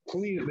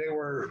cleaning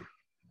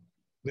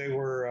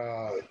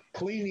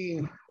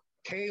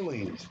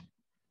tailings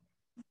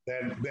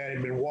that had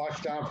been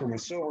washed down from a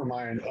silver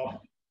mine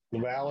up the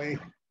valley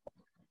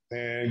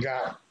and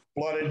got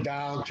flooded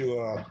down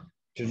to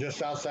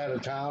just outside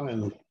of town,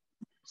 and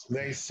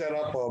they set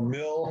up a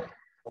mill,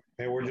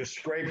 and we're just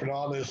scraping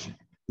all this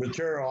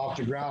material off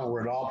the ground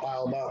where it all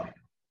piled up.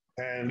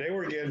 And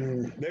about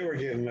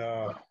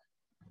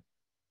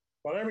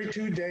every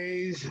 2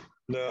 days,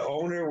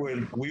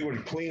 we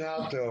would clean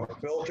out the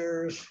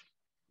filters,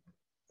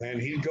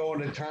 and he'd go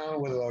into town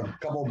with a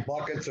couple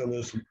buckets of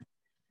this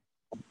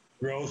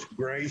gross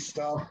gray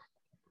stuff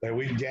that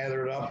we'd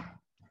gathered up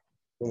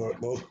for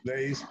those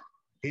days.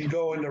 He'd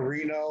go into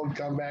Reno and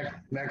come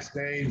back next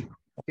day.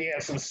 He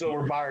had some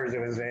silver bars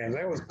in his hands.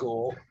 That was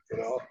cool, you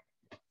know.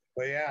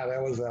 But yeah,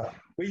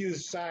 we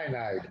used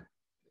cyanide,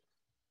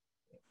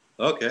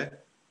 Okay.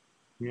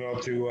 you know,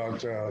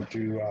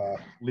 to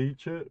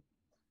Leech it.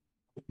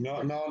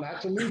 no,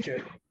 not to leach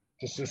it,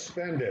 to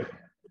suspend it.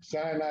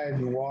 Cyanide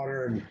and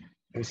water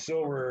and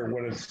silver,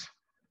 when it's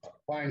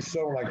fine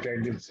silver like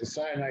that, the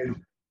cyanide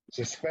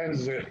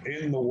suspends it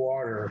in the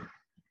water.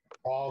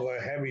 All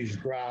the heavies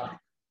drop,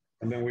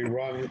 and then we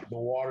run the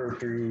water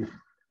through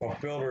a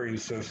filtering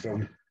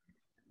system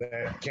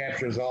that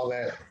captures all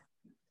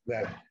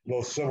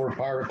those silver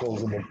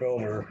particles in the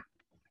filter,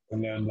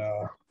 and then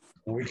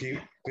when we keep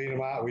clean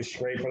them out, we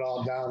scrape it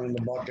all down in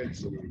the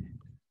buckets, and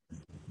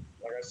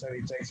like I said,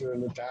 he takes it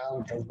into town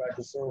and comes back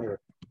to silver.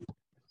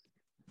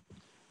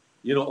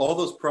 You know, all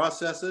those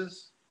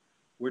processes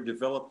were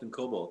developed in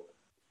cobalt.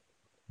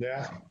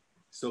 Yeah.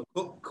 So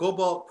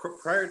cobalt,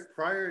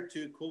 prior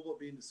to cobalt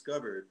being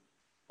discovered,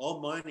 all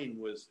mining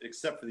was,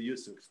 except for the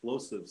use of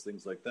explosives,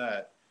 things like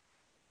that,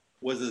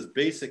 was as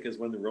basic as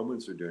when the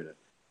Romans were doing it.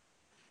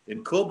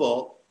 In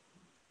cobalt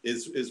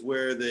is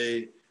where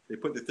they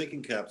put the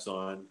thinking caps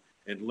on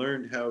and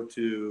learned how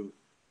to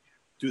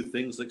do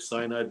things like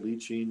cyanide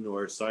leaching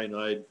or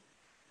cyanide.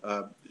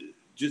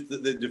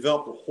 They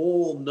developed a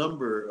whole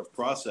number of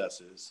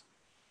processes,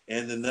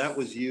 and then that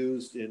was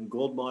used in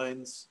gold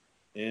mines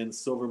and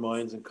silver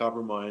mines and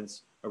copper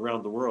mines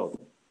around the world.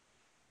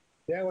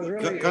 Yeah, it was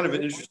really kind of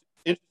an interesting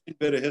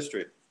bit of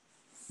history.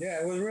 Yeah,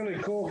 it was really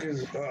cool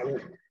because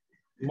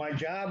my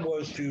job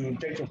was to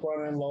take the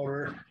front end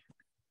loader,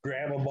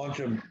 grab a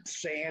bunch of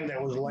sand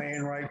that was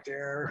laying right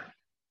there,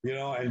 you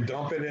know, and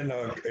dump it in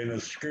a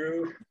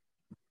screw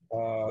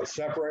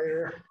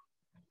separator,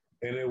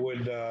 and it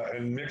would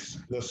and mix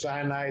the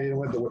cyanide in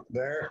with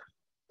there.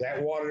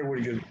 That water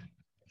would get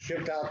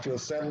shipped out to a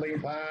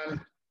settling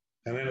pond,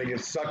 and then it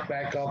gets sucked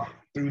back up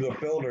through the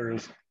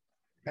filters.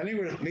 And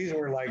these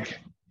were like,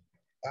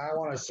 I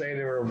want to say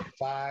they were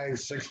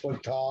 5-6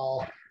 foot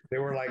tall. They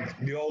were like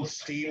the old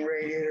steam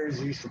radiators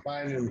you used to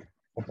find in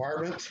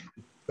apartments.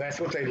 That's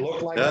what they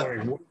looked like, Yeah. when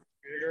they were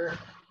bigger.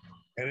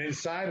 And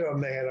inside of them,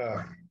 they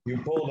had you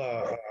pulled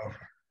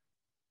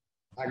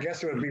I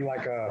guess it would be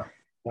like a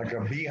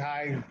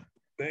beehive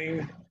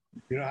thing.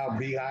 You know how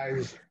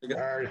beehives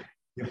are?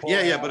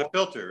 But a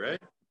filter, right?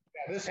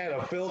 Yeah, this had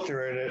a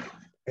filter in it,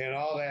 and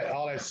all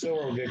that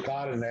silver would get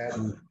caught in that,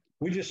 and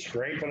we just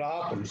scrape it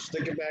off and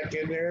stick it back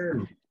in there,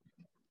 and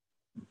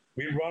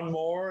we run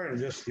more, and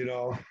just, you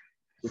know,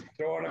 just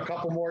throw in a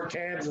couple more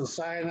tabs of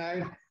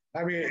cyanide.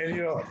 I mean, and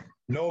you know,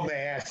 no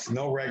masks,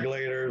 no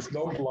regulators,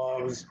 no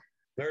gloves.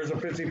 There's a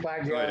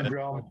 55-gallon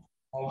drum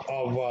of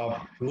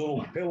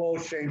little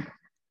pillow-shaped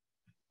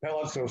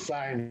pellets of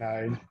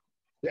cyanide.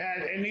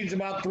 Yeah, it needs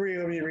about 3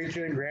 of them. You reach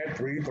in and grab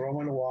 3, throw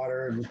them in the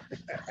water. And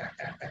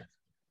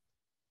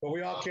but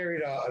we all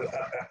carried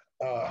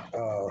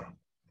a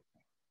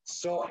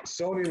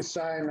sodium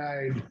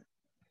cyanide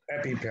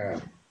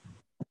EpiPen.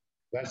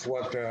 That's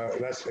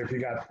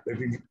if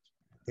you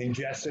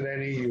ingested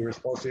any, you were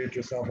supposed to hit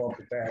yourself up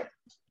with that,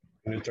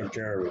 and it took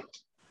care of it.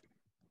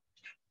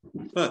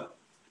 Huh.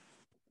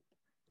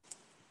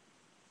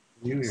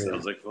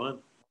 Sounds like fun.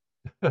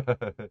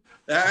 That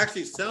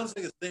actually sounds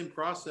like the same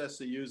process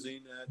they're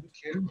using at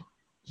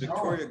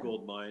Victoria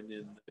Gold Mine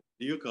in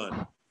the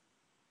Yukon.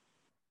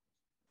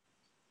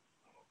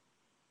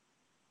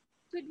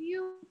 So do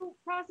you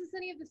process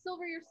any of the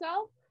silver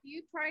yourself? Do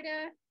you try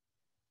to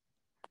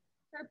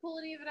pull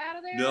any of it out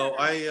of there? No,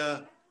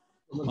 I'll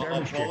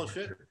polish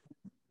it.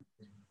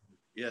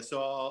 Yeah,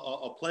 so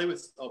I'll play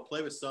with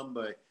some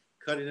by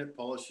cutting it,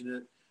 polishing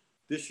it.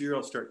 This year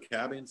I'll start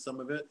cabbing some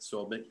of it, so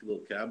I'll make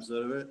little cabs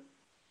out of it.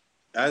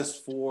 As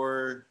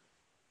for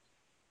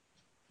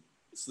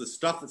the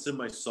stuff that's in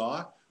my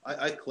saw,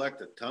 I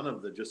collect a ton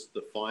of the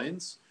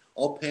fines.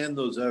 I'll pan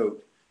those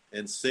out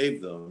and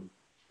save them,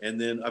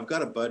 and then I've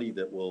got a buddy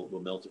that will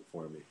melt it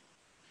for me.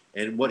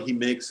 And what he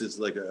makes is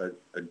like a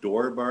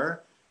door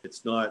bar.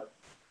 It's not,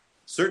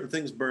 certain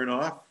things burn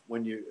off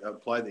when you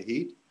apply the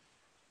heat,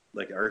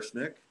 like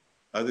arsenic.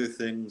 Other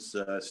things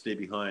stay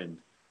behind,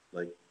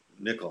 like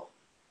nickel.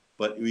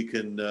 But you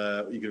can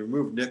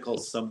remove nickel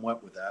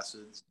somewhat with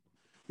acids.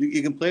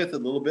 You can play with it a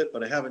little bit,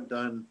 but I haven't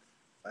done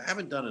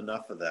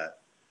enough of that.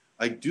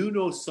 I do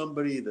know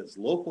somebody that's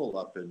local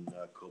up in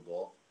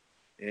Cobalt,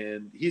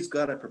 and he's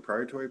got a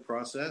proprietary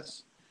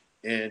process,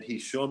 and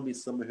he's shown me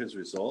some of his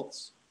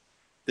results.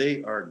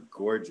 They are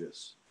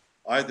gorgeous.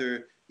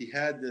 Either he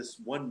had this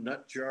one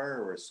nut jar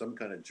or some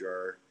kind of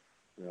jar,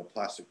 you know,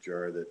 plastic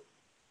jar that,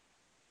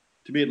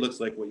 to me, it looks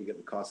like what you get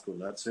the Costco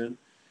nuts in.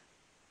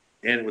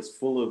 and it was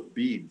full of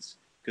beads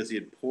because he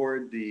had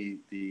poured the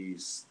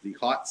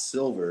hot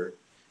silver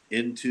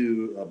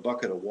into a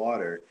bucket of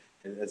water,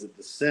 and as it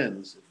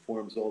descends, it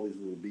forms all these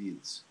little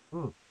beads.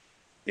 Hmm.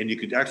 And you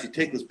could actually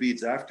take those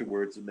beads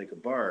afterwards and make a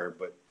bar,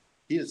 but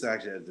he just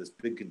actually had this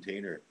big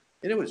container,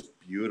 and it was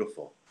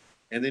beautiful.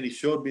 And then he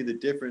showed me the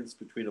difference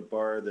between a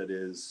bar that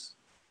is,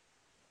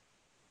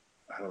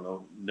 I don't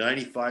know,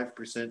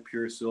 95%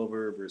 pure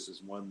silver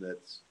versus one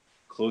that's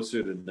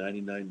closer to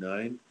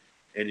 99.9.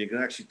 And you can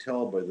actually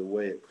tell by the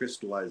way it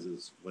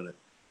crystallizes when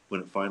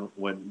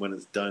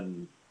it's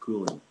done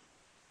cooling.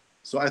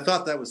 So I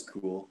thought that was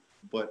cool,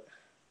 but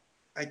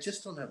I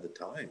just don't have the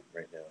time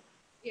right now.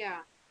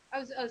 Yeah.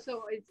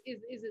 So is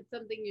it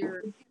something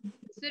you're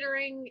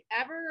considering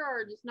ever,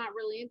 or just not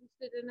really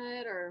interested in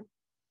it, or?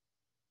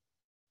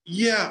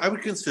 Yeah, I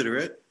would consider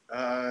it.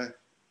 Yeah,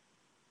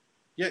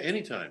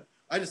 anytime.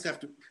 I just have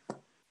to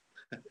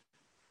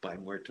buy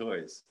more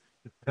toys.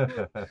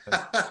 I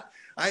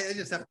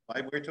just have to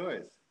buy more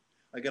toys.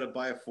 I got to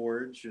buy a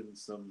forge and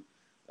some,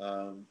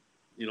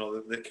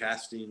 the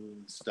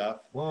casting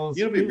stuff. Well,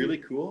 You know, it'd be really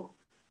cool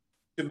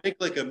to make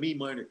like a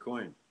MeMiner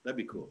coin. That'd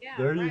be cool. Yeah,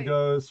 there you right.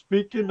 go.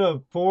 Speaking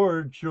of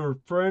Forge, your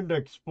friend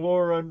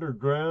Explore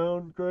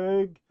Underground,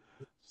 Greg,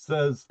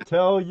 says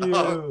tell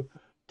you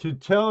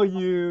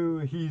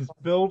he's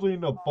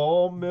building a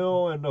ball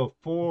mill and a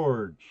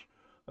forge.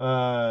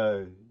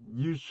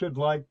 You should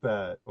like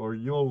that, or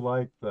you'll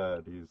like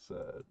that, he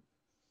said.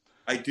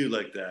 I do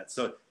like that.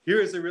 So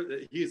he's a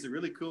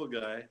really cool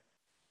guy.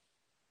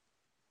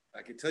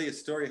 I can tell you a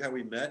story how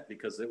we met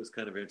because it was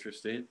kind of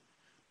interesting,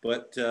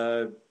 but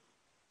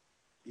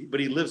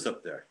he lives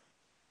up there,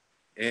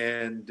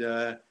 and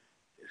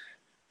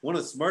one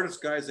of the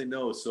smartest guys I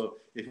know. So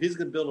if he's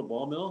going to build a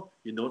ball mill,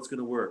 you know it's going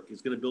to work.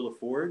 He's going to build a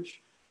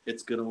forge,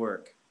 it's going to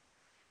work.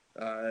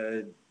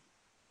 And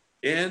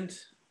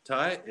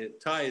Ty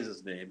is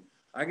his name.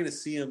 I'm going to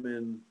see him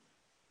in,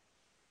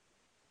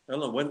 I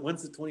don't know,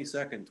 when's the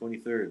 22nd,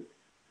 23rd?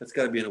 That's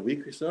got to be in a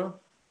week or so.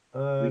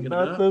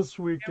 Not this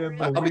weekend,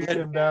 the I'll be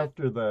weekend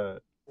after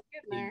that.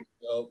 Getting there.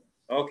 So,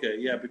 Okay,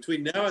 yeah.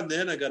 Between now and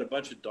then, I got a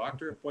bunch of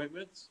doctor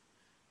appointments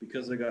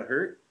because I got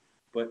hurt.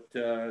 But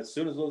as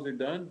soon as those are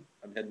done,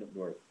 I'm heading up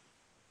north.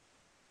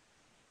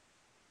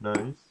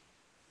 Nice.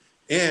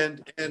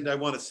 And I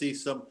want to see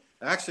some.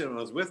 Actually, when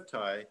I was with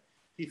Ty,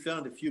 he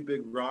found a few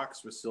big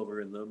rocks with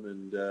silver in them,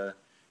 and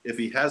if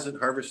he hasn't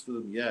harvested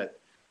them yet,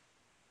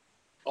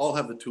 I'll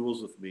have the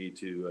tools with me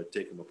to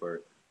take them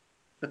apart.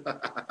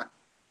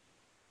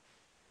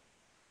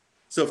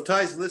 So if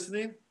Ty's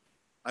listening,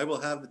 I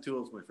will have the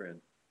tools, my friend.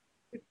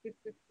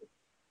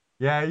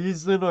 Yeah,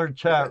 he's in our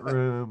chat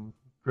room,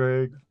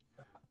 Greg.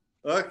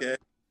 Okay.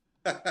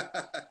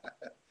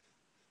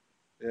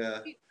 Yeah.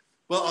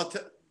 Well,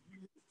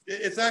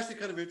 it's actually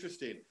kind of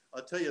interesting.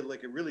 I'll tell you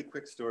like a really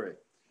quick story.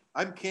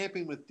 I'm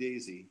camping with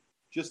Daisy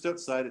just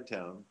outside of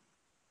town,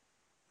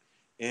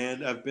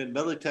 and I've been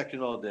metal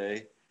detecting all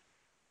day.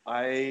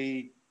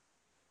 I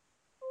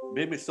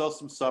made myself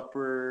some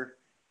supper.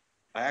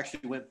 I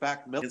actually went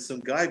back, and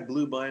some guy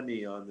blew by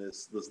me on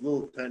this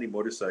little tiny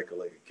motorcycle,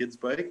 like a kid's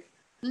bike.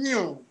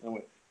 I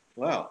went,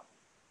 wow.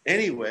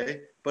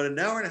 Anyway, but an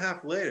hour and a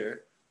half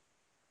later,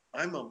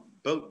 I'm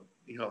about,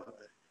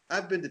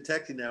 I've been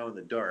detecting now in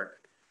the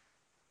dark.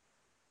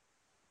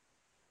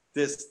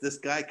 This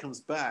guy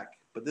comes back,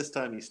 but this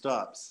time he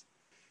stops.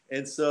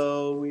 And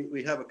so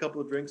we have a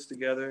couple of drinks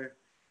together,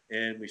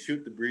 and we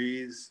shoot the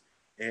breeze,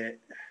 and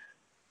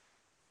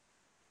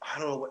I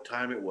don't know what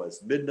time it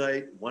was,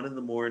 midnight, 1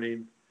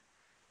 a.m.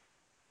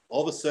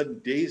 All of a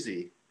sudden,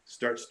 Daisy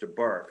starts to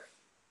bark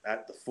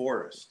at the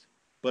forest,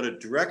 but a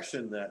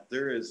direction that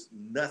there is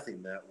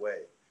nothing that way.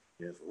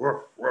 It's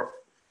woof, woof.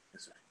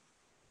 It's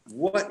like,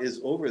 what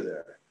is over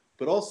there?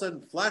 But all of a sudden,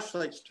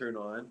 flashlights turn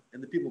on,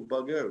 and the people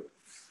bug out.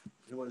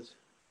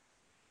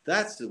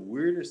 That's the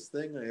weirdest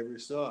thing I ever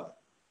saw.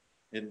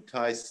 And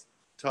Ty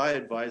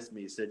advised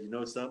me, he said, you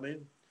know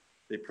something?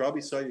 They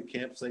probably saw your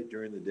campsite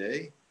during the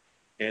day,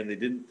 and they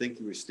didn't think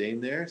you were staying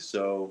there,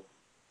 so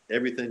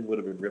everything would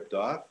have been ripped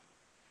off.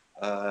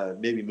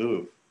 Maybe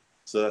move.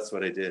 So that's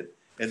what I did.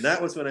 And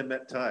that was when I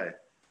met Ty.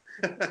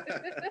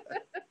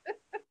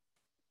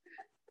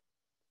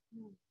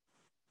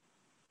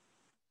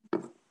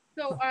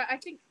 So I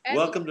think Ed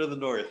Welcome to the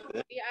north.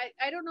 Yeah,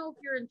 I don't know if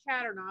you're in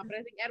chat or not, but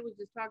I think Ed was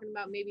just talking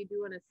about maybe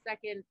doing a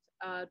second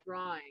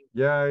drawing.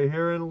 Yeah, I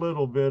hear it a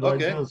little bit.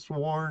 Okay. I just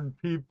warned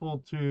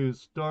people to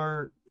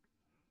start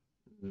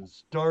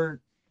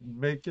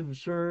making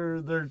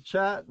sure they're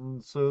chatting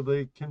so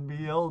they can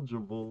be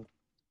eligible.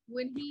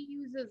 When he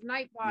uses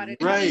Nightbot,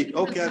 Right.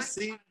 Okay.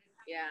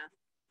 Yeah.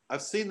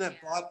 I've seen that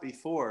bot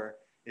before.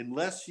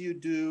 Unless you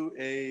do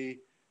a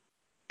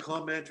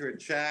comment or a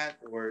chat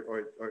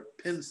or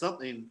pin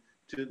something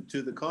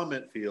to the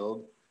comment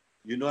field,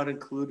 you're not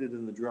included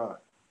in the draw.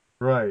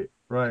 Right.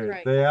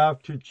 Right. They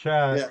have to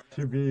chat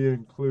to be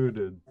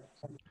included.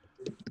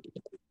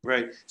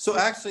 Right. So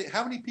actually,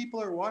 how many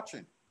people are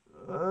watching?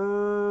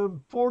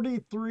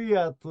 43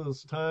 at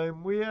this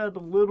time. We had a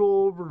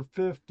little over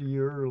 50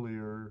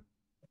 earlier.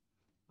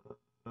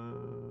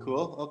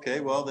 Cool. Okay.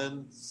 Well,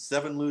 then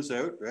 7 lose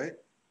out, right?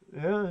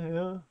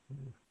 Yeah.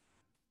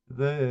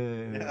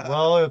 Yeah.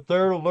 Well, if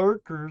they're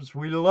lurkers,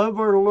 we love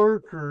our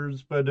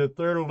lurkers, but if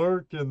they're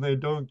lurking, they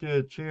don't get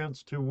a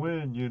chance to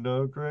win,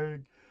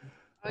 Greg.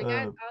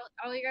 Uh,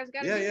 All you guys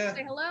got to Yeah. do is Yeah.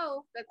 say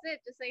hello. That's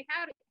it. Just say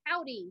howdy.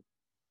 Howdy.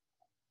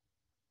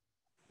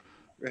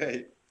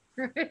 Right.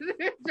 Trying to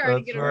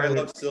that's get Or I them. right.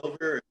 love silver.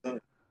 Or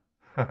something.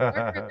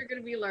 Lurkers are going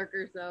to be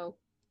lurkers, though.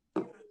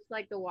 Just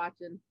like the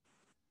watching.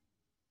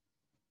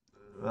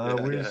 Yeah.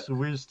 We Yeah.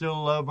 we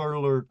still love our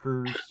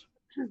lurkers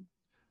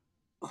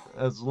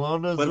as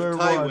long as But if they're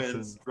Ty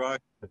wins, watching. draw.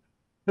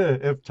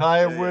 If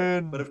Ty Yeah.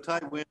 Yeah. But wins, if Ty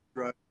wins,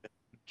 draw.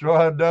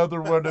 draw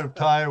another one if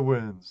Ty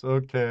wins.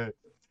 Okay.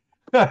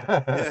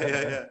 Yeah.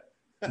 Yeah.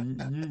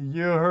 Yeah.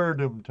 You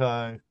heard him,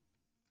 Ty.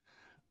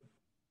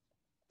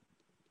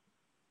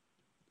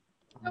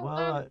 So,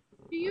 Well,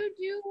 do you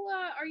do?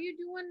 Are you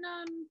doing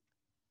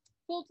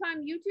full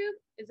time YouTube?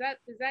 Is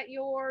that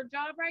your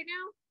job right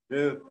now?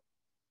 Yeah.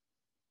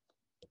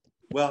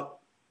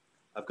 Well,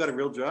 I've got a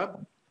real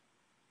job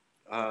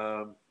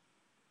um,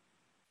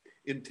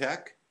 in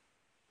tech,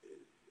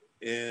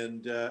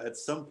 and at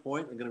some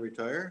point I'm going to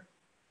retire.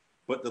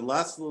 But the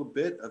last little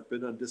bit, I've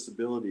been on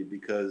disability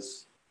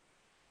because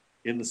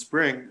in the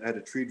spring I had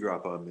a tree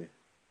drop on me.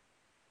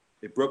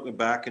 It broke my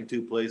back in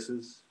 2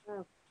 places.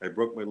 Oh. I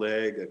broke my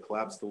leg. I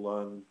collapsed the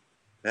lung.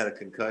 I had a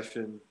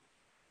concussion,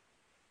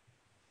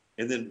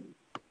 and then,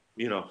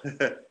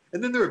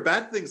 and then there were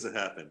bad things that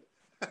happened.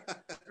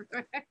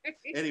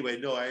 Anyway,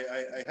 no,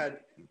 I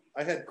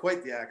had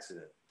quite the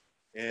accident,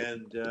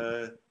 and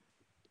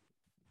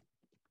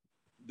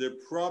they're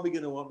probably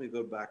going to want me to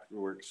go back to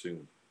work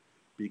soon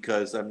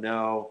because I'm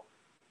now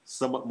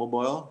somewhat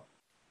mobile,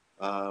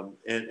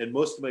 and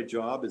most of my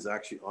job is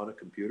actually on a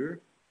computer,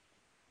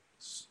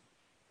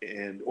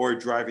 and or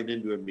driving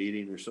into a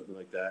meeting or something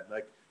like that.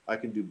 And I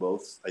can do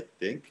both, I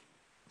think.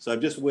 So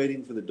I'm just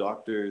waiting for the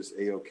doctor's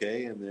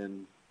A-OK, and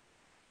then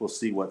we'll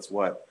see what's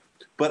what.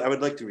 But I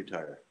would like to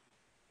retire.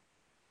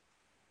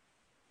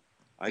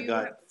 I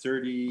got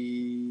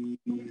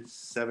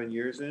 37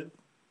 years in.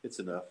 It's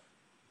enough.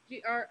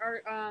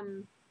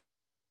 I'm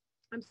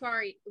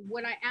sorry.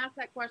 When I asked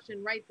that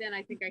question right then,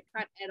 I think I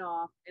cut Ed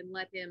off and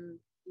let him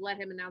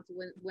announce a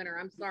winner.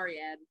 I'm sorry,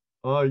 Ed.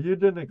 oh, you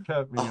didn't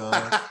cut me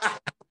off.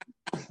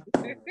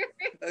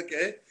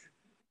 Okay.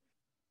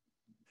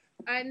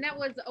 And that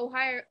was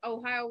Ohio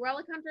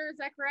Relic Hunter. Is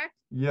that correct?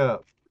 Yeah,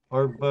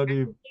 our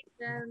buddy,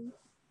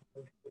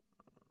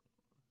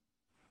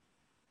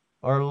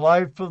 our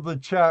life of the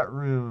chat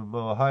room,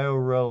 Ohio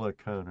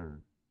Relic Hunter.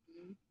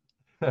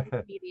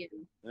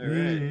 Comedian. All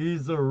right.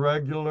 He's a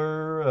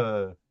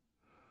regular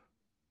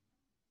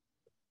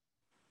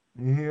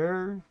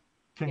here.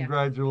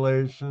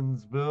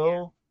 Congratulations,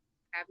 Bill.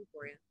 Yeah. Happy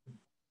for you.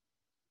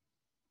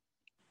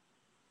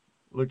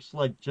 Looks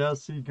like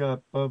Jesse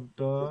got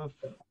bumped off.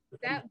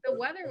 That the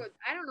weather was.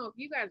 I don't know if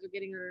you guys are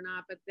getting it or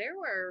not, but there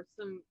were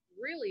some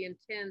really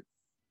intense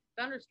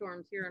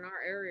thunderstorms here in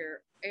our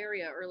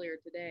area earlier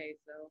today.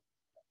 So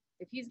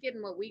if he's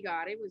getting what we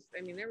got, it was.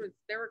 I mean, there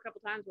were a couple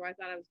times where I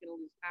thought I was going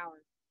to lose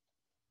power.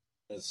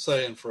 It's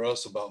saying for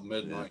us about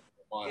midnight.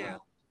 Yeah.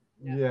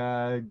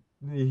 Yeah,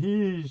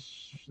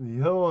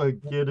 he'll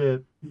get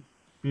it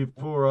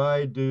before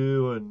I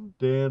do, and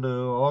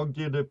Dano, I'll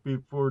get it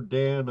before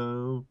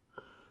Dano.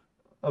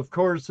 Of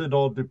course, it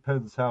all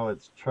depends how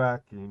it's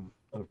tracking,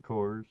 of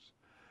course.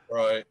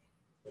 Right.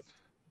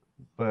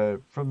 But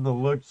from the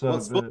looks Well,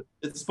 of it,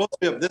 it's supposed to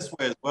be up this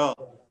way as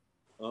well.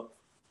 Oh.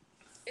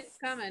 It's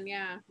coming.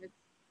 Yeah.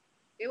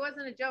 It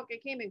wasn't a joke.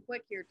 It came in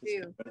quick here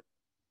too.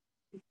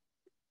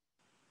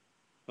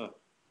 Huh.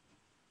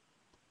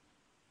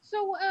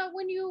 So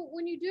when you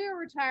do your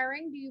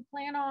retiring, do you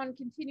plan on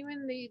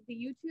continuing the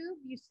YouTube?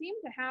 You seem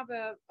to have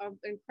a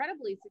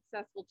incredibly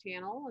successful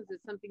channel. Is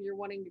it something you're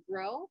wanting to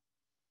grow?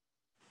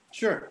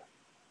 Sure.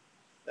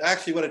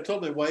 Actually, what I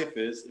told my wife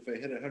is, if I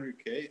hit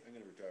 100K, I'm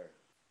going to retire.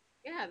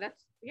 Yeah,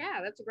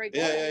 that's a great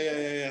goal.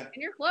 Yeah. And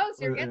you're close.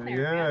 You're getting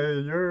there.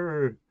 yeah,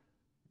 Man.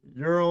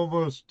 you're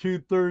almost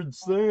 2/3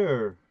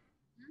 there.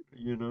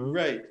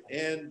 Right.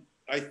 And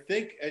I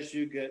think as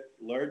you get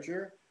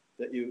larger,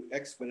 that you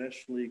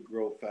exponentially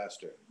grow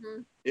faster.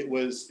 Mm-hmm. It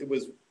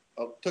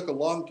took a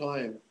long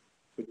time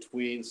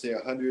between, say,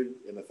 100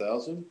 and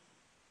 1,000,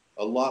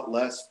 a lot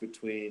less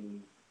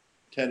between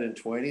 10 and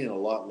 20, and a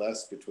lot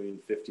less between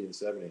 50 and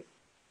 70.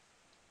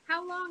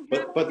 How long?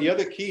 But the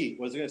other key,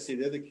 what I was going to say,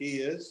 the other key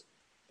is,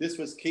 this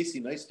was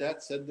Casey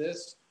Neistat said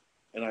this,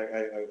 and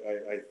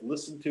I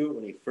listened to it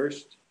when he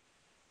first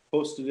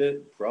posted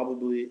it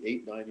probably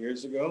 8-9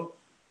 years ago.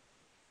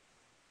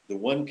 The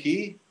one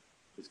key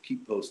is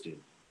keep posting.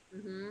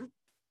 Mm-hmm.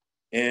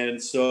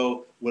 And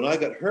so when I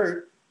got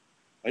hurt,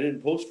 I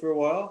didn't post for a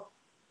while.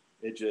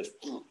 It just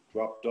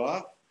dropped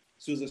off.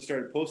 As soon as I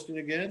started posting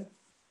again,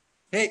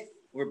 hey,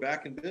 we're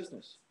back in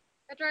business.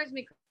 That drives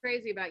me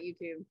crazy about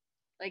YouTube.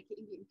 Like,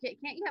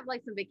 can't you have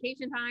like some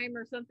vacation time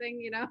or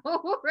something?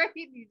 Right?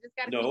 You just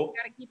gotta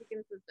keep it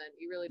consistent.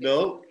 You really do.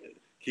 No,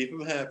 keep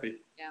them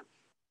happy. Yeah,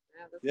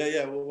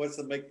 Yeah. Well, what's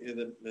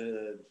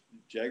the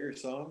Jagger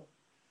song?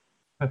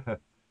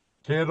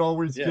 Can't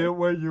always Yeah. get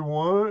what you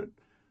want.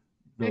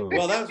 No.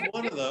 Well, that's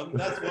one of them.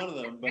 That's one of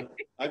them. But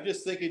I'm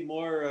just thinking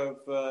more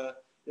of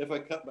if I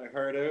cut my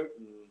heart out.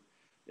 And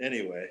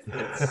anyway,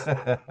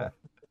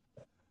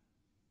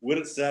 would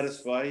it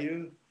satisfy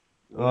you?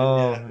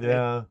 Oh, Yeah.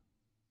 yeah.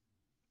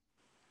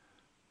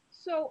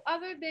 So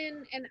other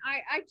than, and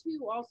I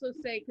too also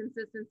say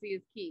consistency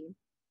is key.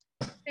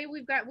 Hey,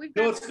 we've got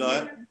No, it's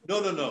not.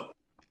 No.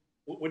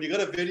 When you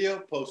got a video,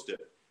 post it.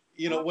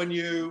 You know, when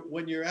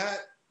you're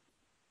at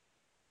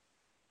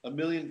a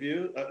million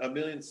views, a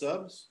million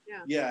subs,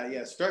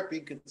 yeah. Start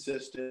being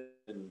consistent,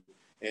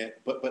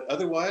 but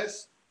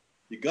otherwise,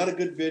 you got a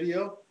good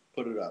video,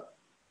 put it up.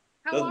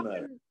 Doesn't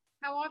matter.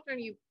 How often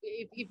you,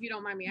 if you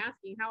don't mind me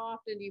asking, how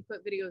often do you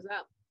put videos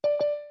up?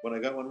 When I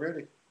got one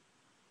ready.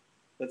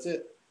 That's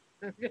it.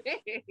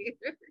 Okay.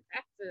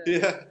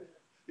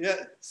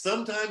 Yeah.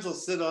 Sometimes I'll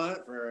sit on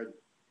it for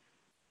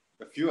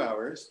a few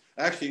hours.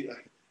 Actually,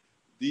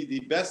 the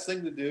best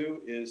thing to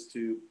do is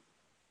to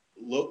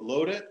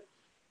load it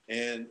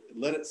and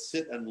let it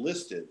sit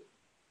unlisted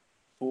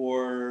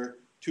for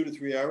 2 to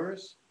 3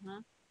 hours,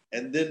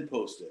 and then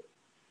post it.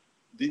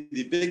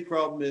 The big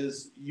problem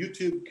is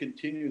YouTube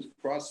continues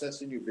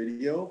processing your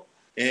video,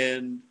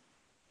 and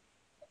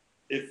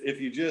if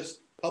you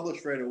just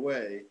publish right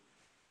away,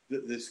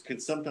 this can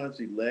sometimes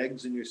be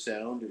lags in your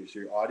sound, or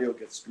your audio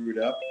gets screwed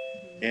up,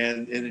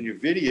 and in your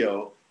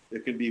video there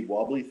can be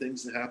wobbly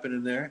things that happen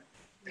in there,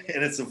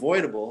 and it's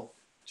avoidable.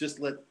 Just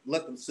let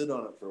them sit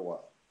on it for a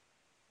while.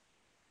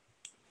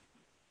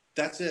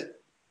 That's it.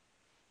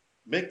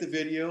 Make the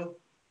video,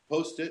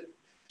 post it,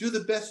 do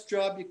the best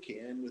job you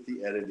can with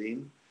the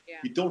editing. Yeah.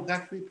 You don't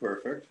have to be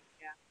perfect.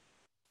 Yeah.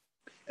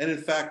 And in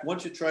fact,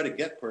 once you try to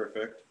get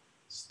perfect,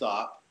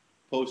 stop,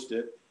 post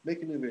it,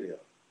 make a new video.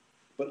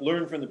 But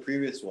learn from the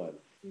previous one.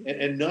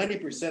 And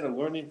 90% of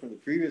learning from the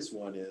previous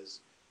one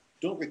is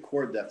don't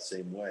record that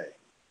same way.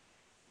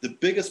 The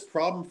biggest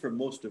problem for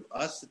most of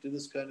us that do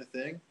this kind of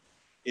thing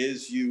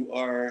is you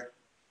are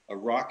a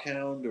rock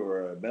hound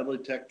or a metal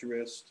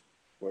detectorist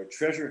or a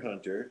treasure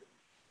hunter,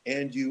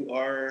 and you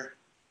are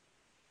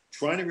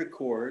trying to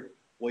record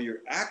while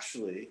you're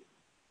actually,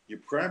 your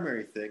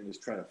primary thing is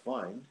trying to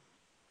find,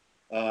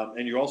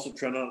 and you're also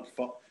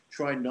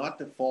trying not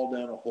to fall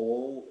down a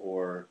hole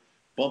or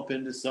bump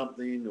into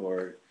something,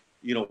 or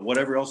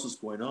whatever else is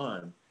going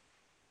on.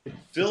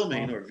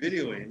 Filming or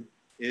videoing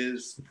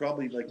is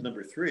probably like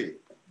number 3,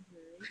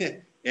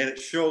 and it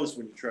shows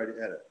when you try to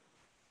edit.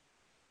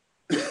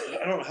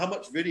 I don't know how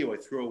much video I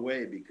throw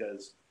away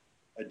because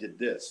I did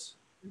this,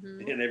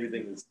 and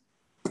everything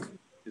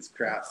is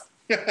crap.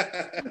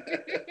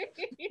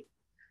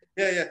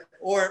 Yeah.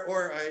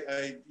 Or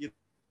I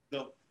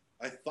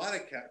thought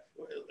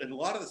and a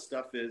lot of the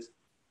stuff is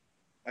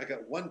I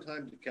got one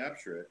time to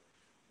capture it.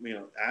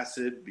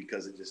 Acid,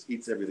 because it just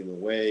eats everything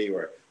away,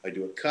 or I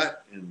do a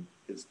cut and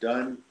it's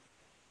done.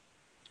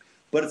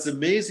 But it's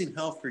amazing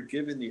how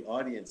forgiving the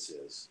audience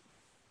is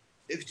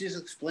if you just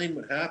explain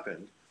what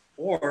happened,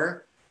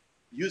 or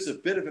use a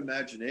bit of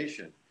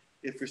imagination.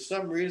 If for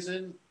some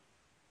reason,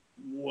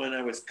 when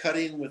I was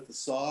cutting with the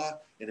saw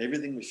and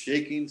everything was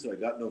shaking, so I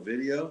got no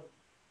video,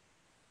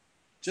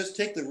 just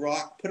take the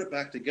rock, put it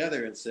back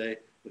together and say,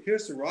 well,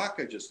 here's the rock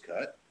I just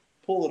cut,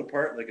 pull it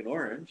apart like an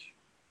orange.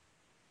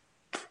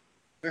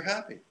 They're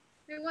happy.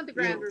 They want the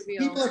grand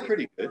reveal. People are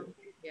pretty good.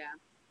 Yeah,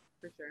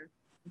 for sure.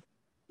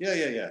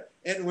 Yeah.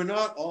 And we're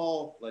not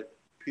all like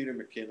Peter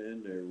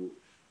McKinnon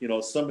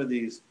or, some of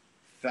these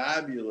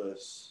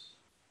fabulous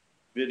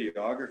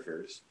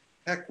videographers.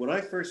 Heck, when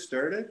I first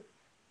started,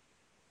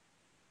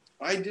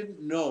 I didn't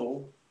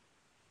know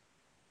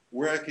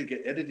where I could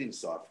get editing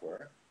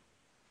software.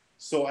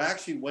 So I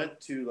actually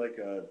went to like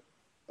a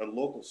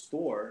local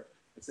store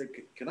and said,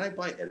 can I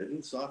buy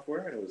editing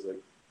software? And it was like,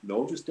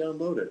 no, just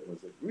download it. And I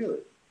was like, really?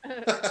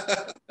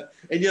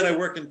 And yet I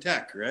work in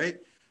tech, right?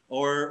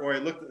 Or I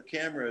looked at the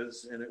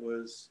cameras and it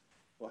was,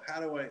 well, how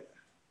do I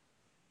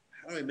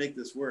make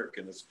this work?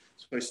 And so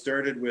I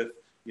started with,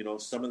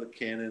 some of the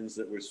Canons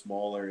that were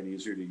smaller and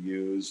easier to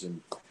use,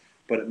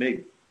 but it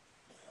made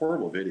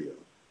horrible video.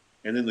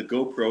 And then the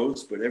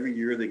GoPros, but every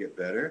year they get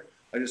better.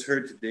 I just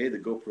heard today the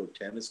GoPro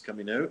 10 is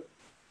coming out.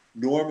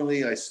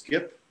 Normally I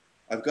skip.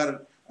 I've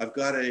got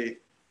a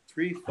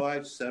 3,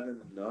 5,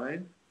 7,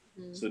 9.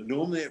 So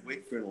normally I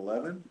wait for an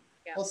 11.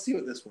 Yeah. I'll see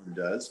what this one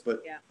does,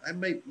 but I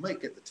might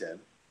get the 10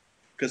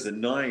 because the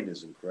 9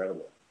 is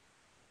incredible.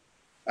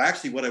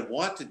 Actually, what I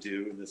want to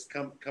do in this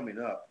coming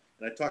up,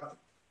 and I talked to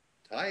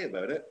Ty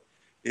about it,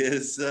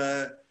 is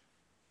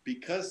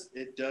because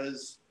it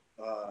does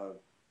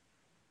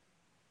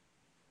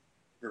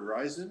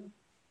horizon.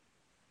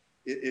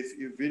 If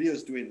your video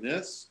is doing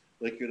this,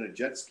 like you're in a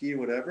jet ski or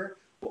whatever,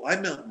 well, I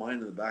mount mine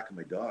in the back of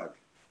my dog.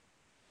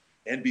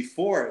 And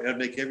before, I'd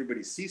make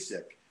everybody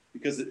seasick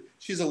because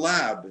she's a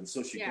lab, and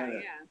so she kind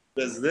of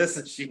does this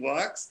and she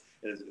walks,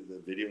 and the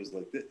video is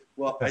like this.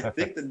 Well, I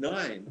think the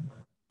 9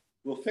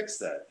 will fix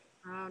that.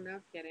 Oh,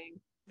 no kidding.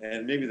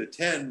 And maybe the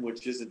 10,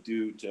 which isn't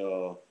due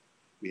till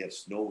We have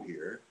snow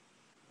here.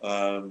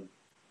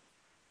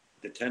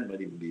 The 10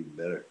 might even be even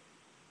better.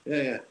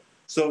 Yeah.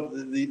 So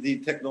the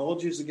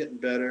technologies are getting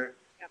better.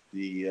 Yep.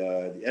 The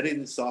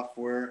editing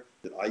software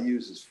that I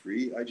use is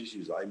free. I just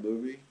use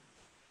iMovie.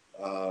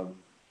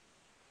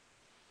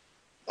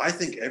 I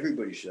think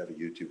everybody should have a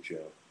YouTube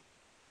channel,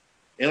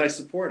 and I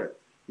support it.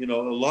 You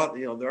know, a lot.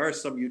 You know, there are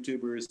some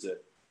YouTubers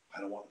that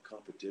I don't want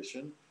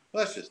competition.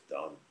 Well, that's just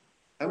dumb.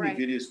 How many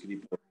videos can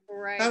you put?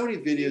 Right. How many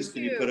videos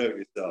can you put out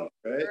yourself?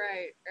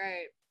 Right.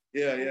 Right.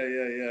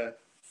 Yeah.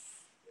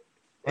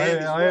 I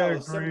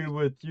agree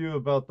with you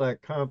about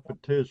that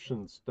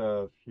competition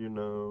stuff, you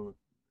know.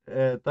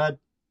 That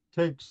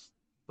takes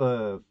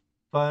the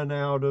fun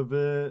out of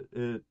it.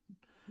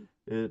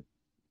 It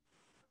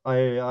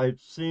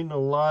I've seen a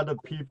lot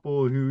of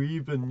people who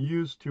even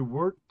used to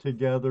work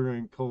together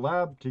and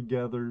collab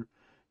together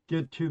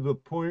get to the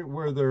point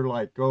where they're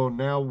like, "Oh,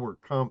 now we're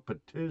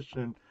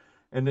competition,"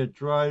 and it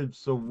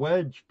drives a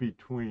wedge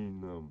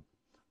between them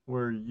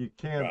where you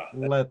can't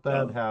let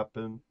that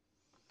happen.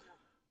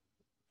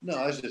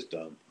 No, it's just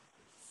dumb.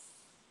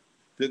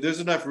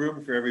 There's enough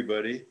room for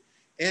everybody.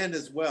 And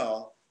as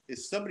well, if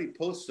somebody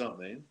posts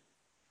something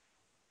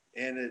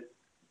and it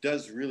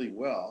does really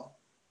well,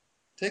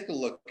 take a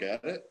look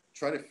at it,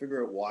 try to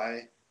figure out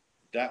why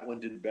that one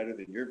did better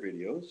than your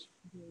videos,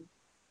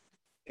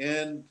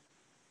 and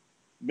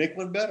make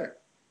one better.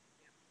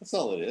 That's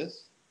all it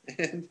is.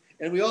 And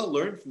we all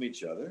learn from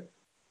each other.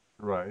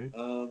 Right.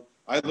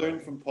 I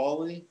learned from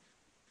Paulie.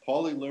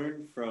 Paulie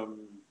learned from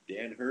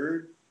Dan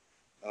Hurd.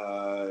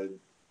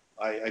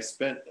 I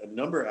spent a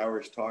number of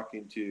hours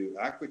talking to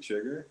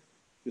Aquachigger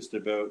just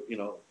about, you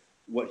know,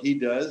 what he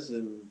does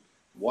and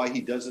why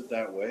he does it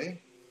that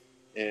way,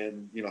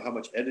 and, you know, how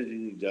much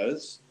editing he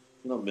does,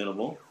 you know,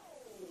 minimal,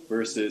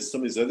 versus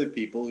some of these other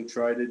people who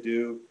try to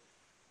do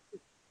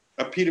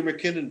a Peter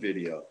McKinnon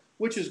video,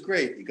 which is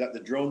great. You got the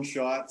drone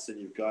shots and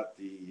you've got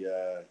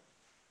the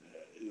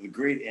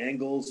great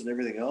angles and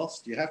everything else.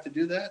 Do you have to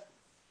do that?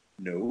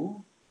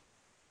 No.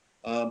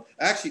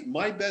 Actually,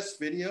 my best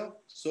video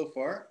so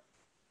far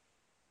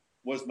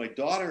was my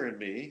daughter and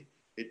me.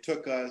 It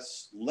took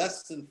us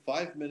less than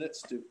 5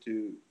 minutes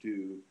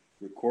to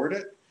record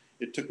it.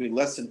 It took me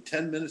less than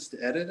 10 minutes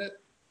to edit it.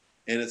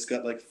 And it's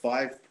got like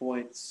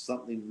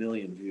 5-point-something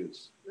million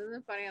views. Isn't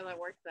it funny how that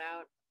works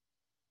out?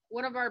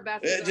 One of our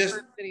best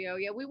first video.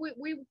 Yeah, we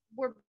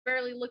were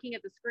barely looking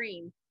at the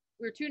screen.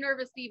 We were too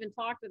nervous to even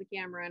talk to the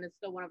camera, and it's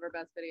still one of our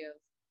best videos.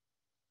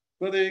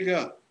 Well, there you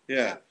go.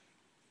 Yeah.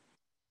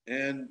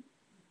 And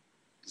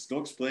there's no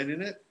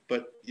explaining it,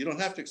 but you don't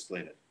have to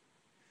explain it.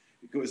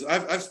 Because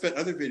I've spent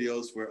other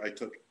videos where I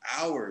took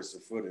hours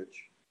of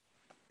footage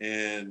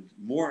and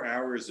more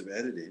hours of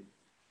editing.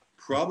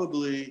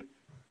 Probably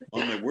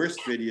on my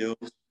worst videos,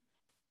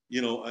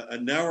 you know,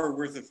 an hour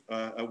worth of,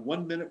 a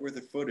 1 minute worth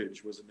of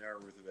footage was an hour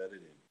worth of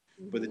editing.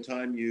 By the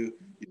time you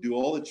do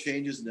all the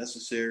changes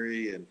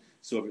necessary, and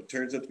so if it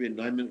turns out to be a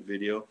 9-minute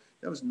video,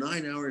 that was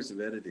 9 hours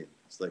of editing.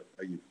 It's like,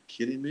 are you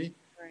kidding me?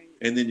 Right.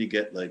 And then you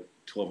get like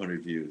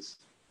 1,200 views.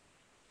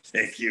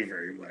 Thank you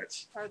very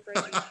much.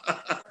 Heartbreaking.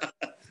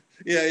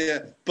 Yeah.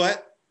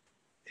 But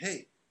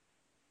hey,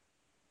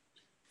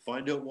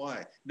 find out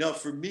why. Now,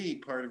 for me,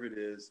 part of it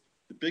is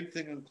the big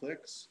thing on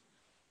clicks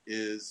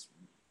is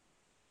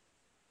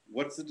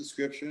what's the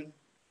description,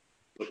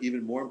 but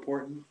even more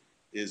important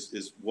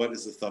is what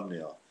is the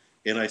thumbnail.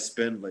 And I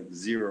spend like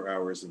 0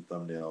 hours in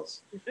thumbnails.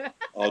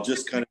 I'll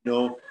just kind of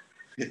know.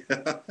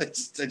 I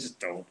just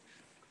don't.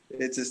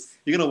 It's just,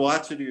 you're gonna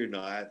watch it or you're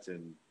not,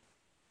 and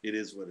it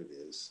is what it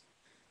is.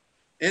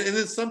 And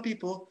then some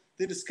people,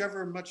 they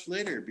discover much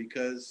later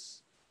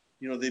because,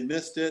 you know, they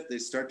missed it. They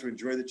start to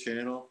enjoy the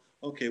channel.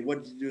 Okay,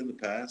 what did you do in the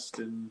past?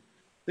 And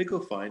they go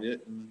find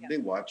it and they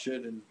watch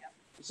it, and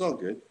it's all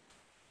good.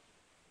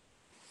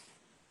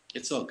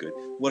 It's all good.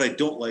 What I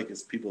don't like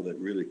is people that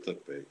really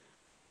clickbait.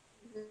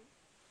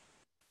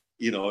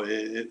 You know,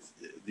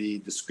 the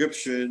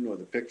description or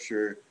the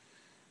picture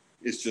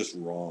is just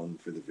wrong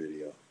for the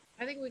video.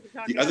 I think we could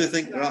talk. The other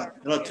thing,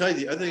 and I'll tell you,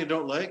 the other thing I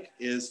don't like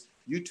is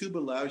YouTube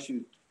allows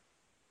you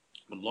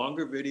on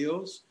longer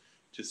videos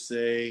to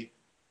say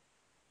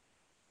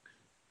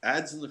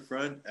ads in the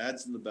front,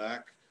 ads in the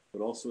back,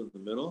 but also in the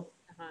middle.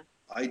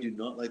 I do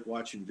not like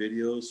watching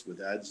videos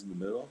with ads in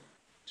the middle.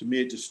 To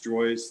me, it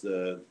destroys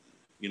the,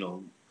 you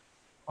know,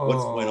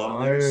 what's going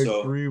on there. I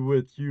agree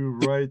with you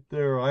right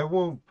there. I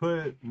won't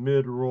put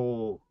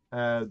mid-roll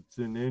ads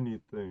in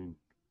anything.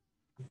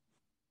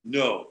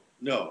 No.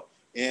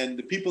 And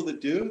the people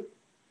that do,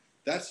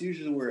 that's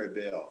usually where I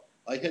bail.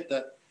 I hit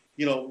that,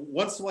 you know,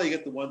 once in a while you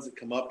get the ones that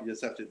come up, you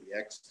just have to hit the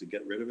X to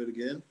get rid of it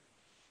again.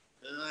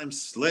 I'm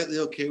slightly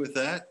okay with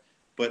that,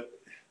 but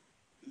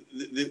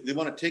they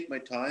want to take my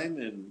time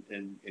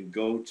and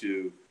go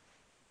to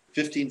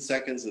 15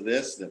 seconds of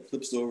this, and it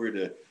flips over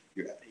to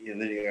your, and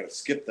then you got to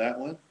skip that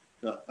one.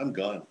 No, I'm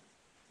gone.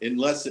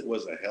 Unless it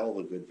was a hell of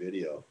a good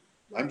video,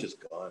 I'm just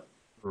gone.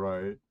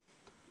 Right.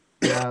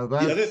 Yeah. The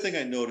other thing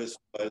I noticed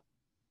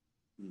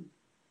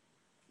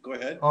Go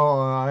ahead. Oh,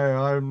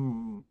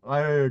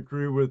 I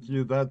agree with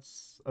you.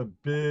 That's a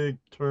big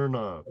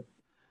turnoff.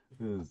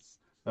 Is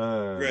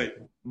uh Right.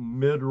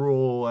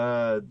 mid-roll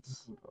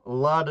ads a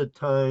lot of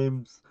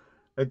times,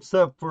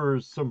 except for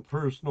some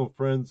personal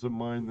friends of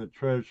mine, the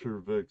treasure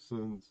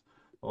vixens.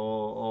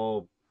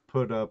 I'll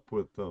put up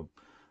with them.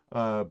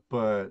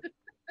 But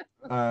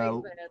Thanks,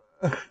 uh,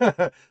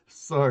 Ed.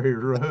 sorry,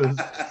 Rose.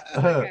 It's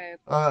okay.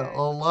 It's A okay.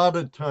 lot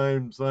of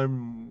times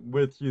I'm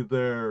with you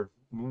there.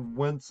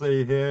 Once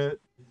they hit,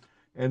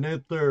 and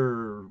if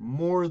they're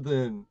more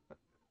than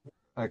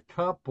a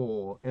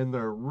couple and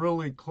they're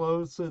really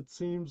close, it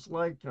seems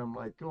like, I'm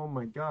like, oh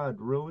my God,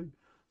 really?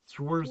 It's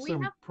worse We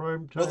than have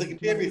Well, they primetime can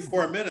be every TV?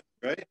 4 minutes,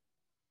 right?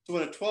 So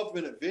in a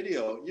 12-minute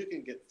video, you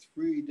can get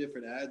three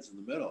different ads in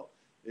the middle.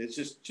 It's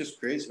just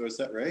crazy. Or is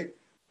that right?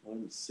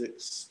 1,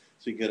 6.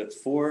 So you get it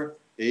 4,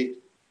 8.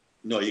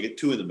 No, you get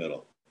two in the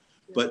middle.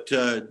 But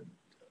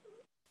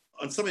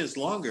on something that's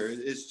longer,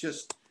 it's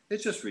just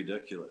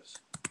ridiculous.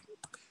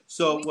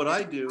 So we what have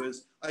I do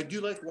is I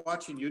do like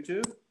watching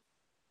YouTube.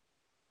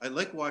 I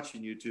like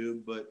watching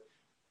YouTube, but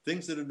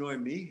things that annoy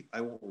me,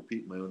 I won't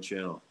repeat in my own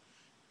channel.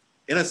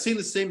 And I've seen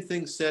the same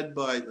thing said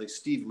by like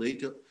Steve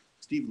Lato,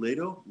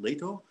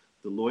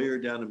 the lawyer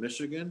down in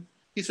Michigan.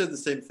 He said the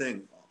same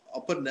thing.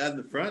 I'll put an ad in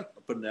the front.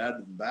 I'll put an ad in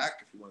the back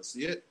if you want to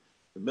see it.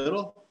 The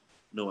middle,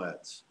 no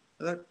ads.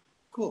 I thought,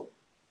 cool.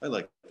 I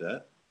like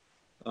that.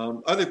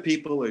 Other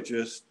people are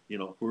just,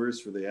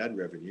 whores for the ad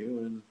revenue.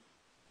 And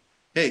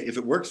hey, if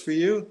it works for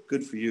you,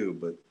 good for you,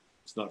 but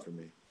it's not for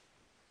me.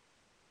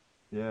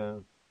 Yeah.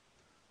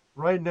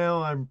 Right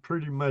now, I'm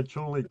pretty much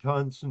only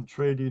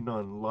concentrating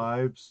on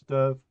live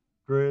stuff,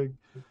 Greg.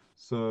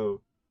 So,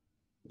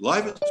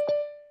 Live uh,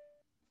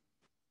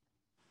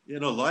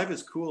 is, live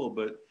is cool,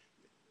 but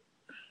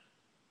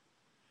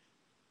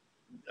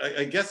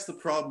I guess the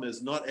problem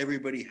is not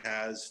everybody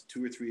has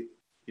 2 or 3,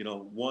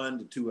 1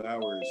 to 2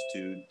 hours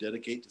to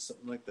dedicate to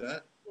something like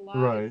that. a lot.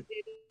 It's right.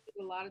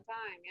 a lot of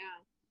time.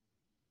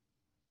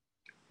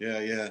 Yeah. Yeah,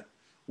 yeah.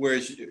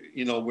 Whereas,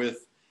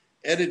 with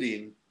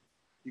editing,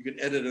 you can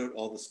edit out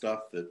all the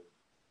stuff that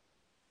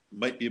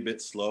might be a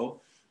bit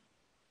slow.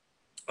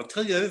 I'll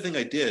tell you the other thing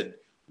I did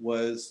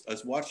was I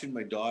was watching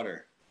my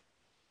daughter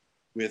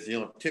with,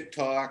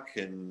 TikTok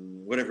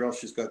and whatever else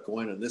she's got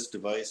going on this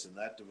device and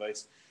that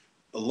device.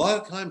 A lot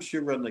of times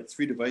she'll run like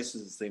 3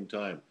 devices at the same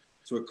time.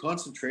 So her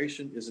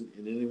concentration isn't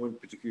in any one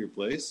particular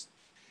place.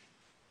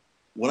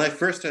 When I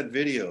first had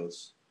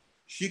videos,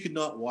 she could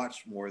not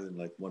watch more than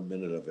like 1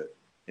 minute of it.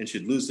 And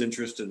she'd lose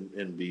interest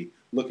and be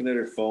looking at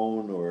her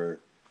phone or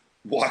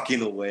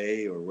walking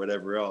away or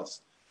whatever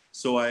else.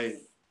 So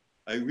it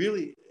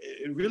really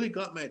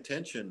got my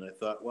attention. I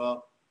thought,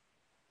 well,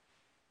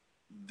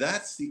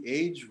 that's the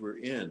age we're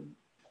in,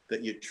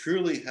 that you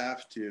truly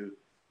have to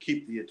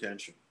keep the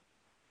attention.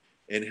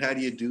 And how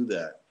do you do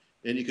that?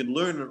 And you can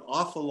learn an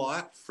awful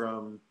lot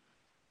from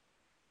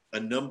a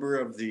number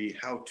of the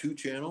how-to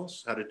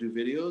channels, how to do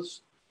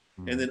videos,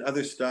 and Mm. then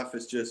other stuff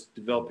is just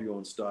develop your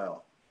own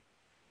style.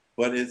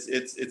 But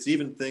it's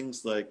even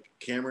things like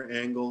camera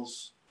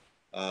angles.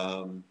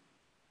 Um,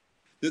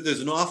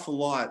 there's an awful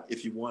lot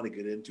if you want to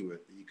get into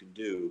it that you can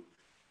do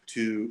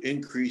to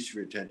increase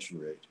your attention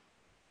rate.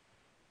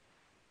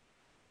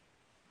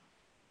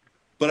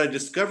 But I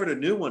discovered a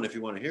new one if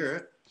you want to hear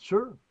it.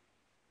 Sure.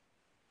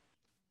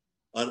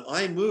 On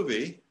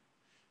iMovie,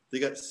 they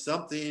got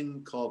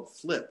something called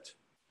flipped.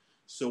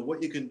 So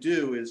what you can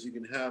do is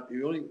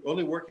you're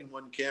only working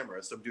one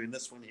camera. So I'm doing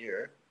this one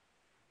here.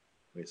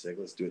 Wait a second,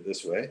 let's do it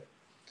this way.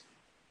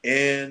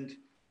 And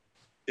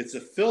it's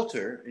a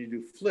filter, and you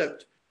do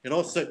flipped, and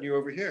all of a sudden you're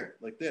over here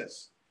like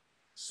this.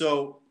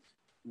 So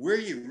where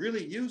you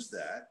really use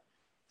that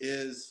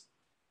is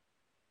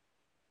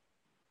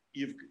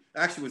you've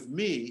actually with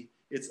me,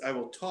 I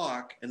will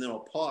talk and then I'll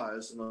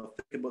pause and I'll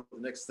think about the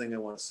next thing I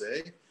want to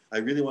say. I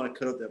really want to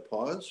cut out that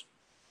pause.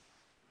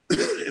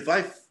 if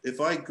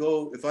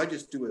I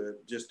just do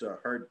just a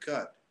hard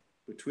cut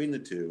between the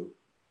two,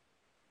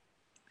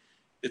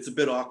 it's a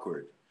bit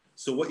awkward.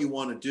 So what you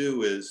want to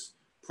do is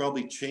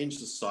probably change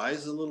the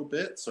size a little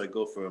bit. So I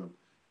go from,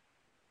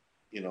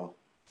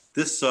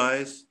 this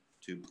size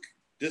to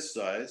this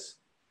size,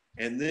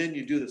 and then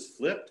you do this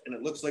flipped and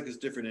it looks like it's a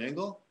different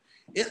angle.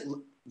 It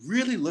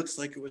really looks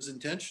like it was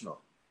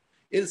intentional.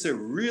 It is a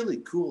really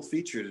cool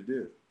feature to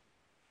do.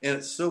 And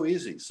it's so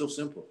easy, so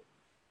simple.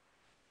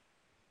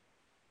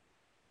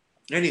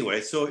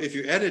 Anyway, so if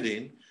you're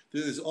editing,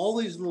 there's all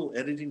these little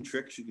editing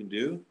tricks you can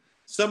do.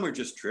 Some are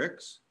just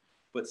tricks,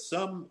 but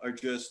some are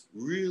just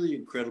really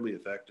incredibly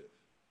effective.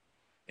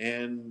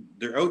 And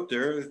they're out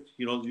there,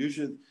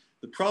 usually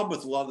the problem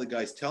with a lot of the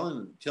guys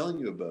telling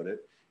you about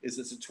it is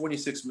it's a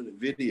 26-minute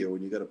video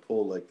and you got to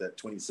pull like that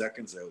 20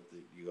 seconds out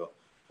that you go,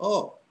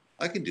 oh,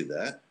 I can do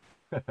that.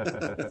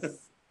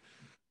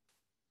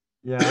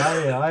 Yeah,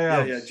 I Yeah,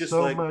 have yeah, just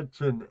so like,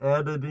 much in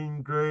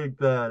editing, Greg,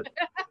 that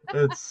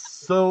it's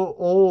so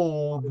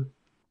old.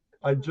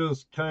 I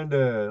just kind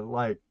of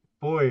like,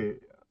 boy,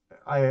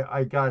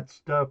 I got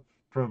stuff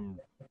from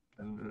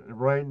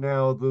right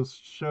now. This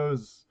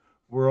show's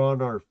we're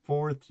on our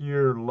 4th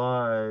year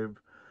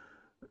live,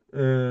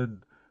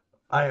 and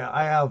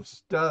I have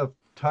stuff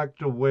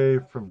tucked away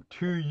from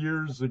 2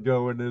 years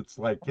ago, and it's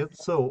like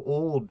it's so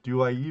old.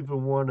 Do I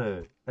even want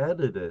to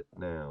edit it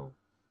now?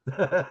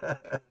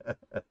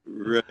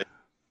 Right.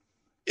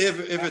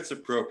 If it's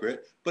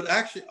appropriate. But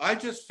actually, I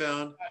just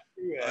found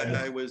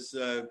I was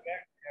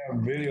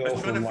Video trying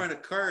to from find a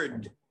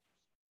card.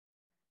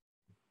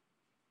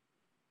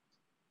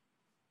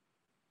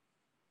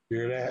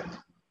 hear that?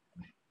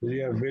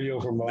 You have video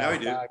from Now I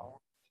do.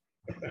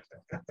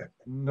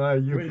 No,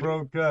 you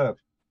broke up,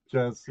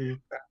 Jesse.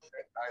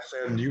 I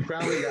said you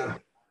probably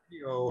got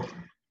video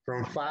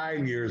from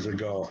 5 years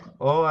ago.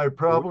 Oh, I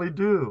probably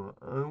do.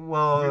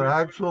 Well,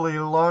 actually,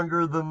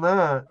 longer than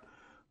that.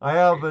 I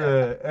have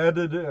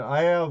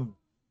I have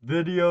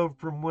video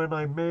from when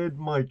I made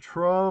my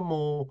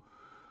trommel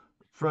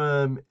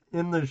from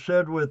In the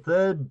Shed with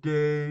Ed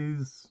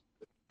days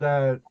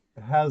that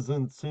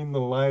hasn't seen the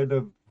light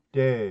of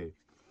day.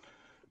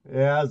 It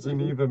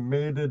hasn't even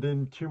made it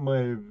into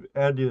my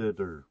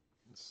editor.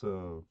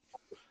 So,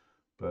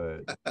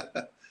 but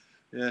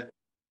Yeah.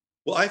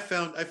 Well, I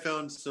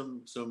found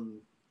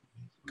some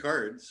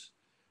cards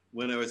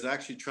when I was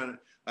actually trying to.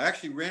 I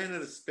actually ran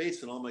out of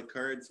space in all my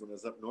cards when I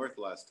was up north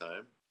last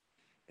time,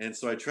 and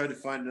so I tried to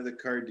find another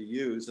card to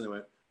use, and I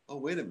went, "Oh,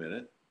 wait a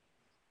minute!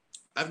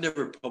 I've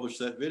never published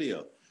that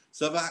video."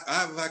 So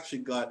I've actually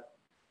got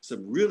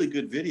some really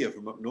good video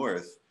from up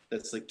north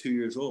that's like 2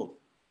 years old.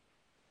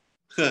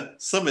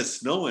 Some has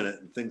snow in it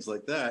and things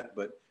like that,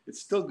 but it's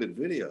still good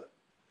video.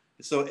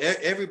 So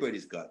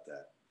everybody's got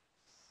that.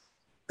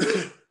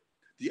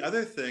 The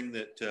other thing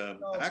that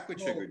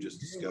Aquatrigger just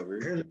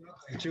discovered. Here's another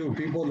thing too.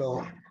 People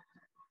don't,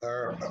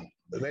 or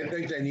they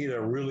think they need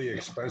a really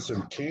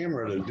expensive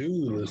camera to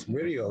do this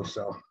video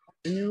stuff,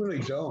 and you really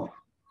don't.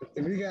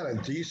 If you got a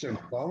decent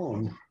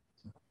phone,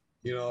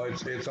 you know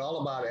it's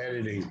all about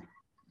editing.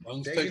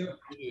 Taking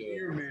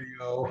your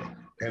video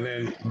and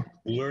then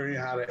learning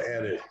how to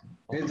edit.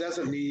 It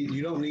doesn't need.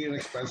 You don't need an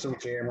expensive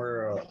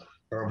camera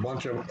or a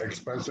bunch of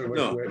expensive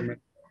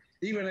equipment,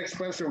 even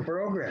expensive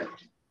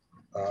programs.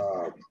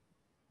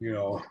 You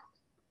know,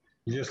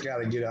 you just got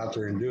to get out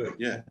there and do it.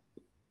 Yeah.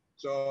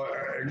 So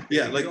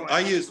yeah, like I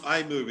use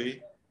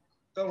iMovie.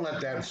 Don't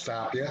let that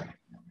stop you.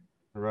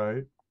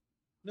 right.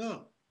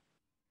 No,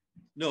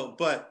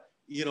 but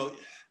you know,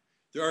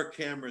 there are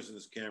cameras and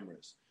there's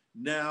cameras.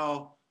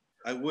 Now,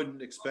 I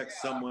wouldn't expect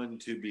someone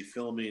to be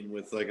filming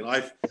with like an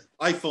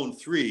iPhone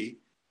 3,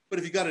 but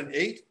if you got an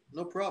 8,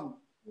 no problem,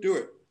 do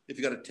it. If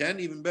you got a 10,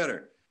 even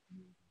better.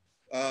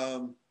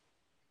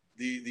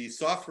 The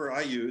software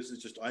I use is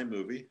just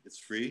iMovie. It's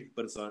free,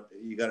 but it's on.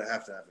 You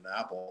have to have an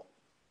Apple.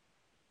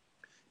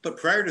 But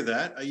prior to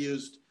that, I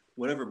used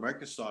whatever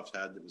Microsoft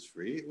had that was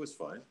free. It was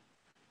fine.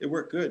 It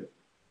worked good.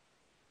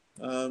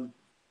 Yeah,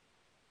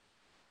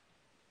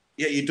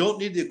 you don't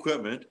need the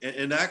equipment.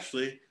 And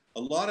actually,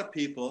 a lot of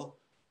people,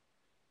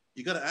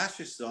 you got to ask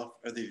yourself,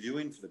 are they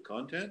viewing for the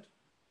content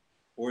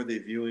or are they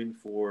viewing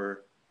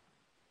for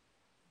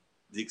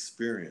the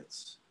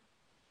experience?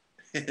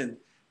 And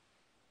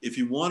if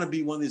you want to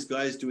be one of these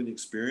guys doing the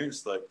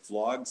experience, like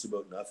vlogs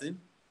about nothing,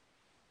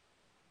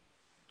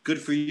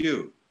 good for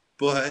you.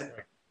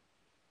 But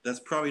that's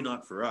probably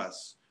not for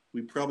us.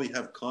 We probably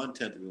have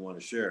content that we want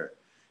to share.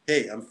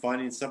 Hey, I'm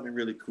finding something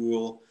really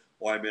cool,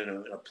 or I'm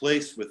in a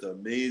place with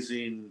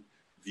amazing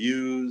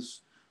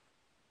views,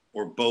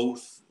 or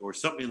both, or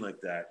something like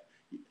that.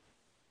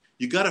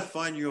 You got to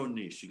find your own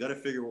niche. You got to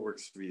figure what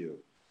works for you.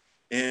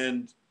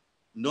 And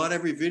not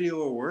every video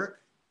will work.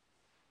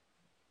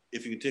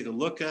 If you can take a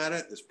look at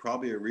it, there's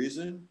probably a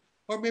reason,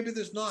 or maybe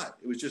there's not.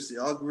 It was just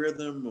the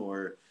algorithm,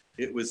 or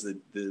it was the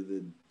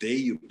day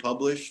you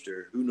published,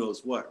 or who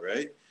knows what,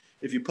 right?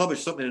 If you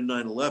publish something in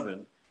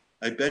 9/11,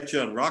 I bet you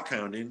on rock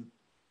hounding,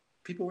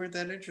 people weren't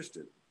that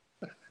interested.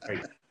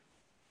 Right.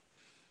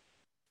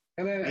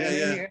 And then, you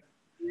have to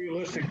be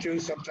realistic too.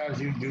 Sometimes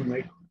you do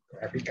make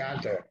crappy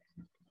content.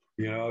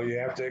 You know, you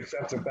have to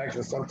accept the fact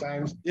that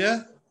sometimes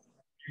you're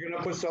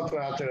gonna put something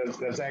out there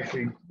that's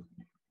actually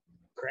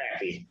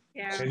crappy.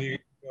 Yeah. And you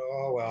go,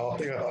 oh well,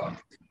 you know.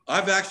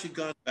 I've actually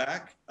gone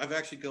back. I've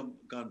actually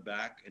gone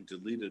back and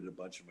deleted a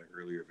bunch of my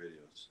earlier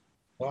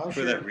videos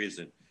for that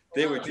reason.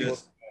 They were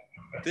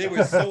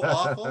so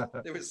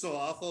awful. They were so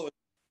awful.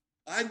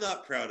 I'm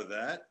not proud of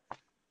that.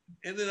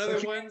 And then other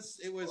ones,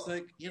 it was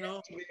like, you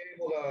know, to be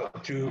able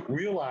to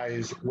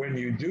realize when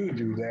you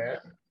do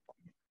that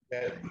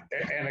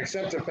and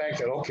accept the fact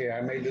that okay,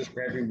 I made this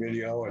crappy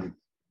video and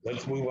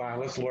let's move on.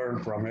 Let's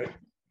learn from it.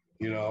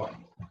 You know.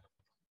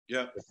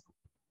 Yeah.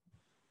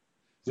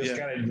 Just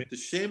gotta admit. The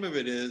shame of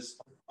it is,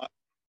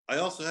 I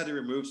also had to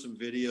remove some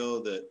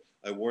video that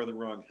I wore the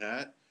wrong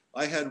hat.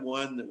 I had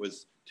one that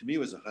was, to me,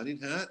 was a hunting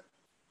hat,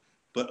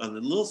 but on the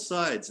little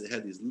sides, it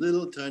had these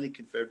little tiny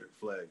Confederate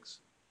flags.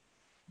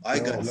 I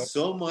got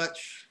so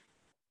much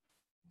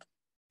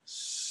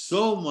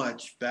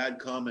bad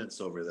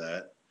comments over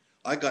that.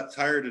 I got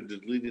tired of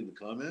deleting the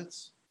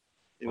comments.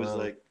 It was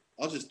like,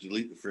 I'll just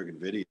delete the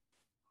friggin' video.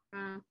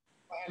 And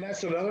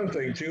that's another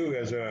thing too,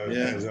 as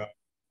a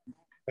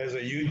as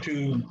a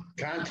YouTube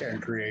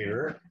content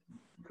creator,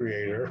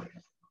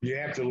 you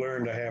have to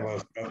learn to have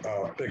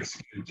a thick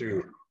skin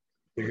too,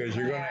 because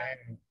you're gonna have.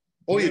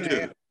 Oh, you're you gonna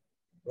do. have-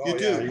 You oh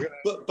yeah, do. you're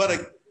gonna.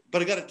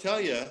 But I got to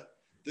tell you,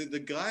 the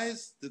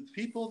guys, the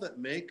people that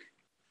make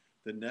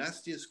the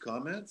nastiest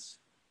comments,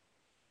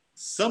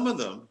 some of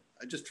them,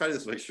 I just try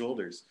this with my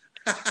shoulders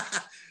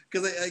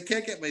because I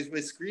can't get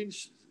my screen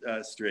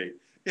straight.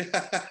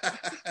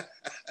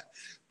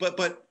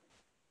 but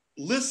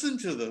listen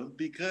to them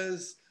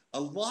because a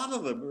lot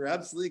of them are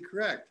absolutely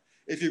correct.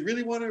 If you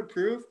really want to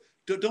improve,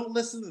 don't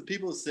listen to the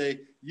people who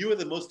say, you are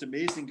the most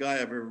amazing guy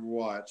I've ever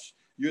watched.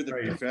 You're the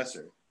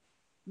professor.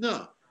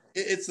 No,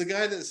 it's the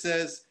guy that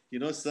says, you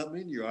know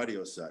something, your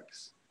audio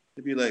sucks.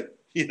 To be like,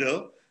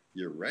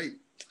 you're right.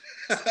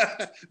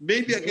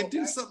 Maybe I can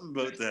do something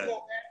about that.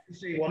 You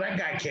see, well, that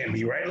guy can't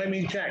be right. Let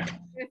me check.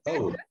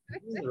 Oh,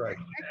 he's right.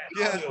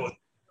 Yeah.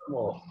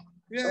 Oh,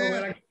 Yeah.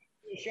 man, I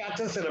shot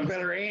this at a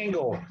better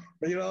angle.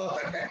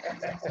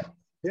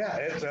 Yeah,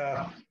 it's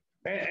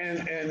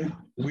and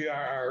we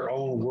are our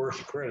own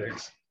worst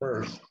critics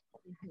first.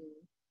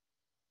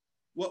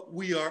 Well,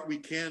 we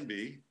can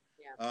be.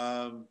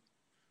 Yeah.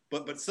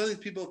 But some of these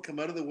people come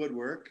out of the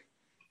woodwork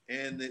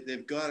and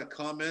they've got a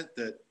comment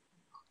that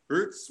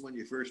hurts when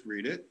you first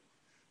read it.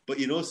 But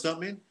you know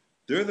something?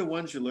 They're the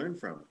ones you learn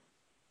from.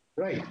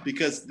 Right.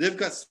 Because they've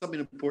got something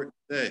important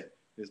to say.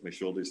 Here's my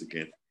shoulders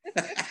again.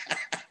 I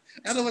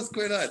don't know what's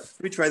going on.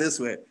 Let me try this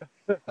way.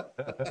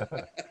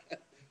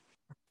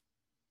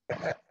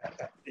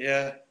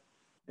 Yeah.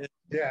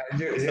 Yeah,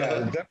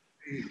 definitely.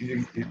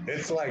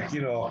 It's like,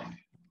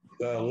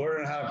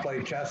 learning how to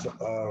play chess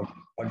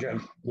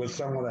again with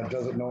someone that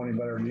doesn't know any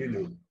better than you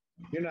do.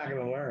 You're not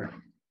going to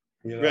learn.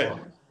 Right.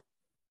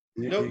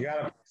 You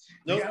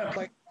gotta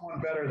play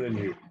someone better than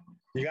you.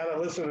 You gotta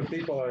listen to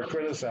people that are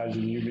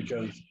criticizing you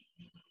because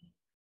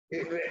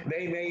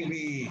they may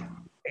be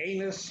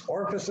anus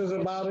orifices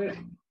about it,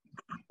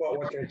 but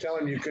what they're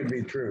telling you could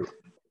be true.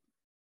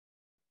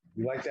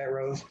 You like that,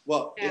 Rose?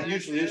 Well, Yeah, it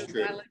usually is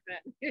true. I like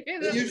that.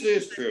 It usually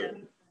is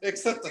true.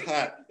 Except the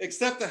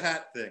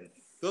hat thing.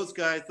 Those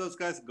guys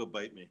can go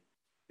bite me.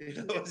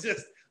 It's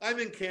just, I'm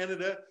in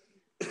Canada.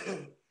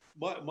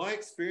 My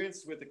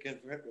experience with the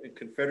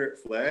Confederate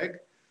flag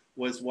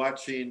was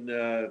watching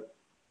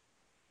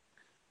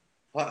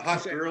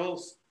hot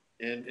girls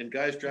and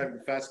guys driving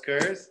fast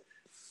cars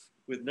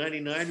with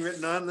 99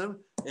 written on them.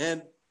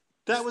 And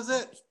that was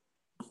it.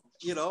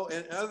 And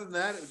other than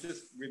that, it was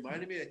just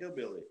reminded me of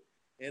hillbilly.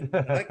 And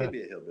I could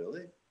be a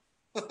hillbilly.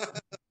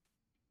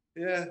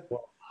 Yeah.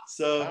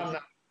 So,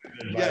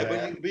 yeah,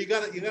 but you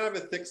gotta have a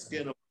thick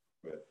skin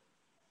over it.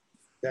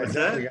 Yeah, What's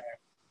that?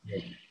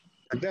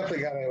 You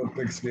definitely got to have a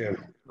thick skin.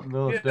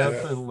 No, Yeah.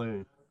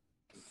 definitely.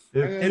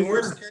 In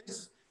worst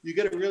case, you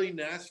get a really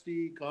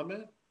nasty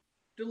comment,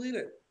 delete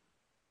it.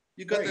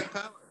 You got that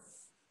power.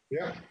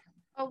 Yeah.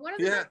 Oh, one of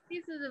the best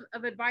pieces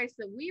of advice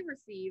that we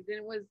received, and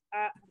it was,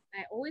 I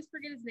always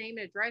forget his name,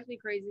 and it drives me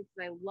crazy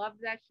because I loved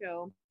that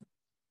show,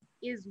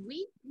 is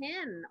we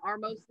pin our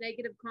most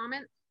negative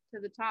comment to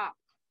the top.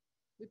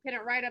 We pin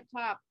it right up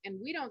top, and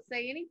we don't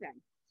say anything.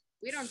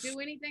 We don't do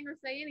anything or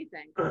say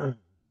anything.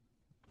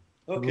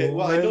 Okay,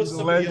 well, I know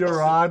somebody let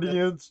your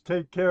audience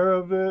take care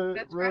of it.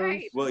 That's Rose.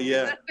 right. Well,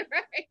 yeah. That's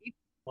right.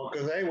 Well,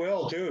 because they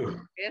will too.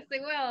 Yes, they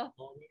will.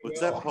 What's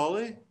that,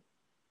 Polly?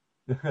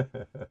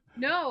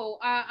 No,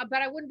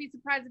 but I wouldn't be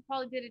surprised if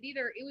Polly did it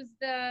either. It was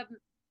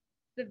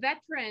the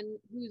veteran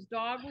whose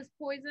dog was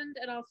poisoned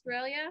in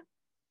Australia.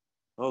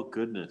 Oh,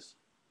 goodness.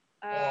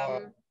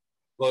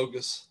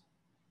 Bogus.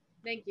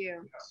 Thank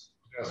you.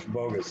 Yes,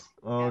 bogus.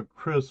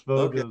 Chris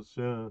Bogus,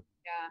 yeah.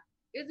 Yeah.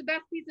 It was the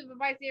best piece of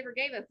advice he ever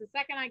gave us. The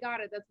second I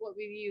got it, that's what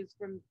we've used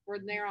from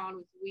there on.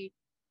 Was we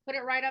put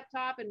it right up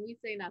top and we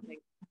say nothing.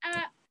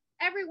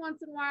 Every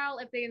once in a while,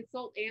 if they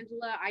insult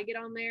Angela, I get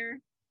on there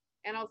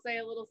and I'll say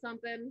a little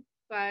something.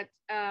 But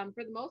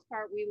for the most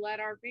part, we let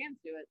our fans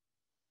do it.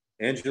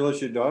 Angela's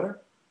your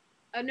daughter?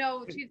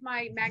 No, she's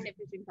my magnet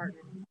fishing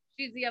partner.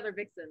 She's the other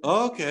vixen.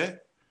 Oh, okay.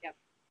 Yep.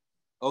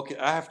 Okay,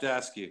 I have to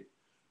ask you.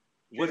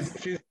 What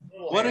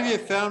have you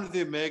found with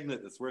your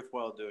magnet that's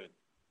worthwhile doing?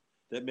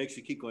 That makes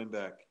you keep going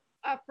back?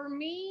 For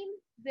me,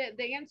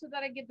 the answer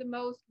that I give the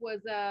most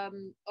was a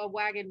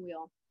wagon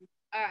wheel.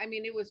 I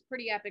mean, it was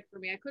pretty epic for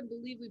me. I couldn't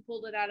believe we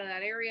pulled it out of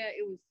that area.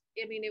 It was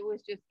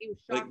shocking.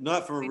 Like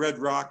not from a red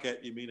rocket,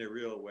 you mean a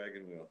real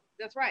wagon wheel?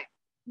 That's right.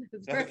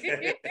 That's right. Okay.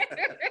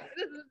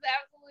 This is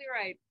absolutely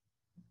right.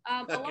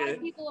 A lot of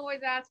people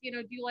always ask, do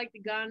you like the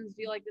guns?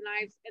 Do you like the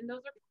knives? And those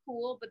are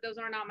cool, but those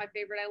are not my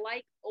favorite. I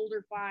like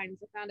older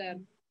finds. I found a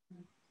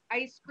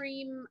ice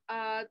cream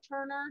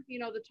turner,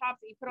 the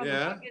tops that you put on the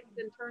buckets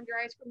and turned your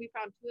ice cream. We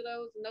found 2 of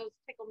those, and those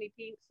tickle me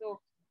pink. So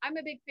I'm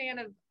a big fan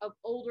of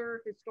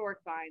older historic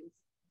finds.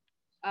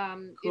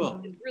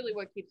 Cool. It's really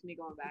what keeps me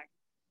going back.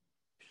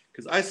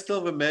 Because I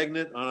still have a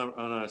magnet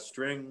on a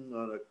string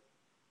on a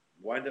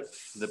wind up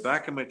in the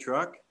back of my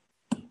truck.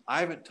 I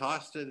haven't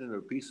tossed it in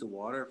a piece of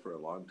water for a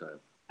long time.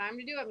 Time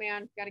to do it,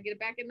 man. Got to get it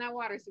back in that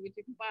water, see what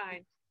you can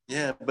find.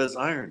 Yeah, but it's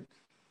iron.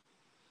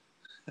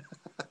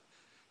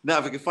 Now,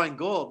 if we could find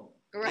gold,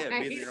 Right, yeah,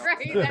 maybe right.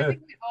 I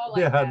think we all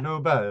like Yeah, that. no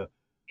bad.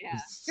 Yeah.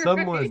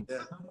 Someone,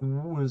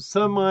 Yeah,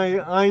 semi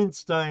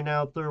Einstein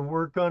out there,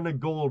 work on a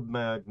gold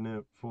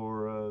magnet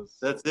for us.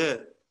 that's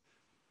it.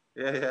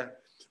 Yeah, yeah.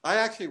 I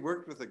actually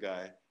worked with a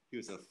guy. He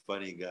was a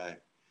funny guy.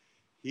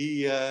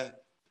 He,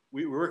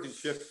 we were working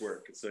shift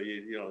work, so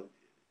you know,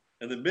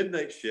 and the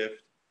midnight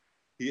shift,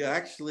 he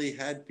actually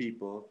had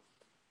people.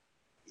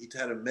 He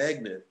had a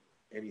magnet,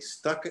 and he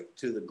stuck it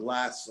to the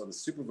glass on the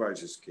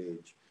supervisor's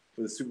cage,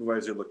 where the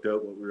supervisor looked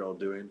out what we were all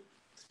doing,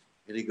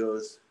 and he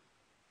goes,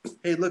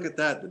 "Hey, look at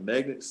that! The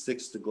magnet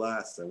sticks to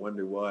glass. I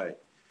wonder why."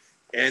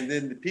 And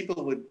then the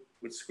people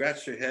would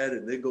scratch their head,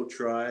 and they'd go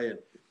try, and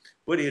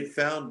what he had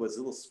found was a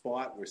little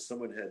spot where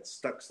someone had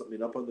stuck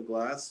something up on the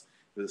glass.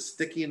 It was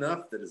sticky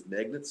enough that his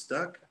magnet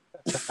stuck.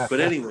 But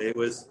anyway, it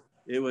was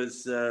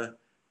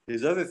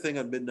his other thing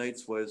on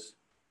midnights was,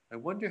 I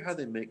wonder how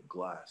they make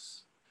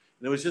glass.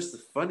 And it was just the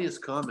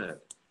funniest comment.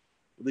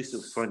 At least it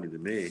was funny to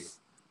me.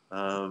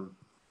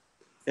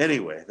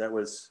 Anyway, that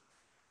was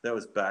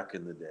back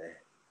in the day.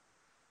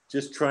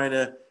 Just trying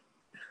to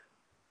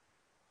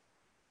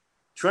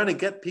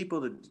get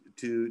people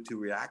to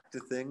react to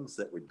things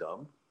that were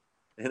dumb,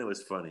 and it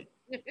was funny.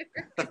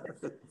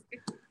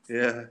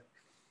 Yeah.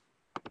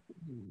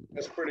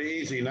 That's pretty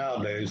easy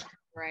nowadays.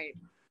 Right.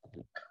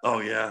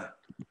 Oh yeah.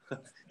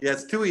 Yeah,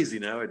 it's too easy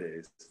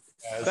nowadays.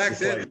 Yeah, it's Back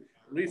just then, like-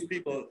 at least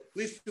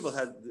people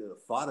had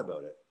thought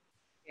about it.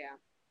 Yeah.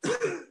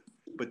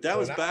 But that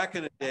was back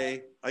in the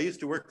day. I used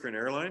to work for an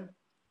airline,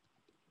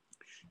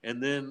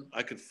 and then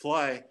I could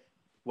fly.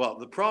 Well,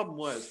 the problem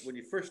was when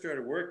you first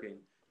started working,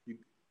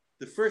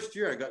 the first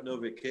year I got no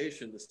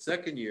vacation. The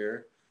second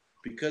year,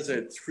 because I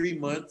had 3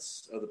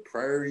 months of the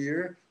prior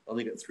year, I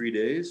only got 3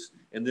 days,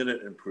 and then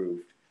it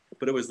improved.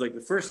 But it was like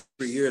the first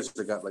 3 years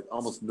I got like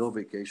almost no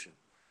vacation.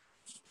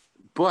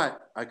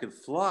 But I could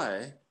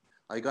fly.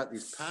 I got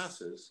these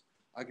passes.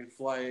 I could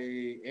fly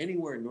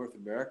anywhere in North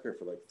America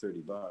for like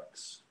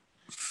 $30,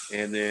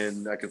 and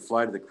then I could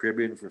fly to the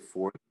Caribbean for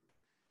 $40.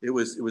 It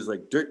was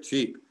like dirt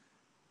cheap.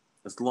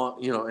 It's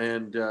long, you know,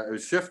 and it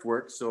was shift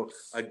work, so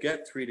I'd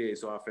get 3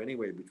 days off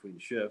anyway between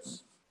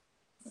shifts.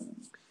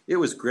 It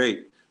was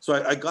great. So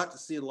I got to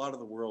see a lot of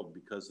the world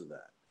because of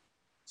that.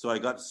 So I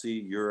got to see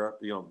Europe,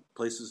 you know,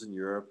 places in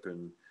Europe,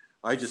 and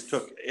I just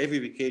took every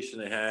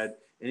vacation I had,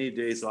 any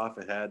days off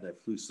I had, and I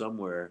flew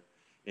somewhere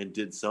and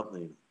did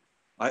something.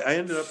 I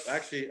ended up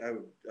actually,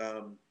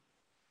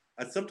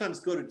 I'd sometimes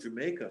go to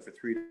Jamaica for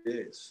 3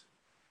 days,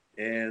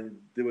 and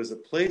there was a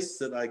place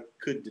that I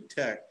could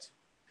detect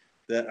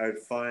that I'd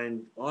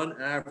find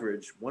on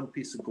average 1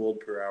 piece of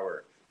gold per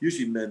hour,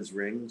 usually men's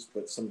rings,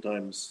 but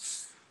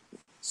sometimes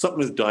something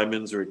with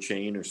diamonds or a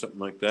chain or something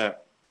like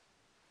that.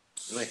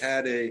 And I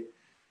had I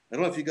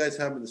don't know if you guys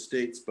have in the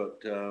States,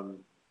 but Crown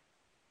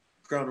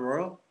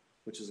Royal,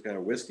 which is a kind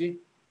of whiskey.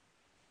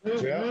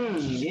 Yeah.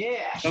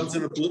 Yeah. Comes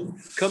in a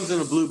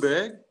blue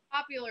bag.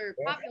 Popular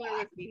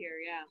whiskey here.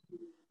 Yeah.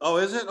 Oh,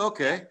 is it?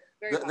 Okay.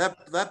 Very popular.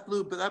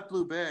 That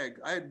blue bag.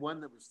 I had one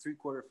that was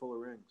 3/4 full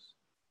of rings,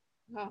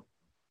 Oh.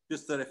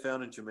 just that I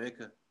found in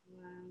Jamaica.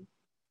 Wow.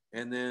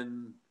 And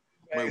then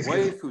my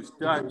wife, who's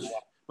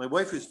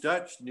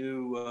Dutch,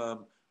 knew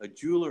a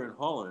jeweler in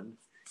Holland.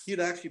 He'd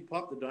actually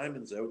pop the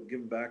diamonds out and give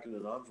them back in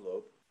an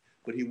envelope,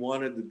 but he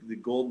wanted the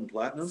gold and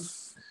platinum,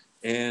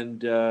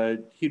 and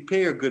he'd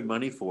pay her good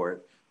money for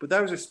it. But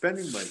that was her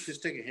spending money.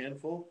 Just take a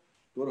handful,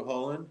 go to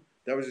Holland.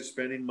 That was her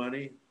spending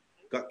money.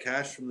 Got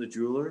cash from the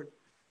jeweler,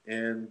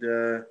 and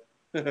they're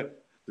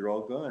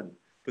all gone.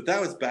 But that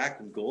was back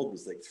when gold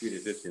was like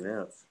 $3.50 an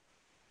ounce.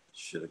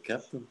 Should have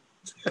kept them.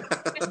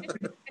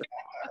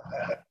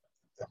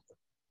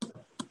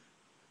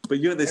 But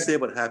you know what they say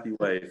about happy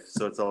wife,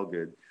 so it's all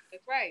good.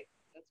 That's right.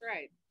 That's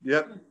right.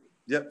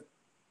 Yep.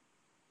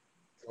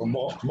 So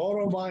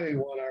Moto Mining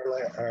won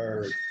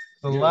our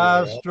The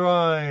last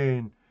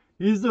drawing.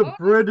 He's a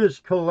British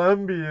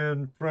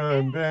Columbian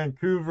from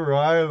Vancouver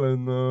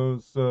Island, though,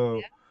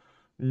 so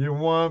you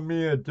want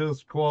me to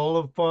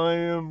disqualify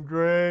him,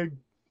 Greg?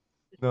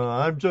 No,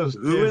 I'm just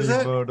Who kidding, is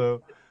it?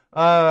 Moto.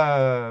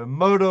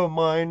 Moto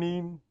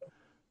Mining.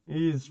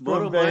 He's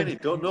Moto from Mining,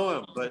 don't know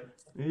him, but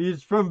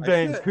He's from I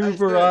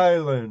Vancouver should.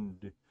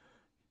 Island.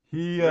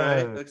 He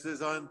right. This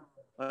is on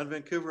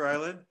Vancouver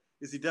Island.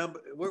 Is he down?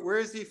 Where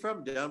is he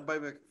from? Down by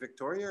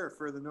Victoria or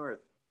further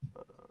north?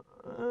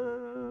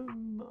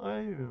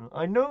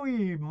 I know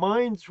he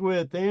mines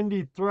with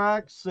Andy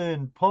Thrax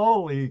and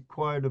Paulie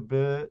quite a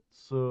bit.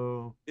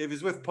 So If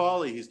he's with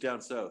Paulie, he's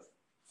down south.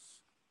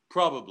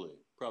 Probably.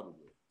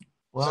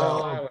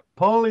 well,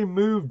 Paulie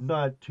moved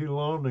not too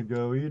long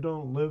ago. He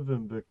don't live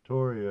in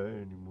Victoria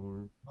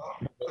anymore.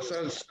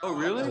 Oh,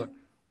 really?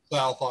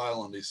 South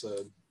Island, he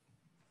said.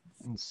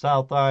 In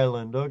South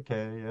Island,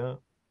 okay, yeah.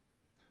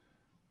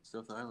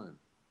 South Island.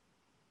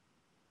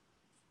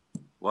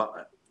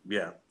 Well,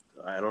 yeah,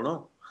 I don't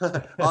know.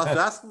 I'll have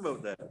to ask him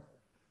about that.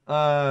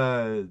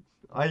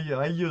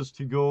 I used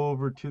to go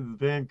over to the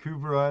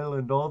Vancouver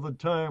Island all the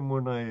time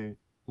when I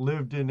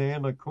lived in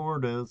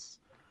Anacortes.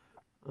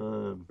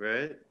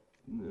 Right?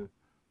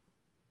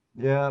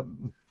 Yeah,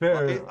 Well,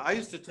 fair. I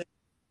used to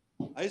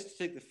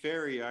take the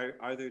ferry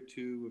either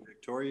to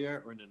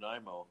Victoria or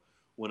Nanaimo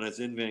when I was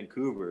in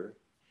Vancouver,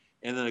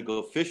 and then I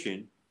go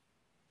fishing,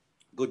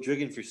 go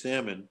jigging for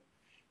salmon.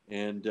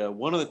 And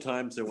one of the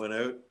times I went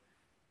out,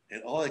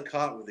 and all I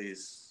caught were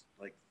these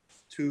like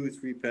 2,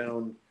 3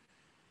 pound.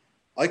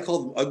 I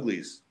called them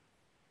uglies.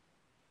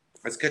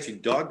 I was catching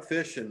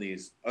dogfish and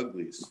these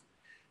uglies.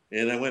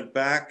 And I went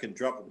back and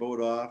dropped the boat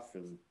off,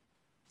 and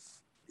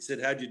he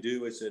said, "How'd you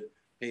do?" I said,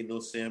 "Hey, no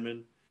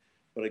salmon,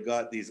 but I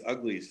got these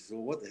uglies." He said,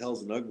 "Well, what the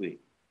hell's an ugly?"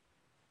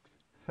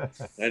 And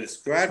I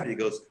described it. He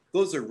goes,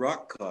 "Those are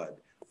rock cod."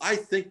 I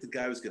think the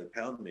guy was going to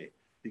pound me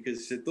because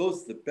he said,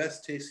 "Those are the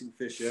best tasting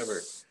fish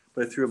ever."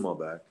 But I threw them all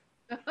back.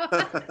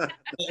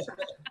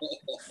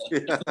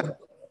 Yeah.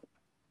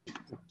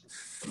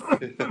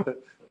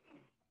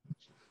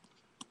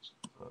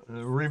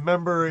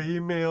 Remember,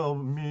 email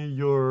me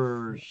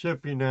your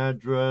shipping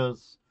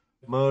address,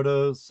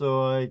 Moto,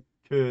 so I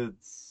could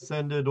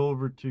send it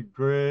over to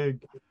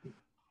Greg.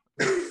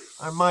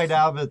 I might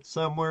have it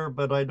somewhere,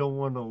 but I don't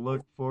want to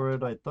look for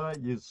it. I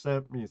thought you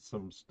sent me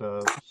some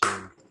stuff,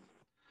 so,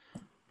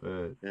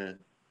 but Yeah.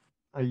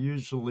 I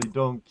usually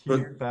don't But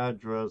keep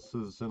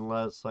addresses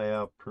unless I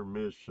have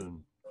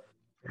permission.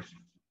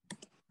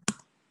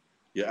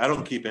 yeah, I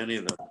don't keep any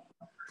of them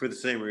for the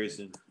same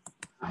reason.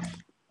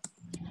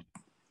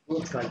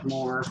 Looks like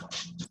more.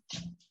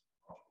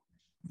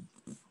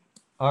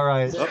 All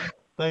right. Oh,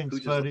 Thanks, who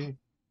just buddy.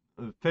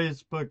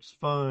 Facebook's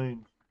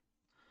fine.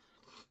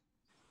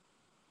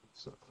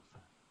 So,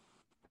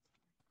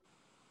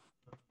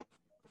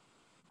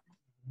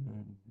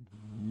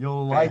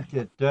 you'll like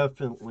it,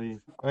 definitely.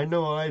 I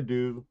know I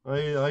do.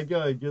 I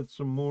gotta get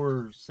some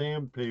more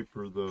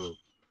sandpaper, though,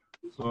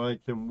 so I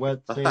can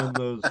wet sand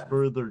those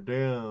further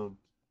down.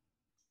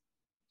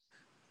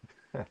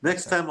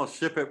 Next time I'll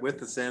ship it with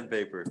the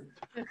sandpaper.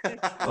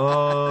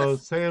 Oh,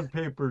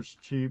 sandpaper's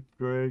cheap,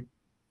 Greg.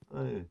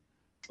 I,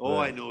 Oh,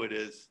 I but, know it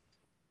is.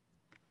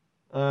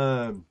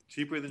 um,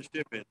 Cheaper than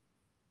shipping.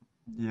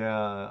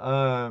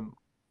 yeah.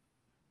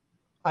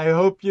 I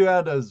hope you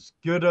had as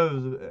good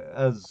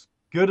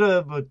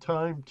of a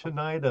time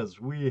tonight as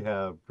we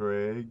have,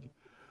 Greg.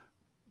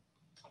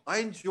 I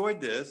enjoyed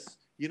this.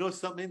 You know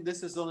something?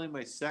 This is only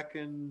my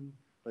second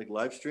like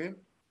live stream.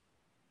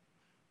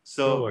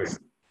 So, Really?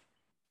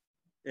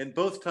 and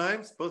both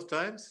times,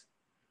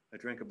 I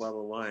drank a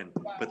bottle of wine.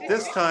 Wow. But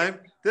this time,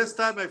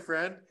 my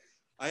friend,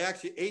 I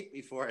actually ate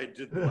before I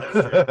did the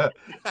live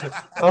stream.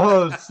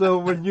 Oh, so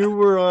when you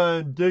were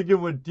on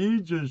Digging with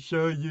DJ's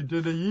show, you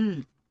didn't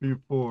eat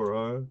before,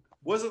 huh?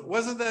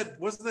 wasn't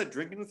that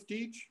drinking with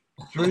Deej?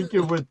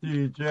 Drinking with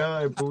DJ, yeah,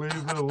 I believe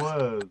it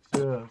was,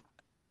 yeah.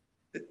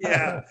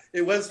 Yeah,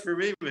 it was for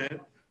me, man.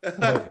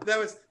 That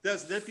was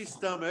an empty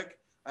stomach.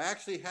 I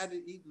actually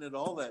hadn't eaten at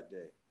all that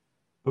day,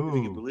 if you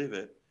can Ooh. believe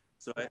it.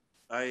 So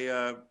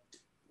I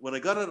when I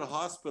got out of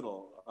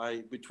hospital,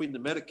 I between the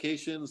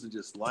medications and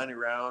just lying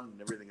around and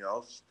everything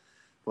else,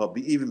 well,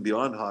 even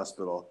beyond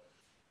hospital,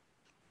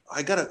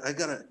 I got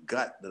a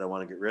gut that I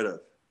want to get rid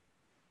of,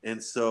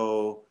 and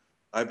so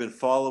I've been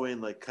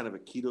following like kind of a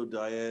keto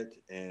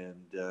diet and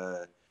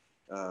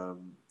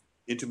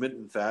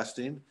intermittent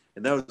fasting,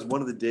 and that was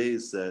one of the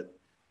days that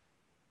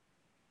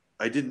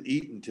I didn't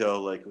eat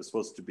until like it was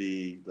supposed to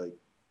be like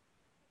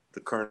the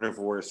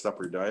carnivore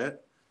supper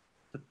diet.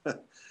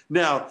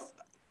 Now,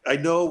 I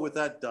know with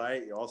that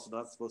diet, you're also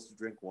not supposed to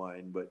drink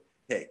wine, but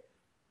hey,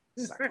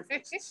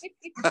 sacrifices.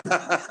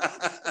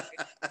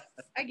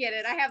 I get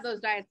it. I have those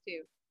diets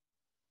too.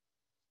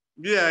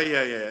 Yeah.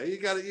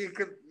 You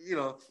could,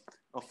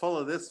 I'll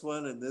follow this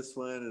one and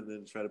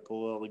then try to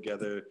pull it all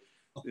together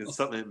in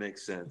something that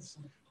makes sense.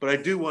 But I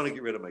do want to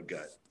get rid of my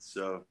gut.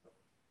 So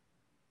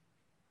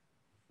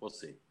we'll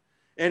see.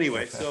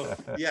 Anyway, so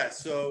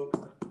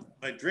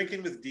my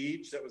drinking with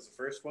Deej, that was the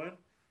first one.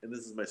 And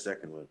this is my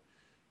second one.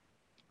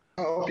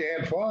 Oh, okay,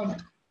 had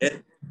fun.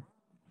 And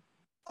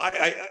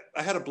I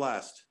had a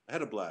blast.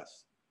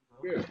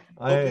 Good.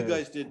 Hope you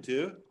guys did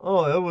too.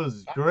 Oh, it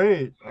was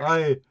great.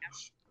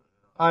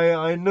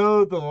 I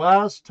know the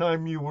last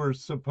time you were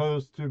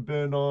supposed to have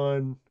been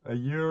on a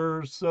year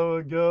or so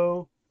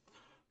ago,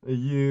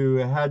 you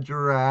had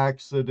your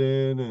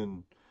accident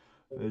and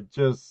it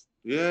just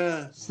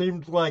Yeah.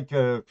 seemed like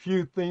a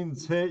few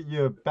things hit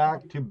you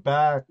back to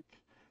back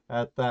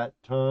at that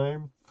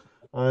time.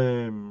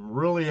 I'm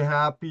really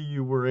happy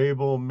you were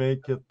able to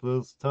make it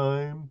this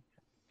time.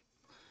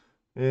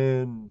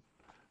 And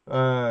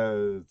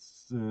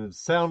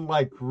sound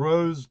like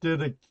Rose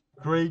did a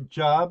great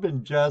job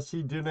and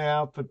Jesse didn't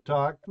have to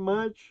talk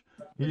much.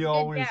 He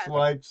always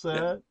likes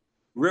that.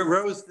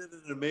 Rose did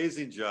an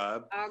amazing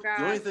job. Oh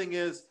The only God. thing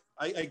is,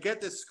 I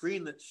get this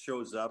screen that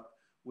shows up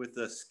with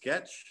a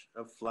sketch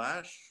of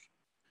Flash.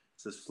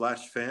 It says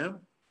Flash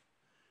Fam.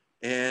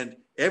 And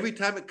every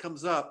time it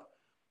comes up,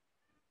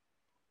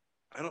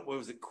 I don't, what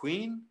was it,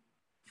 Queen?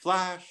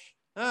 Flash.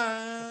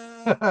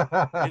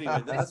 Ah.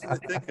 Anyway, that's what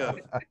I think of.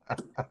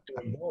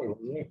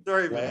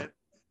 Sorry, man.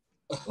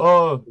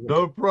 Oh,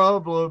 no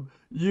problem.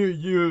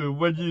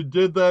 When you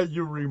did that,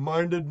 you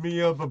reminded me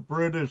of a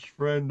British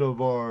friend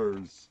of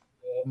ours.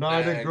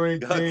 Not a Dang.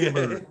 great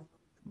gamer.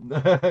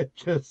 Okay.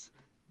 Just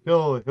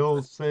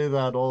he'll say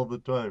that all the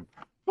time.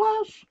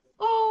 Flash.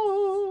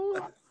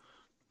 Oh.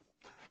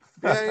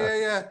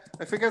 Yeah.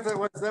 I forgot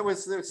there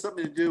was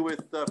something to do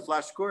with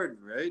Flash Gordon,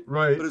 right?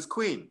 Right. But it's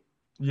Queen.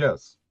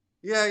 Yes.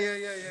 Yeah.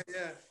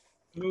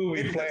 Louis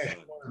Hated that Flash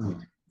song.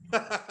 Gordon.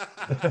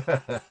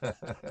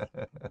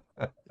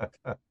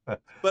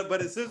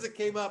 But as soon as it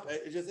came up,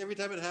 it just every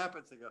time it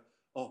happens, I go,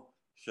 "Oh,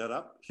 shut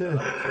up."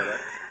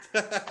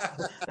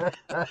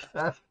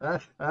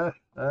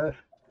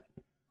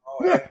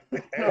 Oh,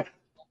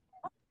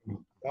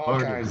 all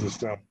Pardon kinds me. of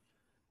stuff.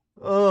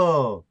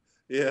 Oh,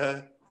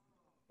 Yeah.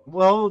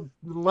 well,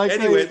 like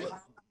Anyway,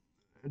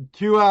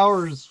 2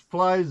 hours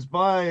flies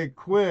by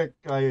quick.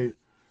 We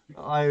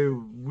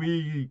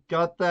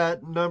got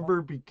that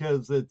number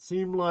because it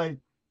seemed like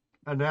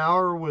an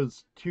hour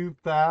was too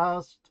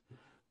fast,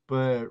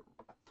 but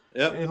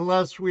yep.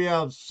 unless we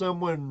have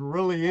someone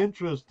really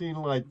interesting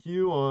like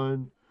you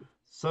on,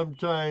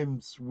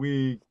 sometimes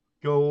we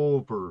go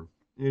over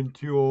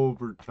into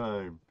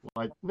overtime,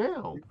 like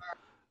now.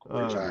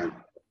 Every Um,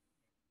 time.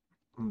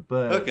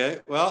 but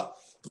Okay. Well,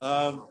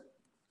 um,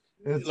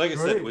 it's like I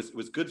said, great. it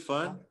was good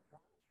fun,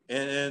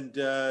 and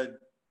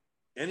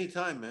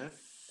anytime, man,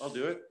 I'll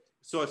do it.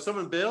 So if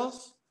someone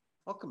bails,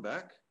 I'll come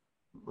back.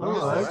 Oh, Oh,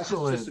 It's that's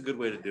just a excellent. good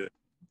way to do it.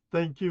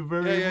 Thank you Yeah,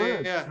 very yeah, yeah,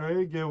 much, yeah.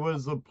 Greg. It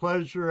was a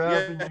pleasure Yeah,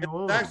 having it's you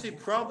on. actually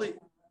probably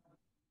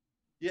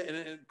yeah,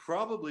 and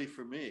probably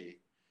for me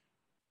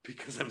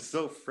because I'm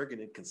so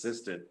friggin'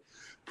 inconsistent.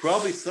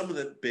 Probably someone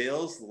that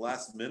bails the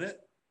last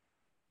minute.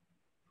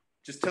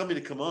 Just tell me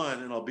to come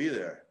on and I'll be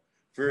there.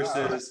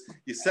 Versus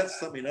you set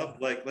something up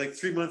like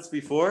 3 months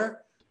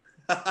before.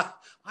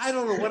 I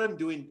don't know what I'm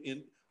doing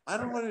in. I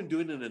don't know what I'm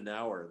doing in an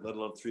hour, let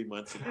alone 3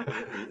 months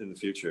in the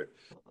future.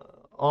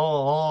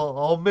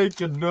 I'll make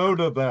a note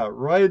of that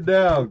right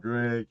now,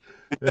 Greg.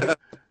 There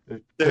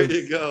you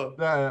Because go.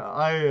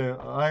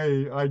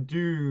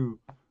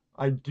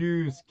 I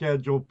do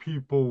schedule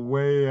people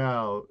way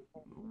out.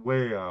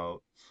 Yeah,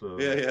 So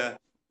yeah.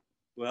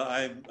 Well,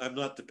 I'm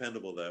not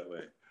dependable that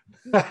way.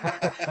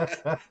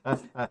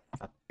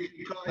 We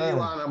can call you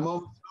on a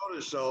moment's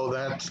notice, so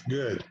that's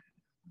good.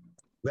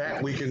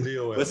 That we can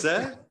deal What's with.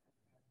 that?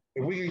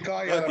 If we can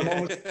call you on a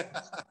moment's Okay.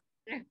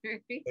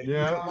 notice, you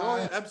yeah, come Oh, on,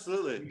 yeah,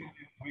 absolutely,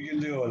 we can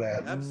deal with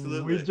that. we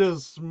absolutely.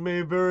 just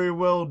may very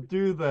well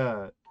do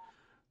that.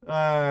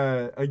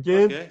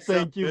 Again, Okay, sounds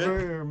thank you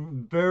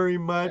good. very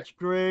much,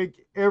 Greg.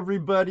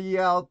 Everybody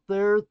out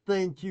there,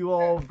 thank you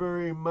all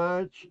very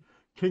much.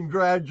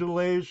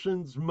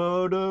 Congratulations,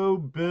 Moto,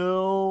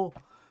 Bill,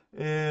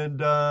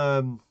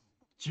 and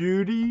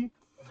Judy.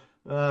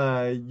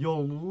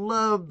 You'll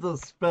love the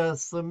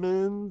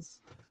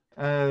specimens.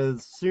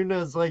 As soon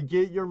as I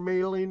get your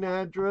mailing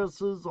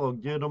addresses, I'll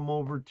get them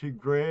over to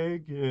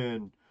Greg.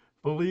 And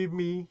believe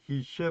me,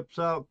 he ships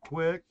out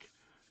quick.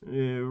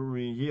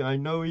 I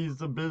know he's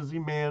a busy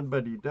man,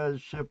 but he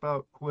does ship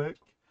out quick.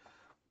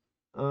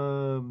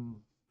 Um,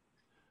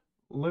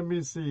 Let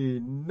me see.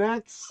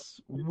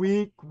 Next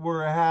week,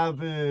 we're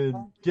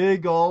having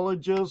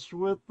Gigologists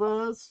with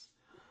us.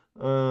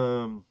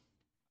 Um,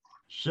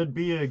 should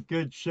be a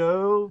good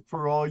show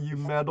for all you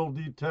metal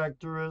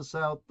detectorists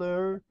out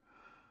there.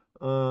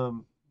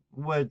 Um,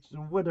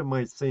 what am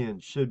I saying?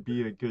 Should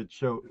be a good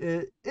show.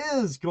 It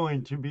is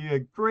going to be a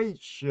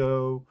great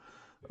show.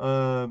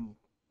 Um,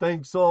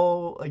 Thanks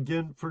all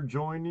again for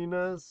joining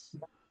us.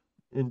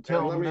 And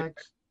Until let me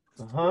next,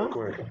 real huh?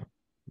 quick.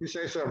 You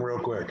say something real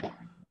quick.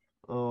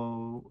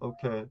 Oh,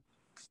 okay.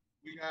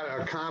 We got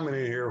a comment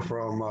in here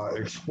from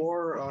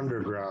Explorer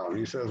Underground.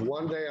 He says,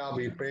 "One day I'll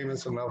be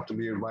famous enough to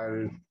be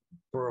invited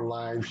for a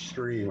live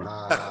stream."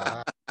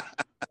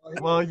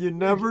 Well, you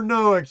never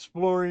know,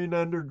 exploring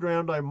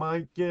underground. I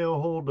might get a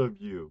hold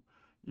of you.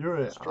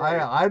 That's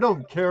right. I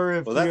don't care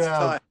if Well, you that's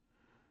have time.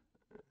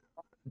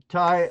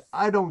 Ty,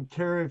 I don't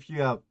care if you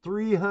have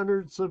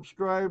 300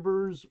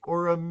 subscribers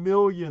or 1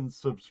 million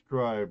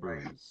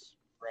subscribers.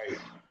 Right.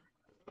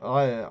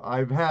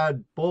 I've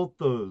had both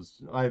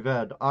those. I've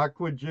had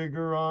Aqua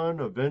Jigger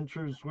on,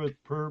 Adventures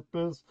with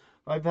Purpose.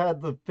 I've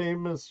had the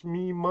famous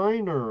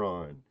MeMiner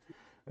on.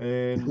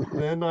 And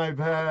then I've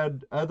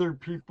had other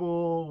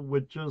people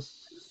with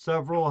just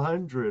several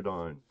hundred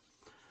on.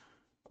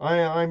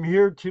 I'm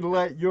here to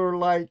let your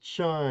light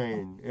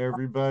shine,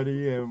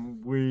 everybody,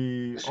 and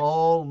we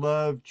all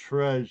love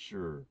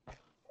treasure.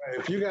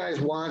 If you guys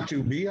want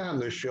to be on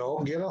the show,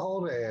 get a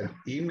hold of Ed.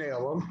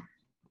 Email them.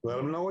 Let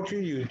them know what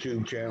your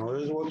YouTube channel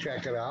is. We'll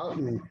check it out.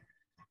 And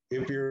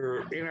if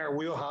you're in our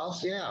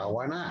wheelhouse, yeah,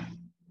 why not?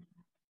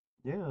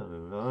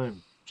 Yeah,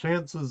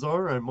 chances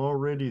are I'm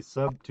already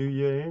sub to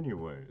you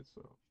anyway,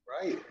 so.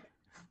 Right.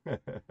 Or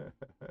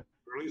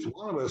at least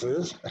one of us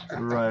is.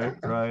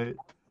 Right.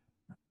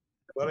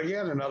 But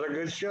again, another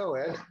good show,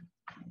 Ed.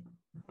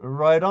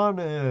 Right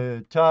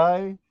on,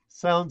 Ty.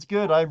 Sounds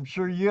good. I'm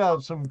sure you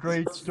have some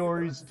great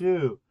stories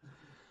too.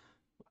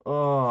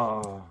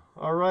 Oh,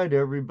 all right,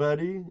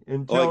 everybody. Oh,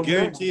 Until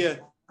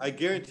I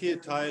guarantee you,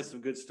 Ty has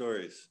some good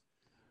stories.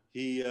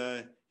 He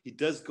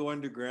does go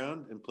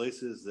underground in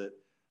places that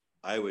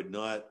I would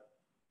not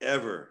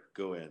ever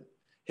go in.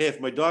 Hey, if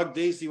my dog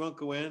Daisy won't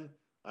go in,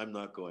 I'm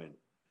not going,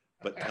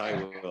 but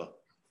Ty will.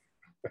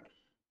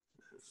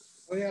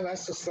 Oh yeah,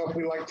 that's the stuff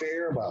we like to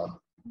hear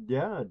about.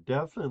 Yeah,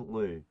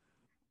 definitely.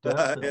 Yeah,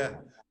 Definitely. Guys,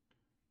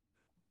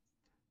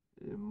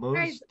 Most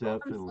I'm so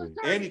definitely.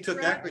 sorry and he to took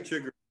interrupt.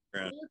 aquatrigger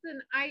around.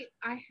 Listen, I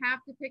have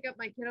to pick up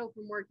my kiddo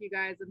from work, you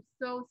guys. I'm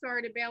so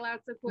sorry to bail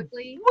out so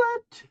quickly.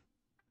 What?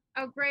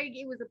 Oh, Greg,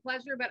 it was a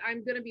pleasure, but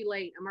I'm gonna be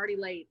late. I'm already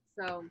late,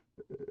 so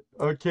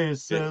Okay,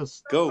 sis.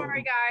 so Go.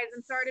 sorry, guys.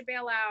 I'm sorry to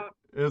bail out.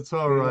 It's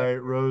all right,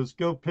 Rose.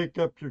 Go pick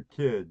up your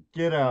kid.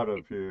 Get out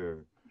of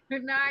here.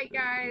 Good night,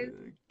 guys.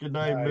 Good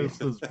night, Bye.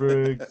 Mrs.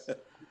 Briggs.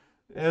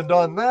 And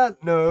on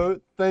that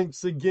note,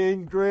 thanks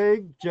again,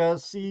 Greg,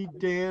 Jesse,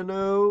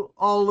 Dano,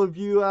 all of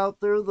you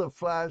out there, the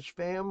Flash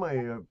fam.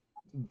 I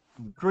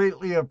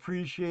greatly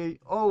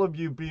appreciate all of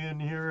you being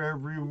here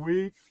every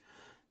week.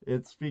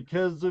 It's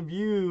because of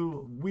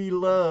you we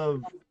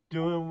love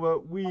doing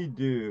what we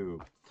do.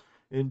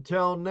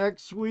 Until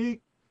next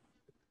week,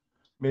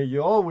 may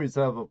you always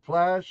have a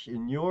flash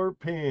in your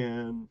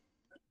pan.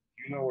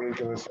 You know what he's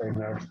gonna say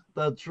next.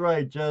 That's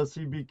right,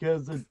 Jesse,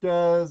 because it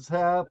does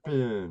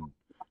happen.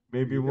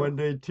 Maybe one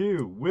day,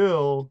 too,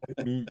 we'll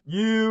meet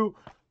you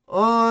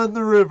on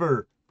the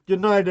river.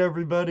 Good night,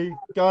 everybody.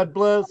 God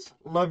bless.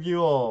 Love you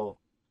all.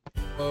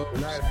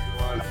 Good night,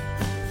 everyone.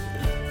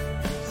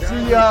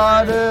 See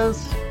ya,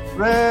 Otis,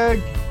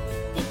 Greg,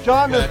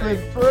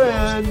 Jonathan,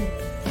 friend.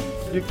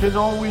 You can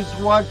always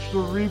watch the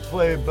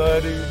replay,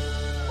 buddy.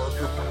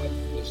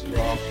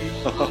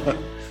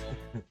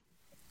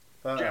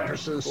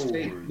 Jefferson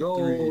State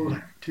Gold.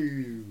 3,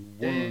 2,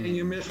 1. Dang,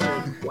 you missed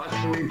it. Watch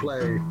the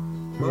replay.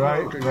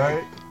 Right,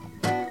 right.